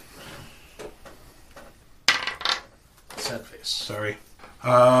 Sad face. Sorry.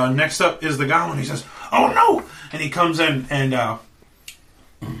 Next up is the goblin. He says, "Oh no!" And he comes in and you're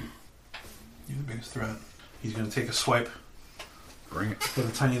the biggest threat. He's going to take a swipe Bring it. with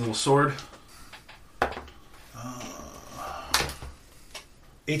a tiny little sword.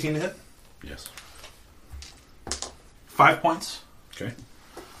 18 to hit. Yes. 5 points. Okay.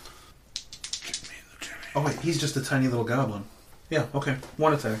 Oh wait, he's just a tiny little goblin. Yeah, okay.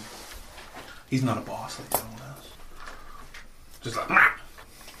 1 attack. He's not a boss like the other one is. Just like, "Mah."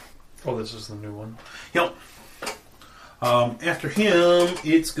 Oh, this is the new one. Yep. After him,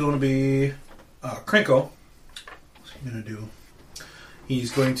 it's going to be Krenko. What's he going to do?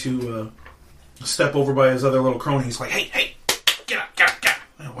 He's going to step over by his other little crony. He's like, hey, get up.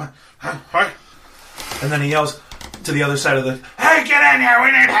 What? Huh? What? And then he yells to the other side of the, "Hey, get in here, we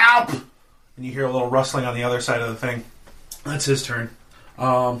need help!" And you hear a little rustling on the other side of the thing. That's his turn.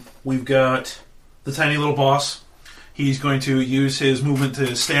 We've got the tiny little boss. He's going to use his movement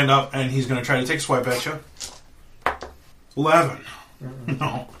to stand up, and he's going to try to take a swipe at you. 11.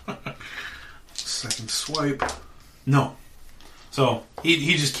 No. Second swipe. No. So,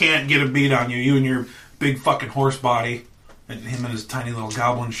 he just can't get a beat on you. You and your big fucking horse body. And him and his tiny little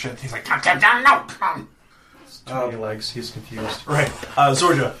goblin shit. He's like, "Come down, no, come." Tiny legs. He's confused. Right.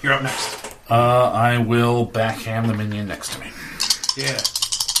 Zorja, you're up next. I will backhand the minion next to me. Yeah.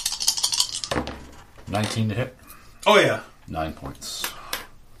 19 to hit. Oh, yeah. 9 points.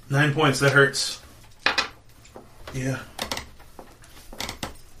 9 points. That hurts. Yeah.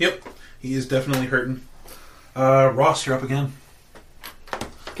 Yep. He is definitely hurting. Ross, you're up again.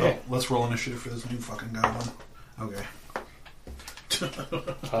 Okay. Oh, let's roll initiative for this new fucking goblin. Okay.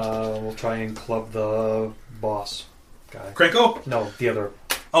 We'll try and club the boss guy. Krenko? No, the other.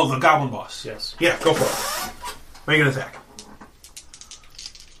 Oh, the goblin boss. Yes. Yeah, go for it. Make an attack.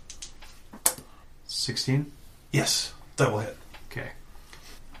 16? Yes. Double hit. Okay.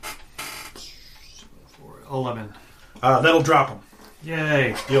 11. That'll drop him.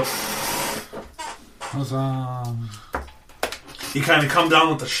 Yay. Yep. Huzzah. You kind of come down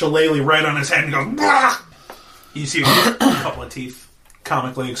with the shillelagh right on his head and go, "Bah!" You see a couple of teeth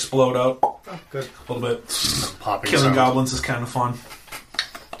comically explode out. Oh, good. A little bit. Popping Killing sound. goblins is kind of fun.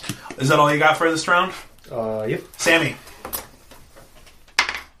 Is that all you got for this round? Yep. Sammy.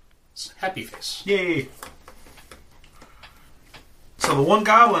 Happy face. Yay. So the one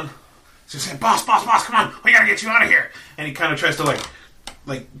goblin is just saying, boss, come on, we gotta get you out of here. And he kind of tries to like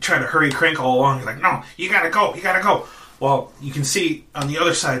try to hurry Krenko along. He's like, "No, you gotta go. Well, you can see on the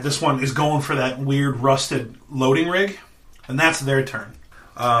other side, this one is going for that weird rusted loading rig, and that's their turn.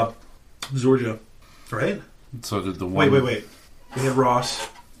 Zorja, right? So did the one... Wait. We had Ross,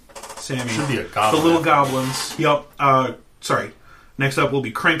 Sammy. Should be a goblin. The little goblins. Yep. Sorry. Next up will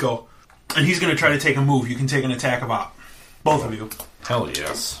be Krenko, and he's going to try to take a move. You can take an attack of op. Both of you. Hell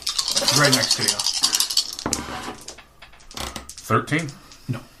yes. He's right next to you. 13?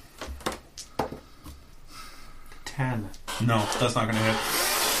 No. 10. No, that's not going to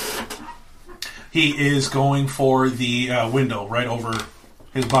hit. He is going for the window right over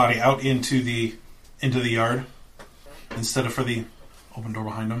his body out into the yard instead of for the open door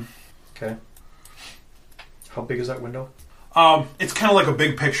behind him. Okay. How big is that window? It's kind of like a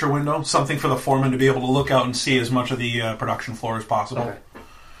big picture window, something for the foreman to be able to look out and see as much of the production floor as possible. Okay.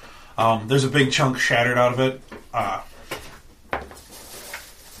 There's a big chunk shattered out of it.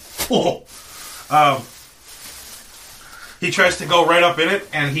 He tries to go right up in it,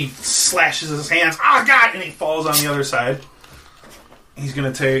 and he slashes his hands. Oh, God! And he falls on the other side. He's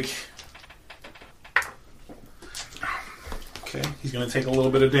going to take... Okay, he's going to take a little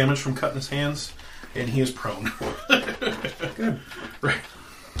bit of damage from cutting his hands, and he is prone. Good. Right.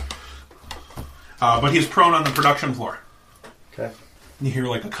 But he's prone on the production floor. Okay. You hear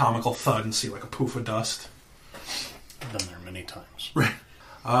like a comical thud and see like a poof of dust. I've been there many times. Right.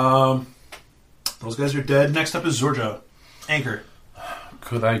 Those guys are dead. Next up is Zorja. Anchor.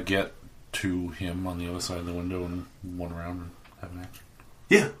 Could I get to him on the other side of the window and one around and have an action?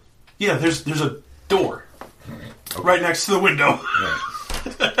 Yeah. Yeah, there's a door Okay. right next to the window.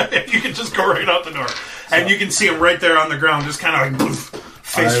 Right. You can just go right out the door. And you can see him right there on the ground, just kind of like poof,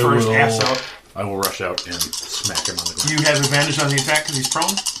 face first, ass out. I will rush out and smack him on the ground. You have advantage on the attack because he's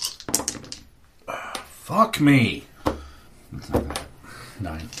prone? Fuck me.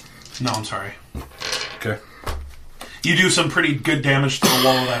 9. No, I'm sorry. Okay. You do some pretty good damage to the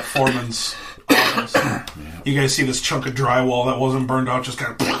wall of that foreman's office. Yeah. You guys see this chunk of drywall that wasn't burned out just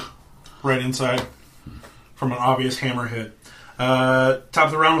kind of right inside from an obvious hammer hit. Top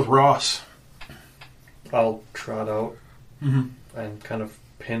of the round with Ross. I'll trot out and kind of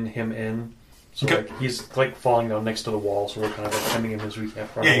pin him in. So like he's like falling down next to the wall, so we're kind of like pinning him as we can't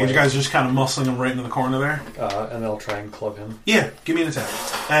run Yeah, away. you guys are just kind of muscling him right into the corner there. And I'll try and club him. Yeah, give me an attack.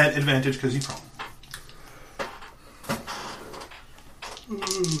 At advantage because he's prone.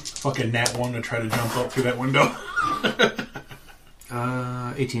 Fucking nat 1 to try to jump up through that window.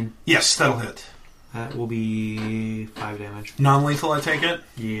 18. Yes, that'll hit. That will be 5 damage. Non-lethal, I take it?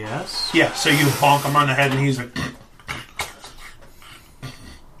 Yes. Yeah, so you bonk him on the head and he's like...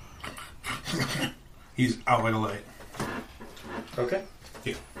 He's out like a light. Okay.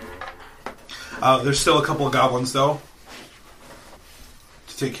 Yeah. There's still a couple of goblins, though,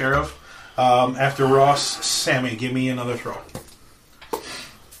 to take care of. After Ross, Sammy, give me another throw.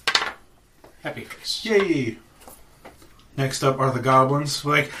 Happy face. Yay! Next up are the goblins.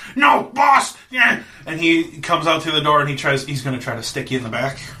 Like, no, boss! Yeah! And he comes out through the door and he's going to try to stick you in the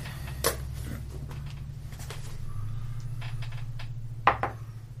back.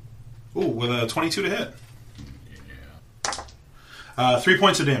 Ooh, with a 22 to hit. Yeah. 3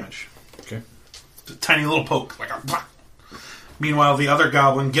 points of damage. Okay. A tiny little poke. Like a... Meanwhile, the other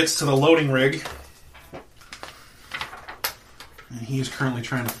goblin gets to the loading rig. And he is currently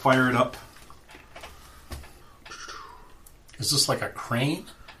trying to fire it up. Is this like a crane?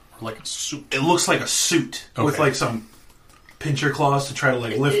 Or like a suit? It looks like a suit with Okay. like some pincher claws to try to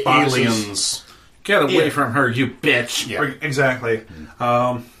like lift boxes. Aliens. Get away Yeah. from her, you bitch. Yeah. Exactly.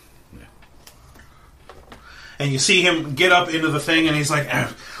 And you see him get up into the thing, and he's like,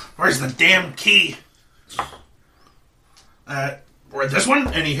 "Where's the damn key? Where this one?"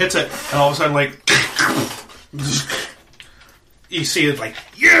 And he hits it, and all of a sudden, like, you see it like,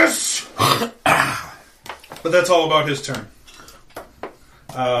 yes. But that's all about his turn.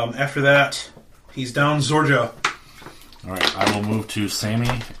 After that, he's down Zorja. Alright, I will move to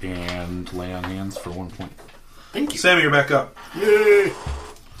Sammy and lay on hands for 1 point. Thank you. Sammy, you're back up. Yay!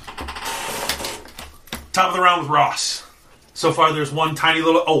 Top of the round with Ross. So far, there's one tiny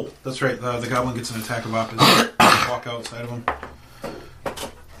little... Oh, that's right. The goblin gets an attack of opposite. Walk outside of him.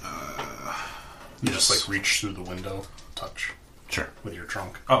 You just like reach through the window, touch Sure. with your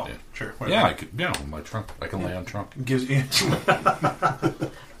trunk. Oh, Yeah. sure. Yeah, I could. Yeah, my trunk. I can lay on trunk. Gives you...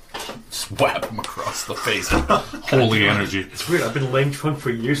 Just whap him across the face. Holy energy. It's weird. I've been laying trunk for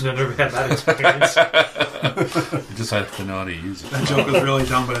years and I never had that experience. You just have to know how to use it. That joke was really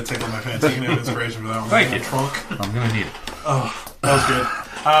dumb, but it tickled my fancy. You can have inspiration for that one. Thank you. Trunk. I'm gonna need it. Oh, that was good.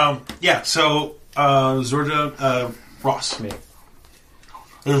 Yeah, so Zorja, Ross. Me.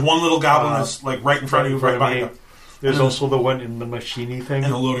 There's one little goblin that's like right in front of you, right behind you. There's also the one in the machine thing.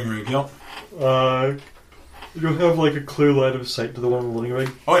 And the loading rig, yep. You have like a clear line of sight to the one in the loading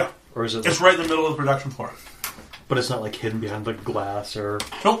rig? Oh, yeah. Or is it? It's right in the middle of the production floor. But it's not like hidden behind the glass or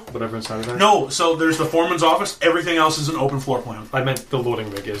Nope. whatever inside of there? No, so there's the foreman's office. Everything else is an open floor plan. I meant the loading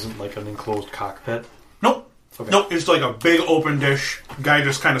rig isn't like an enclosed cockpit. Nope. Okay. Nope, it's like a big open dish. Guy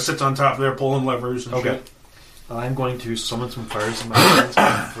just kind of sits on top there pulling levers and Okay. shit. I'm going to summon some fires in my hands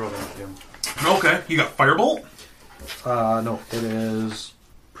and throw them at him. Okay, you got Firebolt? No, it is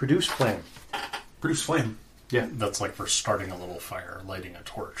Produce Flame. Produce Flame. Yeah. That's like for starting a little fire, lighting a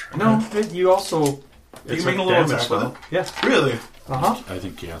torch. Right? No, you also... You it's can make a little damage attack with spell. it? Yeah. Really? Uh-huh. I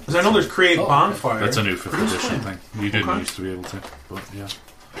think, yeah. Because I know there's Create Oh, okay. Bonfire. That's a new 5th Produce edition Flame. thing. You didn't Okay. used to be able to, but yeah.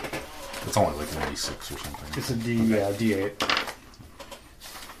 It's only like 96 or something. It's a D8.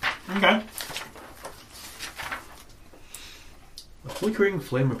 Okay. A flickering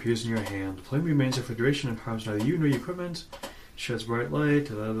flame appears in your hand. The flame remains there for duration and harms neither you nor your equipment. Sheds bright light,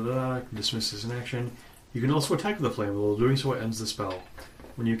 dismisses an action. You can also attack with the flame, although doing so ends the spell.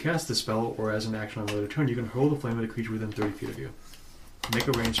 When you cast the spell, or as an action on a later turn, you can hurl the flame at a creature within 30 feet of you. Make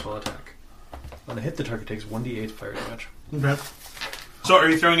a ranged spell attack. On a hit, the target takes 1d8 fire damage. Okay. So are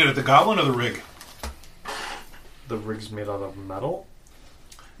you throwing it at the goblin or the rig? The rig's made out of metal.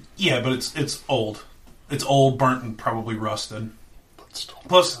 Yeah, but it's old. It's old, burnt, and probably rusted. But still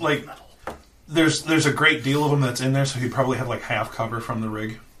Plus, like, there's a great deal of them that's in there, so he probably had like half cover from the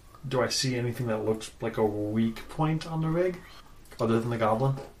rig. Do I see anything that looks like a weak point on the rig? Other than the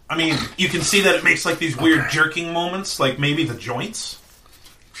goblin? I mean, you can see that it makes like these weird jerking moments, like maybe the joints.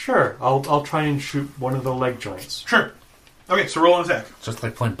 Sure, I'll try and shoot one of the leg joints. Sure. Okay, so roll an attack. It's just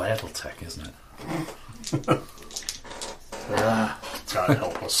like playing Battletech, isn't it? God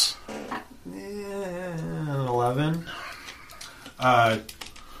help us. 11.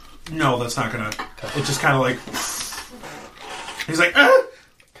 No, that's not gonna. It's just kind of like. He's like, ah!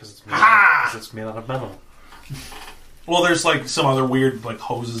 Because it's made out of metal. Well, there's like some other weird like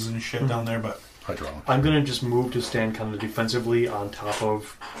hoses and shit down there, but Hydraulic. I'm gonna just move to stand kind of defensively on top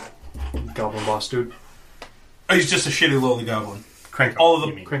of Goblin Boss Dude. oh, he's just a shitty lowly goblin. Krenko, All of you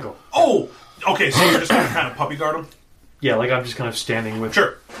them. mean. Crinkle. Oh, okay. So you're just gonna kind of puppy guard him. Yeah, like I'm just kind of standing with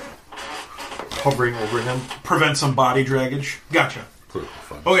Sure. hovering over him. Prevent some body draggage. Gotcha. Political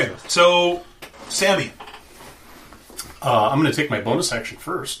fun. Okay, so Sammy. I'm going to take my bonus action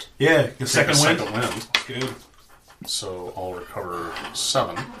first. Yeah, the Take second a wind. second wind. Good. So I'll recover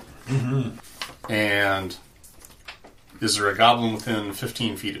 7. Mm-hmm. And is there a goblin within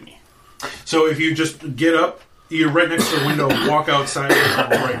 15 feet of me? So if you just get up, you're right next to the window. Walk outside,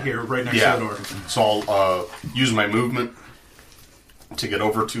 right here, right next to the door. So I'll use my movement to get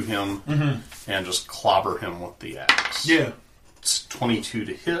over to him and just clobber him with the axe. Yeah, It's 22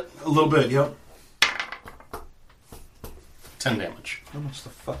 to hit, a little bit. Yep. 10 damage. How much the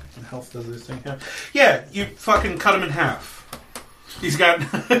fucking health does this thing have? Yeah, you fucking cut him in half. He's got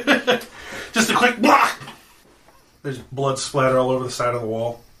just a quick block. There's blood splatter all over the side of the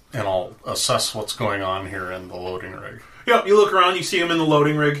wall. And I'll assess what's going on here in the loading rig. Yep, you look around, you see him in the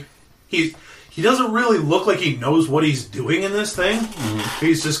loading rig. He doesn't really look like he knows what he's doing in this thing. Mm-hmm.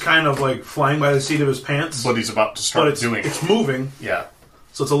 He's just kind of like flying by the seat of his pants. But he's about to start doing it's it. moving, Yeah.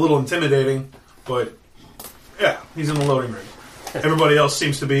 so it's a little intimidating. But yeah, he's in the loading rig. Everybody else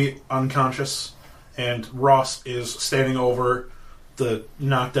seems to be unconscious, and Ross is standing over the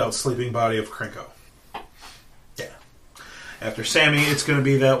knocked out sleeping body of Krenko. Yeah. After Sammy, it's going to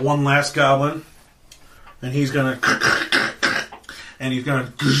be that one last goblin, and he's going to... And he's going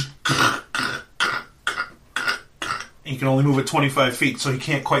to... He can only move at 25 feet, so he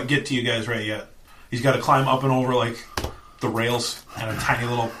can't quite get to you guys right yet. He's got to climb up and over, like, the rails and a tiny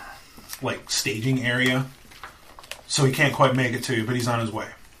little, like, staging area. So he can't quite make it to you, but he's on his way.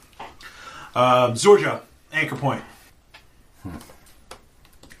 Zorja, anchor point.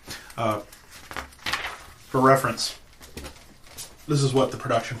 For reference, this is what the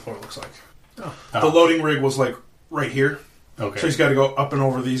production floor looks like. The loading rig was like right here. Okay. So he's got to go up and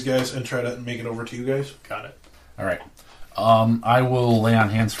over these guys and try to make it over to you guys. Got it. All right. I will lay on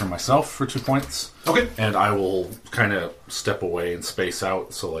hands for myself for 2 points. Okay. And I will kind of step away and space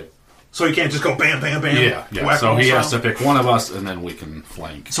out. So, like... So he can't just go bam, bam, bam. Yeah. So he has to pick one of us, and then we can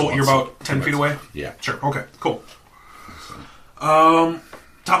flank. So you're about 10 feet away? Yeah. Sure. Okay. Cool.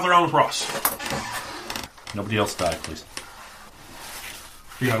 Top of the round with Ross. Nobody else die, please.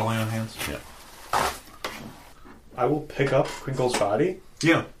 You got to lay on hands? Yeah. I will pick up Crinkle's body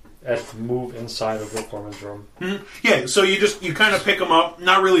Yeah. move inside of the foreman's room. Yeah, so you kind of pick him up.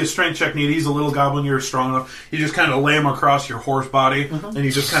 Not really a strength check needed. He's a little goblin. You're strong enough. You just kind of lay him across your horse body, and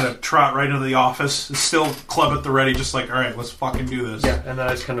you just kind of trot right into the office. Still club at the ready, just like, all right, let's fucking do this. Yeah, and then I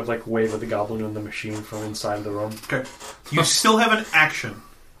just kind of like wave at the goblin in the machine from inside the room. Okay. You still have an action.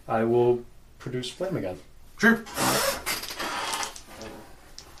 I will produce flame again. Sure.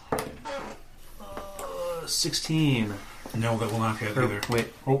 16. No, that will not hit either. Wait.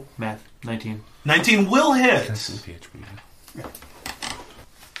 Oh, math. 19. 19 will hit.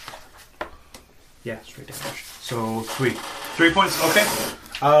 Yeah, straight damage. So 3. 3 points. Okay.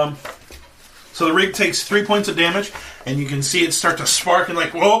 So the rig takes 3 points of damage, and you can see it start to spark and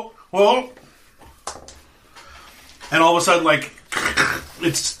like, whoa, whoa. And all of a sudden, like,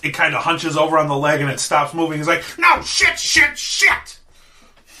 it kind of hunches over on the leg and it stops moving. It's like, no, shit, shit, shit.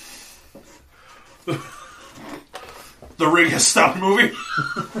 The rig has stopped moving.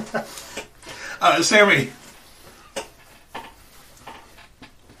 Sammy.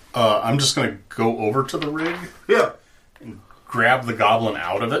 I'm just going to go over to the rig, Yeah. grab the goblin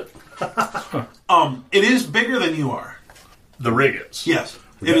out of it. It is bigger than you are. The rig is. Yes.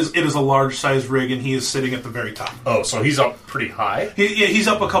 It is a large sized rig, and he is sitting at the very top. Oh, so he's up pretty high? He's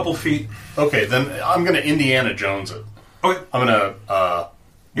up a couple feet. Okay, then I'm going to Indiana Jones it. Okay. I'm going to...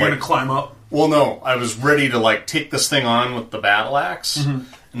 You're going to climb up. Well, no. I was ready to, like, take this thing on with the battle axe.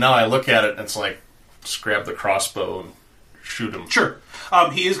 Mm-hmm. Now I look at it, and it's like, just grab the crossbow and shoot him. Sure.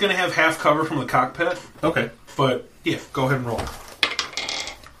 He is going to have half cover from the cockpit. Okay. But, yeah, go ahead and roll.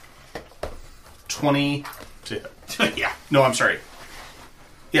 20 to hit. Yeah. No, I'm sorry.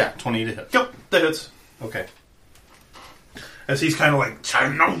 Yeah, 20 to hit. Yep, that hits. Okay. As he's kind of like,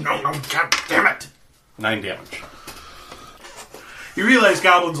 no, god damn it. 9 damage. You realize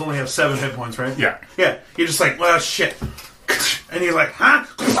goblins only have 7 hit points, right? Yeah. Yeah. You're just like, well, shit. And he's like, huh?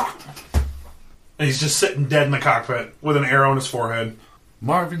 And he's just sitting dead in the cockpit with an arrow in his forehead.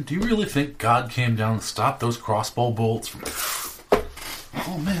 Marvin, do you really think God came down to stop those crossbow bolts from...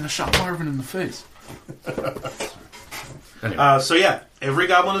 Oh man, I shot Marvin in the face. Anyway. So yeah, every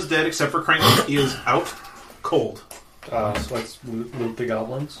goblin is dead except for Krenko. He is out cold. So let's loot the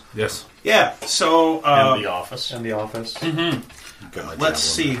goblins. Yes. Yeah, so... and the office. And the office. Mm-hmm. Let's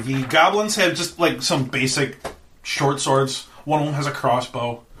see. The goblins have just like some basic short swords. One of them has a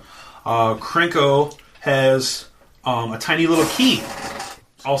crossbow. Krenko has a tiny little key.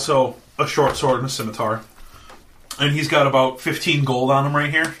 Also a short sword and a scimitar. And he's got about 15 gold on him right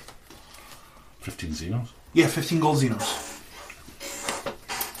here. 15 Xenos? Yeah, 15 gold Xenos.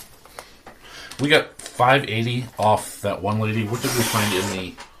 We got 580 off that one lady. What did we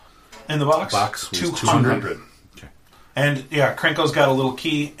find in the box? Box was 200. Okay. And yeah, Krenko's got a little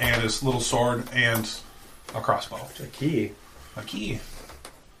key and his little sword and a crossbow. A key. A key.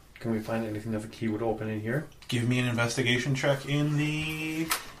 Can we find anything that the key would open in here? Give me an investigation check in the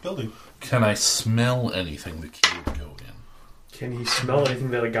building. Can I smell anything the key would go in? Can he smell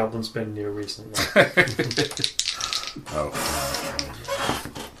anything that a goblin's been near recently? Oh.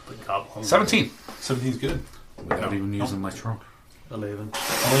 The goblin. 17. 17's good. Without even using my trunk. 11.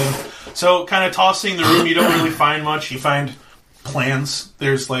 So, kind of tossing the room, you don't really find much. You find plans.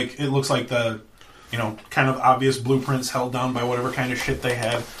 There's like, it looks like the, kind of obvious blueprints held down by whatever kind of shit they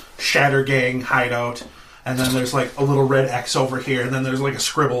had. Shatter Gang hideout. And then there's like a little red X over here. And then there's like a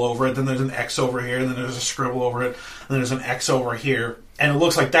scribble over it. Then there's an X over here. And then there's a scribble over it. And then there's an X over here. And it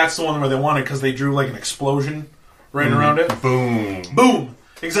looks like that's the one where they wanted because they drew like an explosion right around it. Boom. Boom!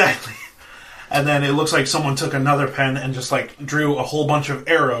 Exactly. And then it looks like someone took another pen and just like drew a whole bunch of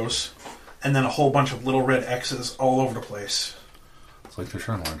arrows and then a whole bunch of little red X's all over the place. It's like they're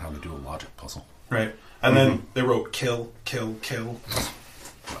trying to learn how to do a logic puzzle. Right. And then they wrote kill, kill, kill.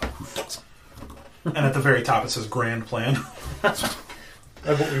 Well, who doesn't? And at the very top it says grand plan. I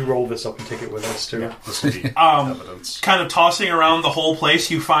hope we roll this up and take it with us too. Yeah, this would be evidence. Kind of tossing around the whole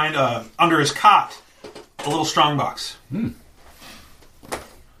place, you find under his cot a little strongbox. And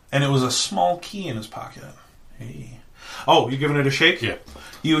it was a small key in his pocket. Hey. Oh, you giving it a shake? Yeah.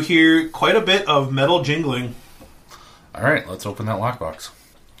 You hear quite a bit of metal jingling. All right, let's open that lockbox.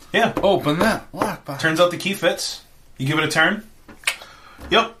 Yeah. Open that lockbox. Turns out the key fits. You give it a turn.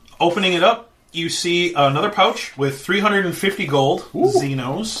 Yep. Opening it up, you see another pouch with 350 gold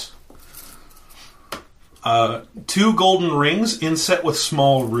Xenos. 2 golden rings inset with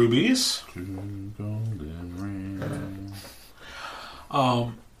small rubies. 2 golden rings.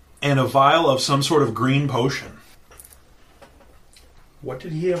 And a vial of some sort of green potion. What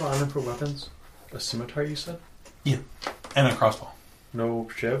did he have on him for weapons? A scimitar, you said? Yeah. And a crossbow. No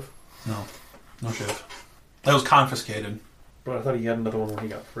shiv? No shiv. That was confiscated. But I thought he had another one when he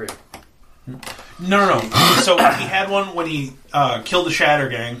got free. No. So he had one when he killed the Shatter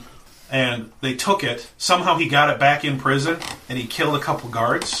Gang, and they took it. Somehow he got it back in prison, and he killed a couple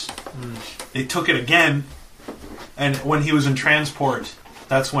guards. They took it again, and when he was in transport,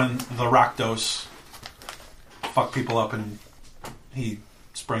 that's when the Rakdos fucked people up, and he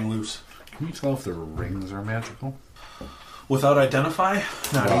sprang loose. Can you tell if the rings are magical? Without identify?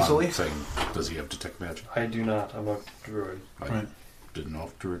 Not easily. I'm saying, does he have detect magic? I do not. I'm a druid. I didn't know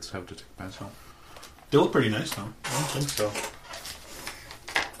if druids have detect magic. They look pretty nice, though. I don't think so.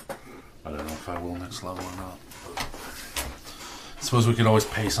 I don't know if I will next level or not. I suppose we could always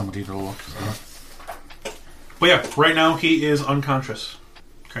pay somebody to look. But yeah, right now he is unconscious.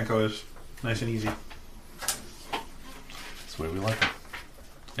 Krenko is nice and easy. That's the way we like it.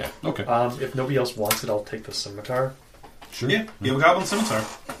 Yeah, okay. If nobody else wants it, I'll take the scimitar. Sure. Yeah, you have a goblin scimitar.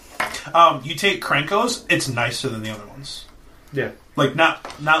 You take Krenko's, it's nicer than the other ones. Yeah. Like, not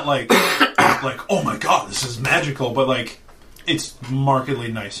like, like, oh my god, this is magical, but like, it's markedly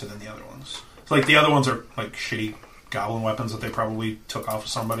nicer than the other ones. It's like, the other ones are like shitty goblin weapons that they probably took off of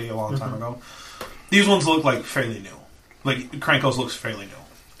somebody a long time ago. These ones look like fairly new. Like, Krenko's looks fairly new.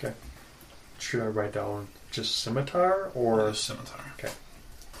 Okay. Should I write down just scimitar or scimitar? Okay.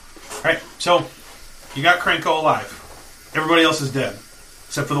 Alright, so, you got Krenko alive. Everybody else is dead.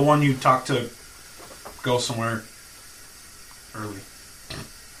 Except for the one you talked to go somewhere early.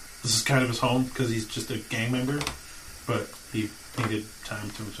 This is kind of his home, because he's just a gang member. But he needed time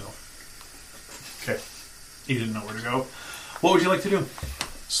to himself. Okay. He didn't know where to go. What would you like to do?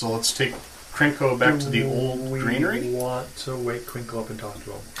 So let's take Krenko back to the old granary. We want to wake Krenko up and talk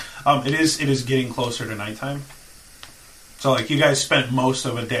to him. It is getting closer to nighttime. So, like, you guys spent most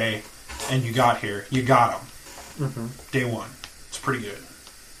of a day, and you got here. You got him. Day one. It's pretty good.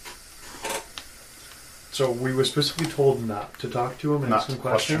 So we were specifically told not to talk to him and ask him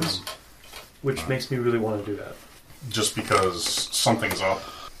questions, him. which makes me really want to do that. Just because something's up.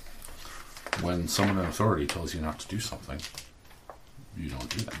 When someone in authority tells you not to do something, you don't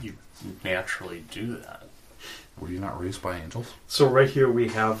do that. You naturally do that. Were you not raised by angels? So right here we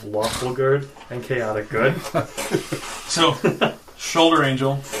have lawful good and chaotic good. So, shoulder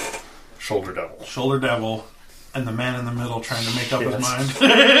angel, Shoulder devil. shoulder devil, and the man in the middle trying to make up his Yes.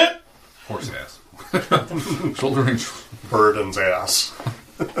 mind. Horse ass. Shoulder angel. Burden's ass.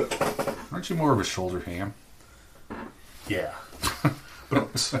 Aren't you more of a shoulder ham? Yeah.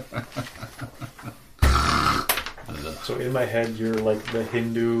 So in my head you're like the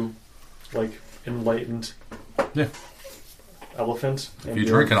Hindu, like enlightened Yeah. elephant. If you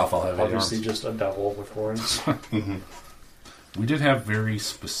drink enough, I'll have 8 obviously arms. just a devil with horns. We did have very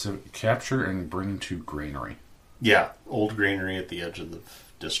specific capture and bring to granary. Yeah. Old granary at the edge of the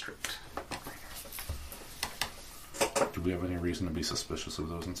district. Do we have any reason to be suspicious of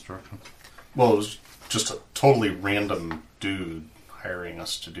those instructions? Well, it was just a totally random dude hiring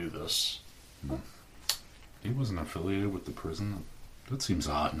us to do this. He wasn't affiliated with the prison. That seems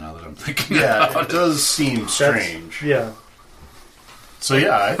odd now that I'm thinking Yeah, about it does seem strange. Yeah. So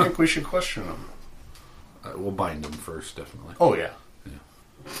yeah, I think we should question him. We'll bind him first, definitely. Oh yeah.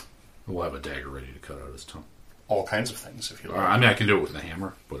 We'll have a dagger ready to cut out his tongue. All kinds of things if you like. I mean, I can do it with a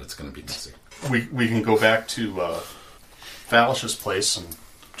hammer, but it's going to be messy. We can go back to Falish's place and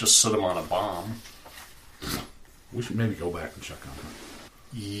just sit him on a bomb. We should maybe go back and check on him.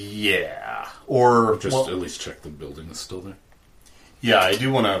 Yeah. Or Just well, at least check the building is still there. yeah, I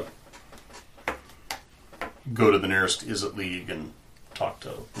do want to go to the nearest Izzet League and talk to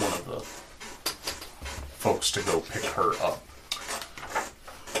one of the folks to go pick her up.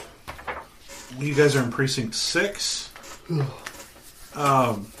 You guys are in Precinct 6. It'd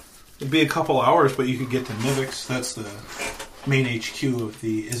be a couple hours, but you could get to Nivix. That's the main HQ of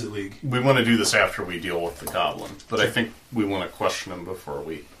the Izzet League. We want to do this after we deal with the goblin, but I think we want to question him before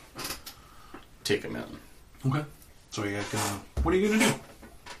we take him in. Okay. So you guys gonna... What are you going to do?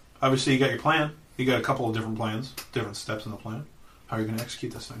 Obviously, you got your plan. You got a couple of different plans, different steps in the plan. How are you going to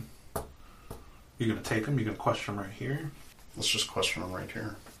execute this thing? You're going to take him. You're going to question him right here. Let's just question him right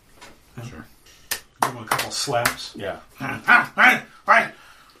here. Yeah. Sure. Give him a couple of slaps. Yeah.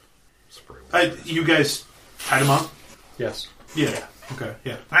 Spray. You guys tied him up? Yes. Yeah. Okay,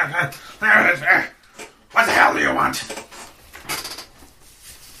 yeah. What the hell do you want?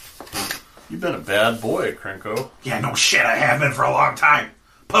 You've been a bad boy, Krenko. Yeah, no shit, I have been for a long time.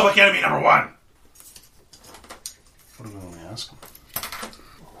 Public enemy number 1. What do we want to ask him?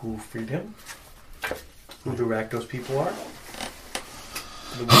 Who freed him? Who the Rakdos people are?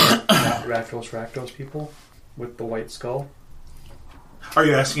 The not Rakdos people with the white skull. Are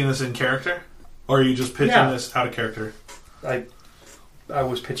you asking this in character? Or are you just pitching Yeah. this out of character? I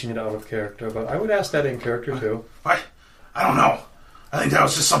was pitching it out of character, but I would ask that in character too. What? I don't know. I think that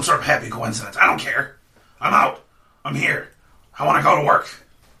was just some sort of happy coincidence. I don't care. I'm out. I'm here. I want to go to work.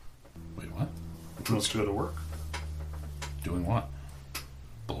 Wait, what? Who wants to go to work? Doing what?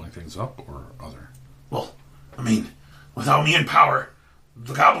 Blowing things up or other? Well, I mean, without me in power,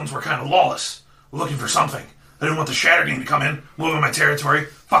 the goblins were kind of lawless, looking for something. I didn't want the Shatter Gang to come in, move in my territory,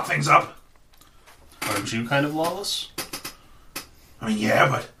 fuck things up. Aren't you kind of lawless? I mean, yeah,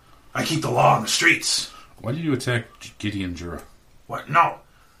 but I keep the law on the streets. Why did you attack Gideon Jura? What? No.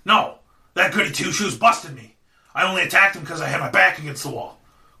 That goody two-shoes busted me. I only attacked him because I had my back against the wall.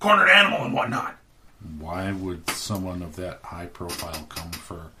 Cornered animal and whatnot. Why would someone of that high profile come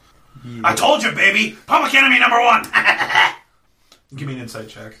for... I told you, baby! Public enemy number 1! Give me an insight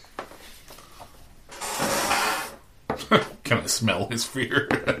check. Can I smell his fear?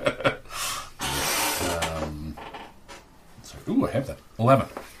 Ooh, I have that. 11.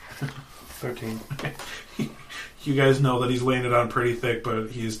 13. You guys know that he's laying it on pretty thick, but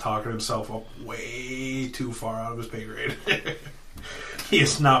he's talking himself up way too far out of his pay grade. He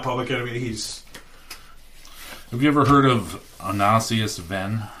is not public enemy. He's... Have you ever heard of Onasius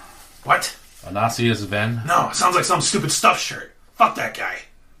Ven? What? Onasius Ven? No, it sounds like some stupid stuff shirt. Fuck that guy.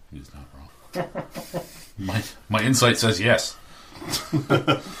 He's not wrong. My insight says yes.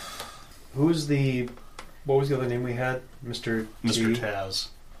 Who's the... What was the other name we had? Mr. Mr. T? Taz.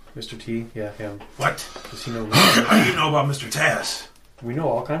 Mr. T? Yeah, him. What? Does he know? How do you know about Mr. Taz? We know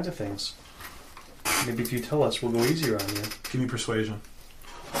all kinds of things. Maybe if you tell us, we'll go easier on you. Give me persuasion.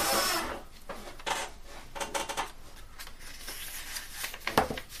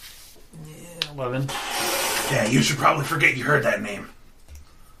 Yeah, 11. Yeah, you should probably forget you heard that name.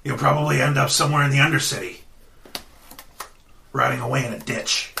 You'll probably end up somewhere in the Undercity. Rotting away in a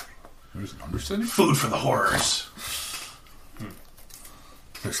ditch. There's an Undercity? Food for the horrors.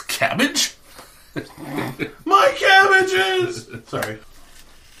 There's cabbage? My cabbages! Sorry.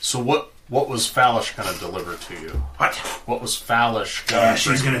 So what was Fallish going to deliver to you? What? What was Fallish Yeah, going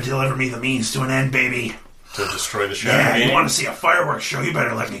she's gonna deliver me the means to an end, baby. to destroy the Shadow Yeah, Gang? you want to see a fireworks show? You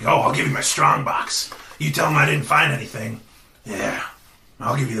better let me go. I'll give you my strong box. You tell him I didn't find anything. Yeah,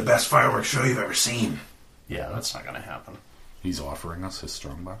 I'll give you the best fireworks show you've ever seen. Yeah, that's not going to happen. He's offering us his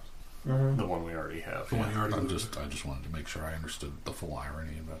strongbox. The one we already have. The one yeah. you already I lose. just wanted to make sure I understood the full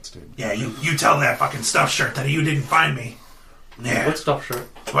irony of that statement. Yeah, you tell that fucking stuff shirt that you didn't find me. Yeah. What stuff shirt?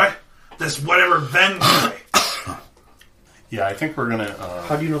 What? This whatever Ven guy. Yeah, I think we're going to...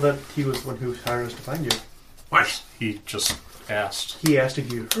 How do you know that he was the one who hired us to find you? What? he just asked. He asked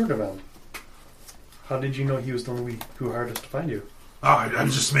if you heard of him. How did you know he was the one who hired us to find you? Oh,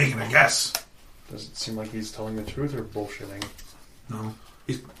 I'm just making a guess. Does it seem like he's telling the truth or bullshitting? No.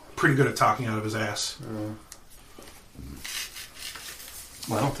 He's pretty good at talking out of his ass.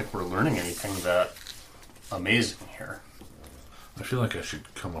 Well, I don't think we're learning anything that amazing here. I feel like I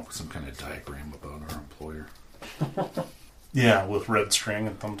should come up with some kind of diagram about our employer. Yeah, with red string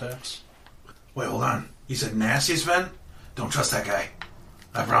and thumbtacks. Wait, hold on. You said nastiest Ven? Don't trust that guy.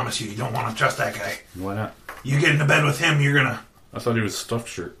 I promise you don't want to trust that guy. Why not? You get into bed with him, you're gonna... I thought he was stuffed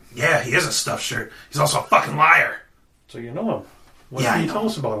shirt. Yeah, he is a stuffed shirt. He's also a fucking liar. So you know him. What Yeah, can I you know. tell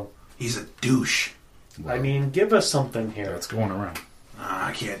us about him? He's a douche. I mean, give us something here. That's going around.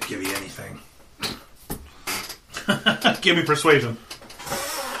 I can't give you anything. Give me persuasion.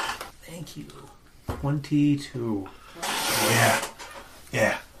 Thank you. 22.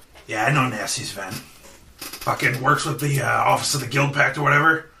 Yeah, I know Nasty's Ven. Fucking works with the Office of the Guild Pact or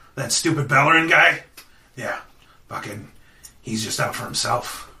whatever. That stupid Bellerin guy. Yeah, fucking, he's just out for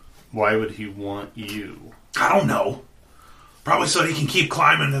himself. Why would he want you? I don't know. Probably so he can keep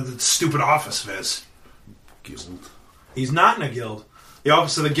climbing in the stupid office of his. Guild. He's not in a guild. The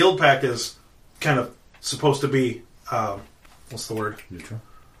Office of the Guild Pact is kind of supposed to be, what's the word? Neutral.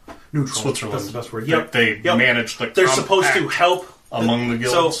 Neutral. Switzerland. That's the best word. They manage the They're supposed to compact help among the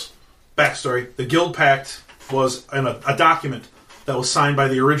guilds. So, backstory: the Guild Pact was a document that was signed by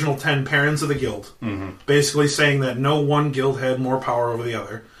the original 10 parents of the guild, basically saying that no one guild had more power over the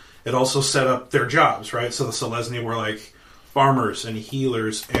other. It also set up their jobs, right? So the Selesny were like farmers and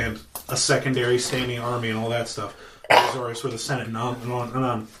healers and a secondary standing army and all that stuff. The Azorius were the Senate and on and on and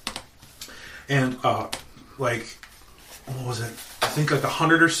on. And like, what was it? I think like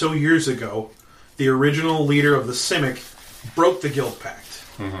 100 or so years ago, the original leader of the Simic broke the Guild Pact,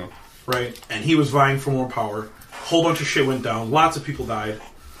 right? And he was vying for more power. A whole bunch of shit went down. Lots of people died.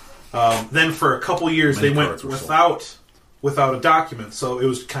 Then for a couple years, Many they went cards were sold. without a document. So it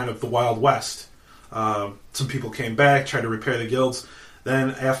was kind of the Wild West. Some people came back, tried to repair the guilds.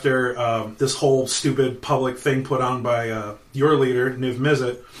 Then after this whole stupid public thing put on by your leader, Niv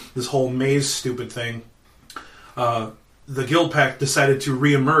Mizzet, this whole maze stupid thing, the Guild Pact decided to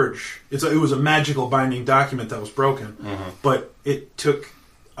reemerge. It was a magical binding document that was broken, but it took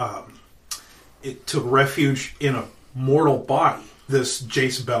refuge in a mortal body. This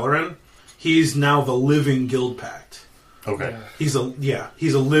Jace Bellerin, he's now the living Guild Pact. Okay. He's a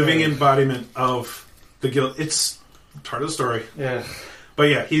living embodiment of the Guild. It's part of the story. Yeah. But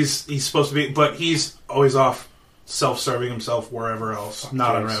yeah, he's supposed to be, but he's always off self-serving himself wherever else,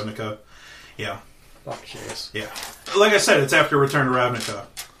 not on Ravnica. Yeah. Fuck Jace. Yeah. Like I said, it's after Return to Ravnica.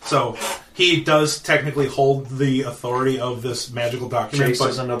 So he does technically hold the authority of this magical document. Jace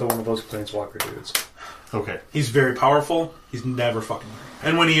is another one of those planeswalker dudes. Okay. He's very powerful. He's never fucking there.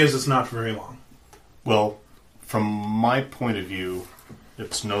 And when he is, it's not for very long. Well, from my point of view,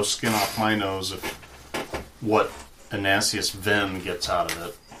 it's no skin off my nose if what Anasius Ven gets out of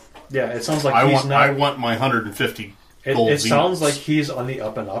it. Yeah, it sounds like I want my 150 gold. It sounds like he's on the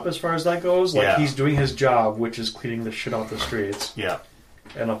up and up as far as that goes. Like he's doing his job, which is cleaning the shit off the streets. Yeah.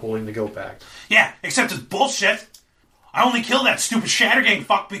 And upholding the Guild Pact. Yeah, except it's bullshit. I only killed that stupid Shattergang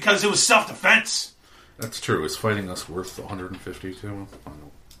fuck because it was self-defense. That's true. Is fighting us worth 150 to him? I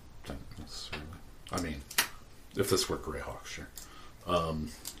don't think necessarily. I mean, if this were Greyhawk, sure.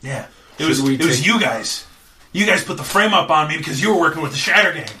 Yeah, it was you guys. You guys put the frame up on me because you were working with the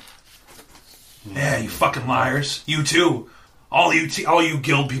Shattergang. Yeah, you fucking liars. You too. All you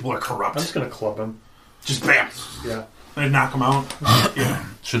guild people are corrupt. I'm just gonna club him. Just bam. Yeah. And knock him out. Yeah.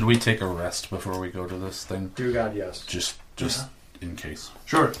 Should we take a rest before we go to this thing? Dear God, yes. Just in case.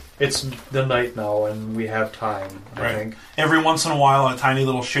 Sure. It's the night now, and we have time, I think. Every once in a while, a tiny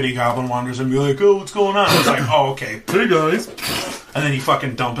little shitty goblin wanders in and be like, oh, what's going on? It's like, oh, okay. Hey, guys. And then you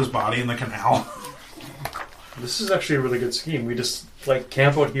fucking dump his body in the canal. This is actually a really good scheme. We just,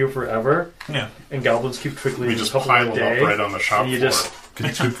 camp out here forever, Yeah. and goblins keep trickling We in just a couple pile of a them day. up right on the shop and you floor. just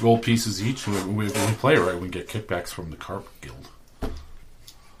Get 2 gold pieces each, and when we play right, we can get kickbacks from the Carp Guild.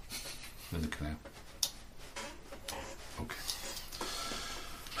 In the canal. Okay.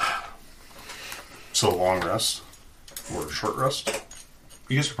 So long rest? Or short rest?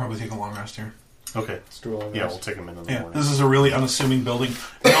 You guys could probably take a long rest here. Okay. let's do a long Yeah, rest. we'll take them in the Yeah, morning. this is a really unassuming building.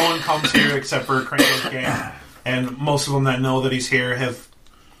 No one comes here except for Krenko's gang. And most of them that know that he's here have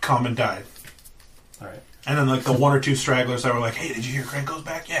come and died. Alright. And then, the 1 or 2 stragglers that were like, hey, did you hear Krenko's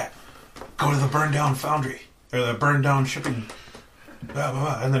back? Yeah. Go to the burned down foundry. Or the burned down shipping. Blah, blah,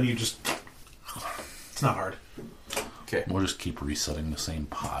 blah. And then you just... It's not hard. Okay. We'll just keep resetting the same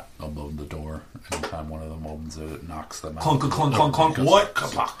pot above the door. Anytime one of them opens it, it knocks them out. Clunk, clunk, clunk, clunk. What?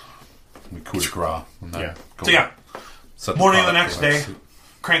 Kaplunk. We coup de grace. And then Yeah. go So, yeah. set Morning of pot the up next for day. us.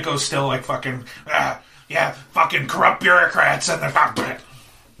 Krenko's still fucking... fucking corrupt bureaucrats and the...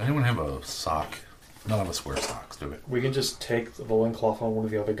 Anyone have a sock? None of us wear socks, do we? We can just take the loincloth on one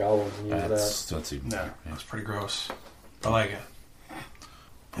of the other goblins and use That's even No. better. Yeah. It's pretty gross. I like it.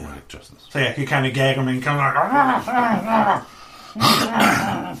 Poetic justice. So yeah, you kind of gag him and he comes like...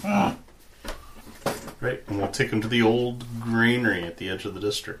 Right. And we'll take them to the old granary at the edge of the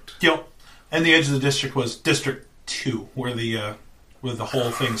district. Yep. And the edge of the district was District 2, where the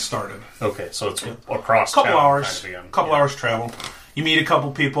whole thing started. Okay, so it's across Couple town hours. kind of again. Couple hours travel. You meet a couple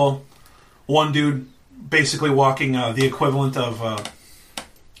people. One dude basically walking the equivalent of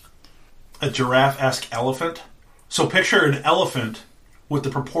a giraffe-esque elephant. So picture an elephant with the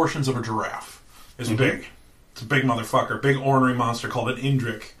proportions of a giraffe. It's big. It's a big motherfucker. Big ornery monster called an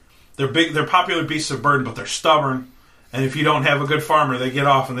Indrik. They're big. They're popular beasts of burden, but they're stubborn. And if you don't have a good farmer, they get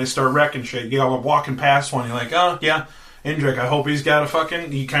off and they start wrecking shit. You know, walking past one, you're like, oh, yeah, Indrik, I hope he's got a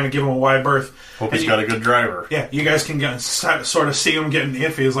fucking... You kind of give him a wide berth. Hope And he's got a good driver. Yeah, you guys can sort of see him getting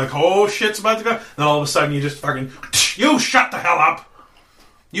iffy. It's like, oh, shit's about to go. Then all of a sudden, you just fucking... You shut the hell up!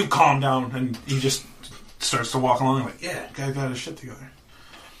 You calm down. And he just starts to walk along. Like, yeah, guy got his shit together.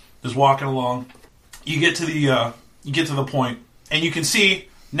 Just walking along. You get to the point, and you can see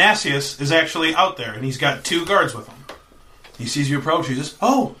Nasius is actually out there, and he's got 2 guards with him. He sees you approach. He just,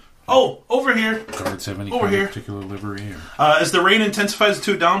 oh, over here. Guards have any Over kind here. of particular livery? Or? As the rain intensifies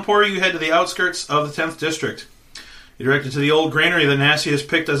to a downpour, you head to the outskirts of the 10th District. You're directed to the old granary that Nasius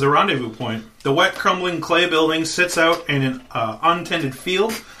picked as a rendezvous point. The wet, crumbling clay building sits out in an untended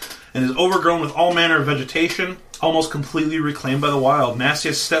field and is overgrown with all manner of vegetation, almost completely reclaimed by the wild.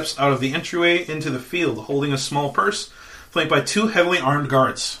 Nasius steps out of the entryway into the field, holding a small purse, flanked by 2 heavily armed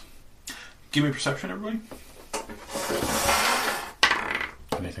guards. Give me a perception, everybody.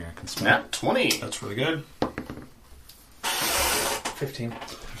 Anything I can smell? Nat 20. That's really good. 15.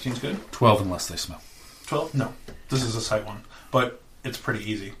 15's good. 12 unless they smell. 12? No. This is a sight one. But it's pretty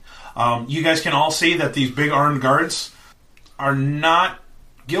easy. You guys can all see that these big armed guards are not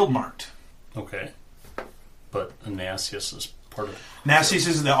guild marked. Okay. But Anasius is part of... Nassius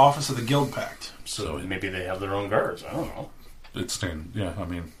is the office of the Guild Pact. So maybe they have their own guards. I don't know. I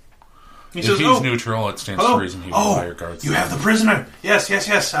mean... He if says, he's neutral, it stands to reason he would hire guards. You have the prisoner. Yes.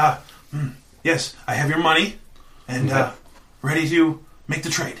 Yes, I have your money and ready to make the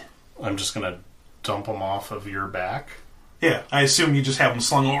trade. I'm just going to dump him off of your back. Yeah, I assume you just have him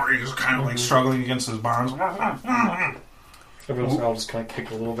slung over. He's kind of like struggling against his bonds. Every once in a while, I'll just kind of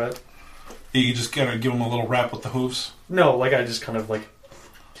kick a little bit. You just kind of give him a little rap with the hooves. No, like I just kind of like.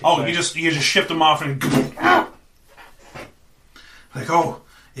 You just shift him off and like, oh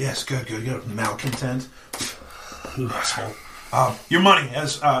yes, good, malcontent. Your money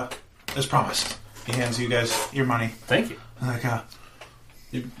as promised. He hands you guys your money. Thank you. Like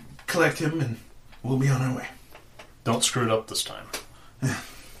you collect him and we'll be on our way. Don't screw it up this time.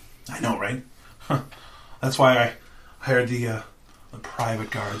 I know, right? That's why I hired the private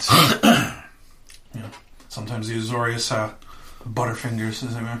guards. Sometimes the Azorius butterfingers,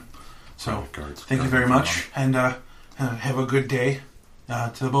 as they were. So, thank you very much, and have a good day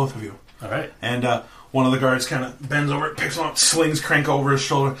to the both of you. All right. And one of the guards kind of bends over, picks him up, slings Krenko over his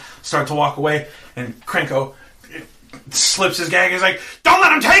shoulder, start to walk away, and Krenko slips his gag. He's like, "Don't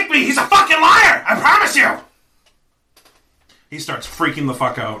let him take me! He's a fucking liar! I promise you!" He starts freaking the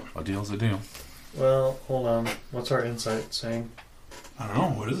fuck out. A deal's a deal. Well, hold on. What's our insight saying? I don't know.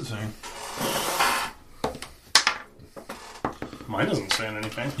 What is it saying? Mine isn't saying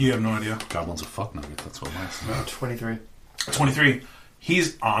anything. You have no idea. Goblin's a fuck nugget. That's what mine says. 23. 23.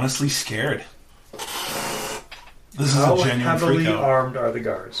 He's honestly scared. This is How a genuine heavily freak out. armed are the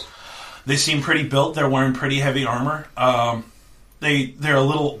guards? They seem pretty built. They're wearing pretty heavy armor. They're a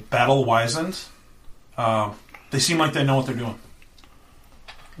little battle wizened. They seem like they know what they're doing.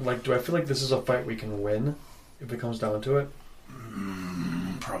 Like, do I feel like this is a fight we can win if it comes down to it?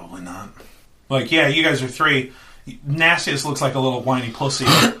 Probably not. Like, yeah, you guys are three. Nastiest looks like a little whiny pussy.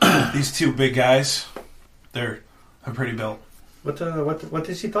 These two big guys, they're pretty built. What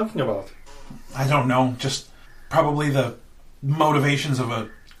is he talking about? I don't know. Just probably the motivations of a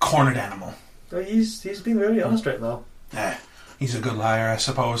cornered animal. He's being very honest right now. He's a good liar, I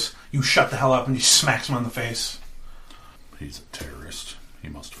suppose. You shut the hell up and you smacks him in the face. He's a terrorist. He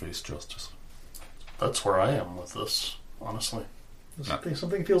must face justice. That's where I am with this, honestly.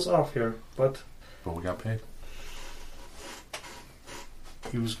 Something feels off here, but we got paid.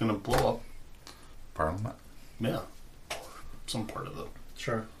 He was going to blow up. Parliament? Yeah. Some part of the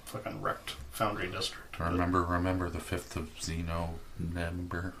sure. fucking wrecked Foundry District. Remember the 5th of Xeno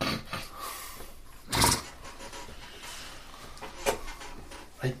number.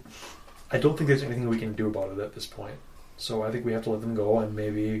 I don't think there's anything we can do about it at this point. So I think we have to let them go and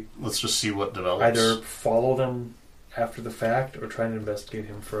maybe let's just see what develops. Either follow them after the fact or try and investigate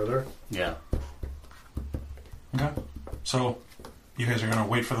him further. Yeah. Okay. So you guys are going to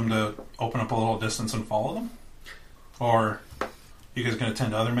wait for them to open up a little distance and follow them? Or you guys going to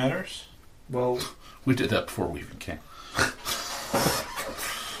tend to other matters? Well, we did that before we even came.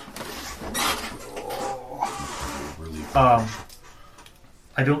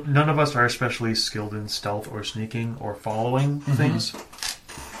 None of us are especially skilled in stealth or sneaking or following things.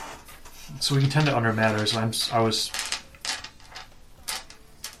 So we can tend to other matters.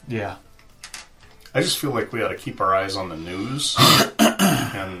 Yeah. I just feel like we ought to keep our eyes on the news.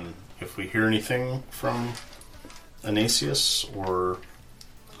 And if we hear anything from Anasius or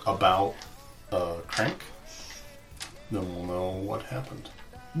about Krenk, then we'll know what happened.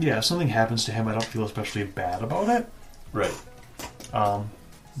 Yeah, if something happens to him, I don't feel especially bad about it. Right.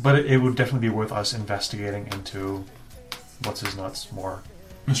 But it would definitely be worth us investigating into what's his nuts more.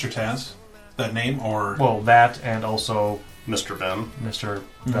 Mr. Taz? That name? Or well, that and also Mr. Ben. Mr.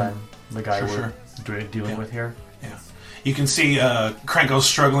 Ben, the guy we're dealing with here. Yeah. You can see Krenko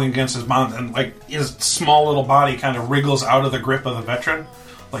struggling against his mount, and like his small little body kind of wriggles out of the grip of the veteran,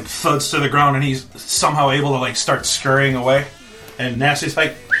 like thuds to the ground, and he's somehow able to like start scurrying away. And Nasty's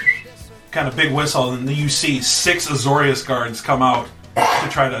like kind of big whistle, and then you see 6 Azorius guards come out to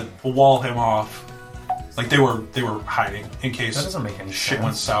try to wall him off. Like they were hiding in case that doesn't make any shit sense.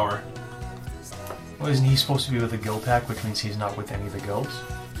 went sour. Well, isn't he supposed to be with the guild pack, which means he's not with any of the guilds?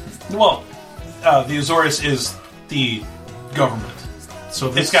 Well, the Azorius is the government. So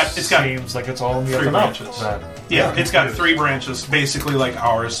this it's got seems like it's all in the 3 other branches. Yeah, it's got 3 branches, basically like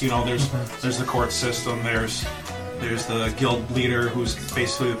ours. You know, there's the court system, there's the guild leader who's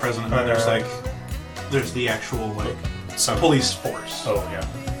basically the president, and there's the actual police force. Oh yeah.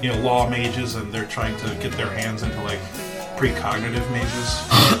 You know, law mages, and they're trying to get their hands into like precognitive mages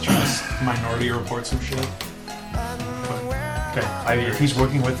trying to minority report some shit. Okay. I mean, if he's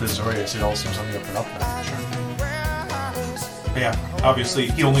working with the Zorius, it all seems on the up and up now. Sure. But yeah, obviously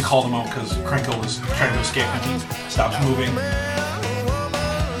he only called him out because Krenko was trying to escape him. Stops moving. You're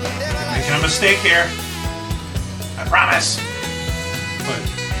making a mistake here. I promise. But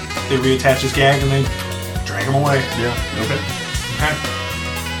they reattach his gag and they drag him away. Yeah. Okay. Okay.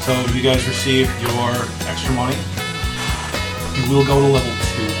 So you guys receive your extra money. You will go to level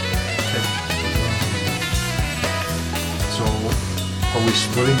 2. Okay. So, are we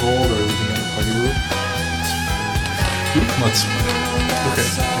splitting gold or are we doing a party move? Let's. Okay.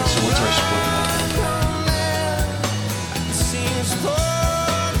 So what's our split?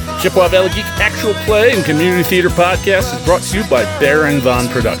 Chippewa Valley Geek Actual Play and Community Theater Podcast is brought to you by Baron Von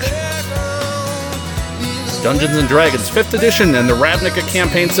Productions. Dungeons & Dragons 5th Edition and the Ravnica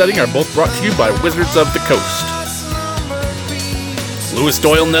campaign setting are both brought to you by Wizards of the Coast. Louis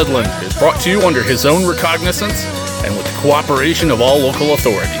Doyle Nedlund is brought to you under his own recognizance and with the cooperation of all local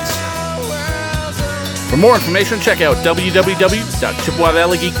authorities. For more information, check out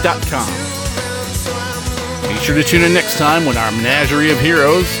www.ChippewaValleyGeek.com. Be sure to tune in next time when our menagerie of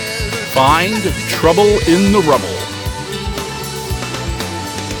heroes find trouble in the rubble.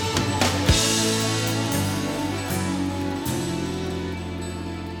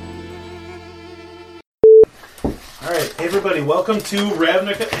 Alright, hey everybody, welcome to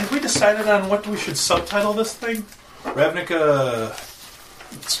Ravnica. Have we decided on what we should subtitle this thing? Ravnica...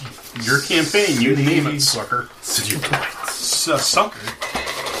 It's your campaign. You name it, sucker. City of Lights. Sucker.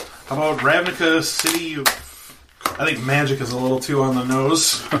 How about Ravnica City of... I think magic is a little too on the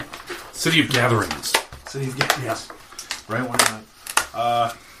nose. City of Gatherings. City of... Yes. Right, why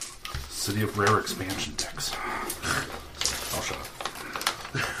not? City of Rare Expansion Decks. I'll shut up.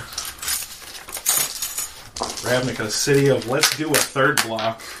 Ravnica City of... Let's do a third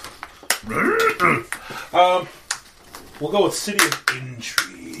block. We'll go with City of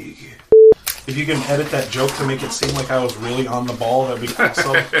Intrigue. If you can edit that joke to make it seem like I was really on the ball, that'd be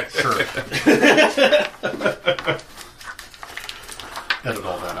awesome. Sure. Edit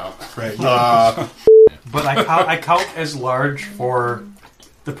all that out. Right. But I count as large for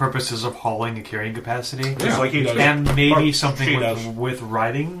the purposes of hauling and carrying capacity. Just like he does. And maybe Or something she with, does. with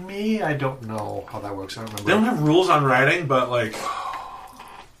riding me? I don't know how that works. I don't remember. They don't have rules on riding, but like...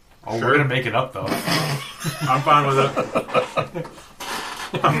 Oh, we're going to make it up, though. I'm fine with it.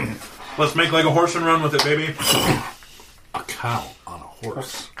 Let's make like a horse and run with it, baby. A cow on a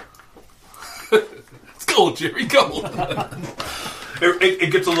horse. Let's go, Jerry, go.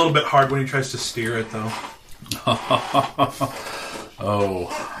 It gets a little bit hard when he tries to steer it, though. Oh.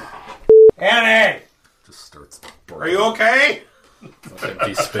 Annie! Just starts. Are you okay?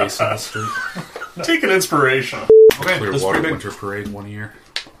 Empty space on the street. Take an inspiration. Okay, this is Clearwater pretty big. Winter Parade one year.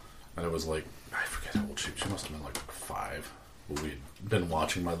 And it was like, I forget how old she must have been like 5. But we'd been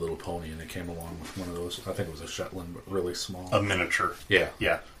watching My Little Pony and it came along with one of those. I think it was a Shetland, but really small. A miniature. Yeah.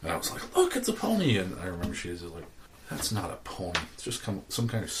 Yeah. And I was like, look, it's a pony. And I remember she was like, that's not a pony. It's just some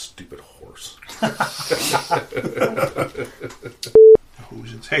kind of stupid horse.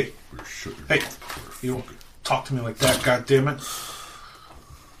 Who's it? Hey, We're sugar. hey, you don't talk to me like that, goddammit.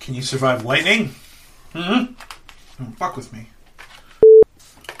 Can you survive lightning? Mm-hmm. Don't fuck with me.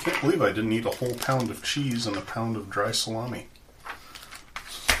 Can't believe I didn't eat a whole pound of cheese and a pound of dry salami.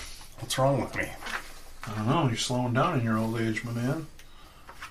 What's wrong with me? I don't know, you're slowing down in your old age, my man.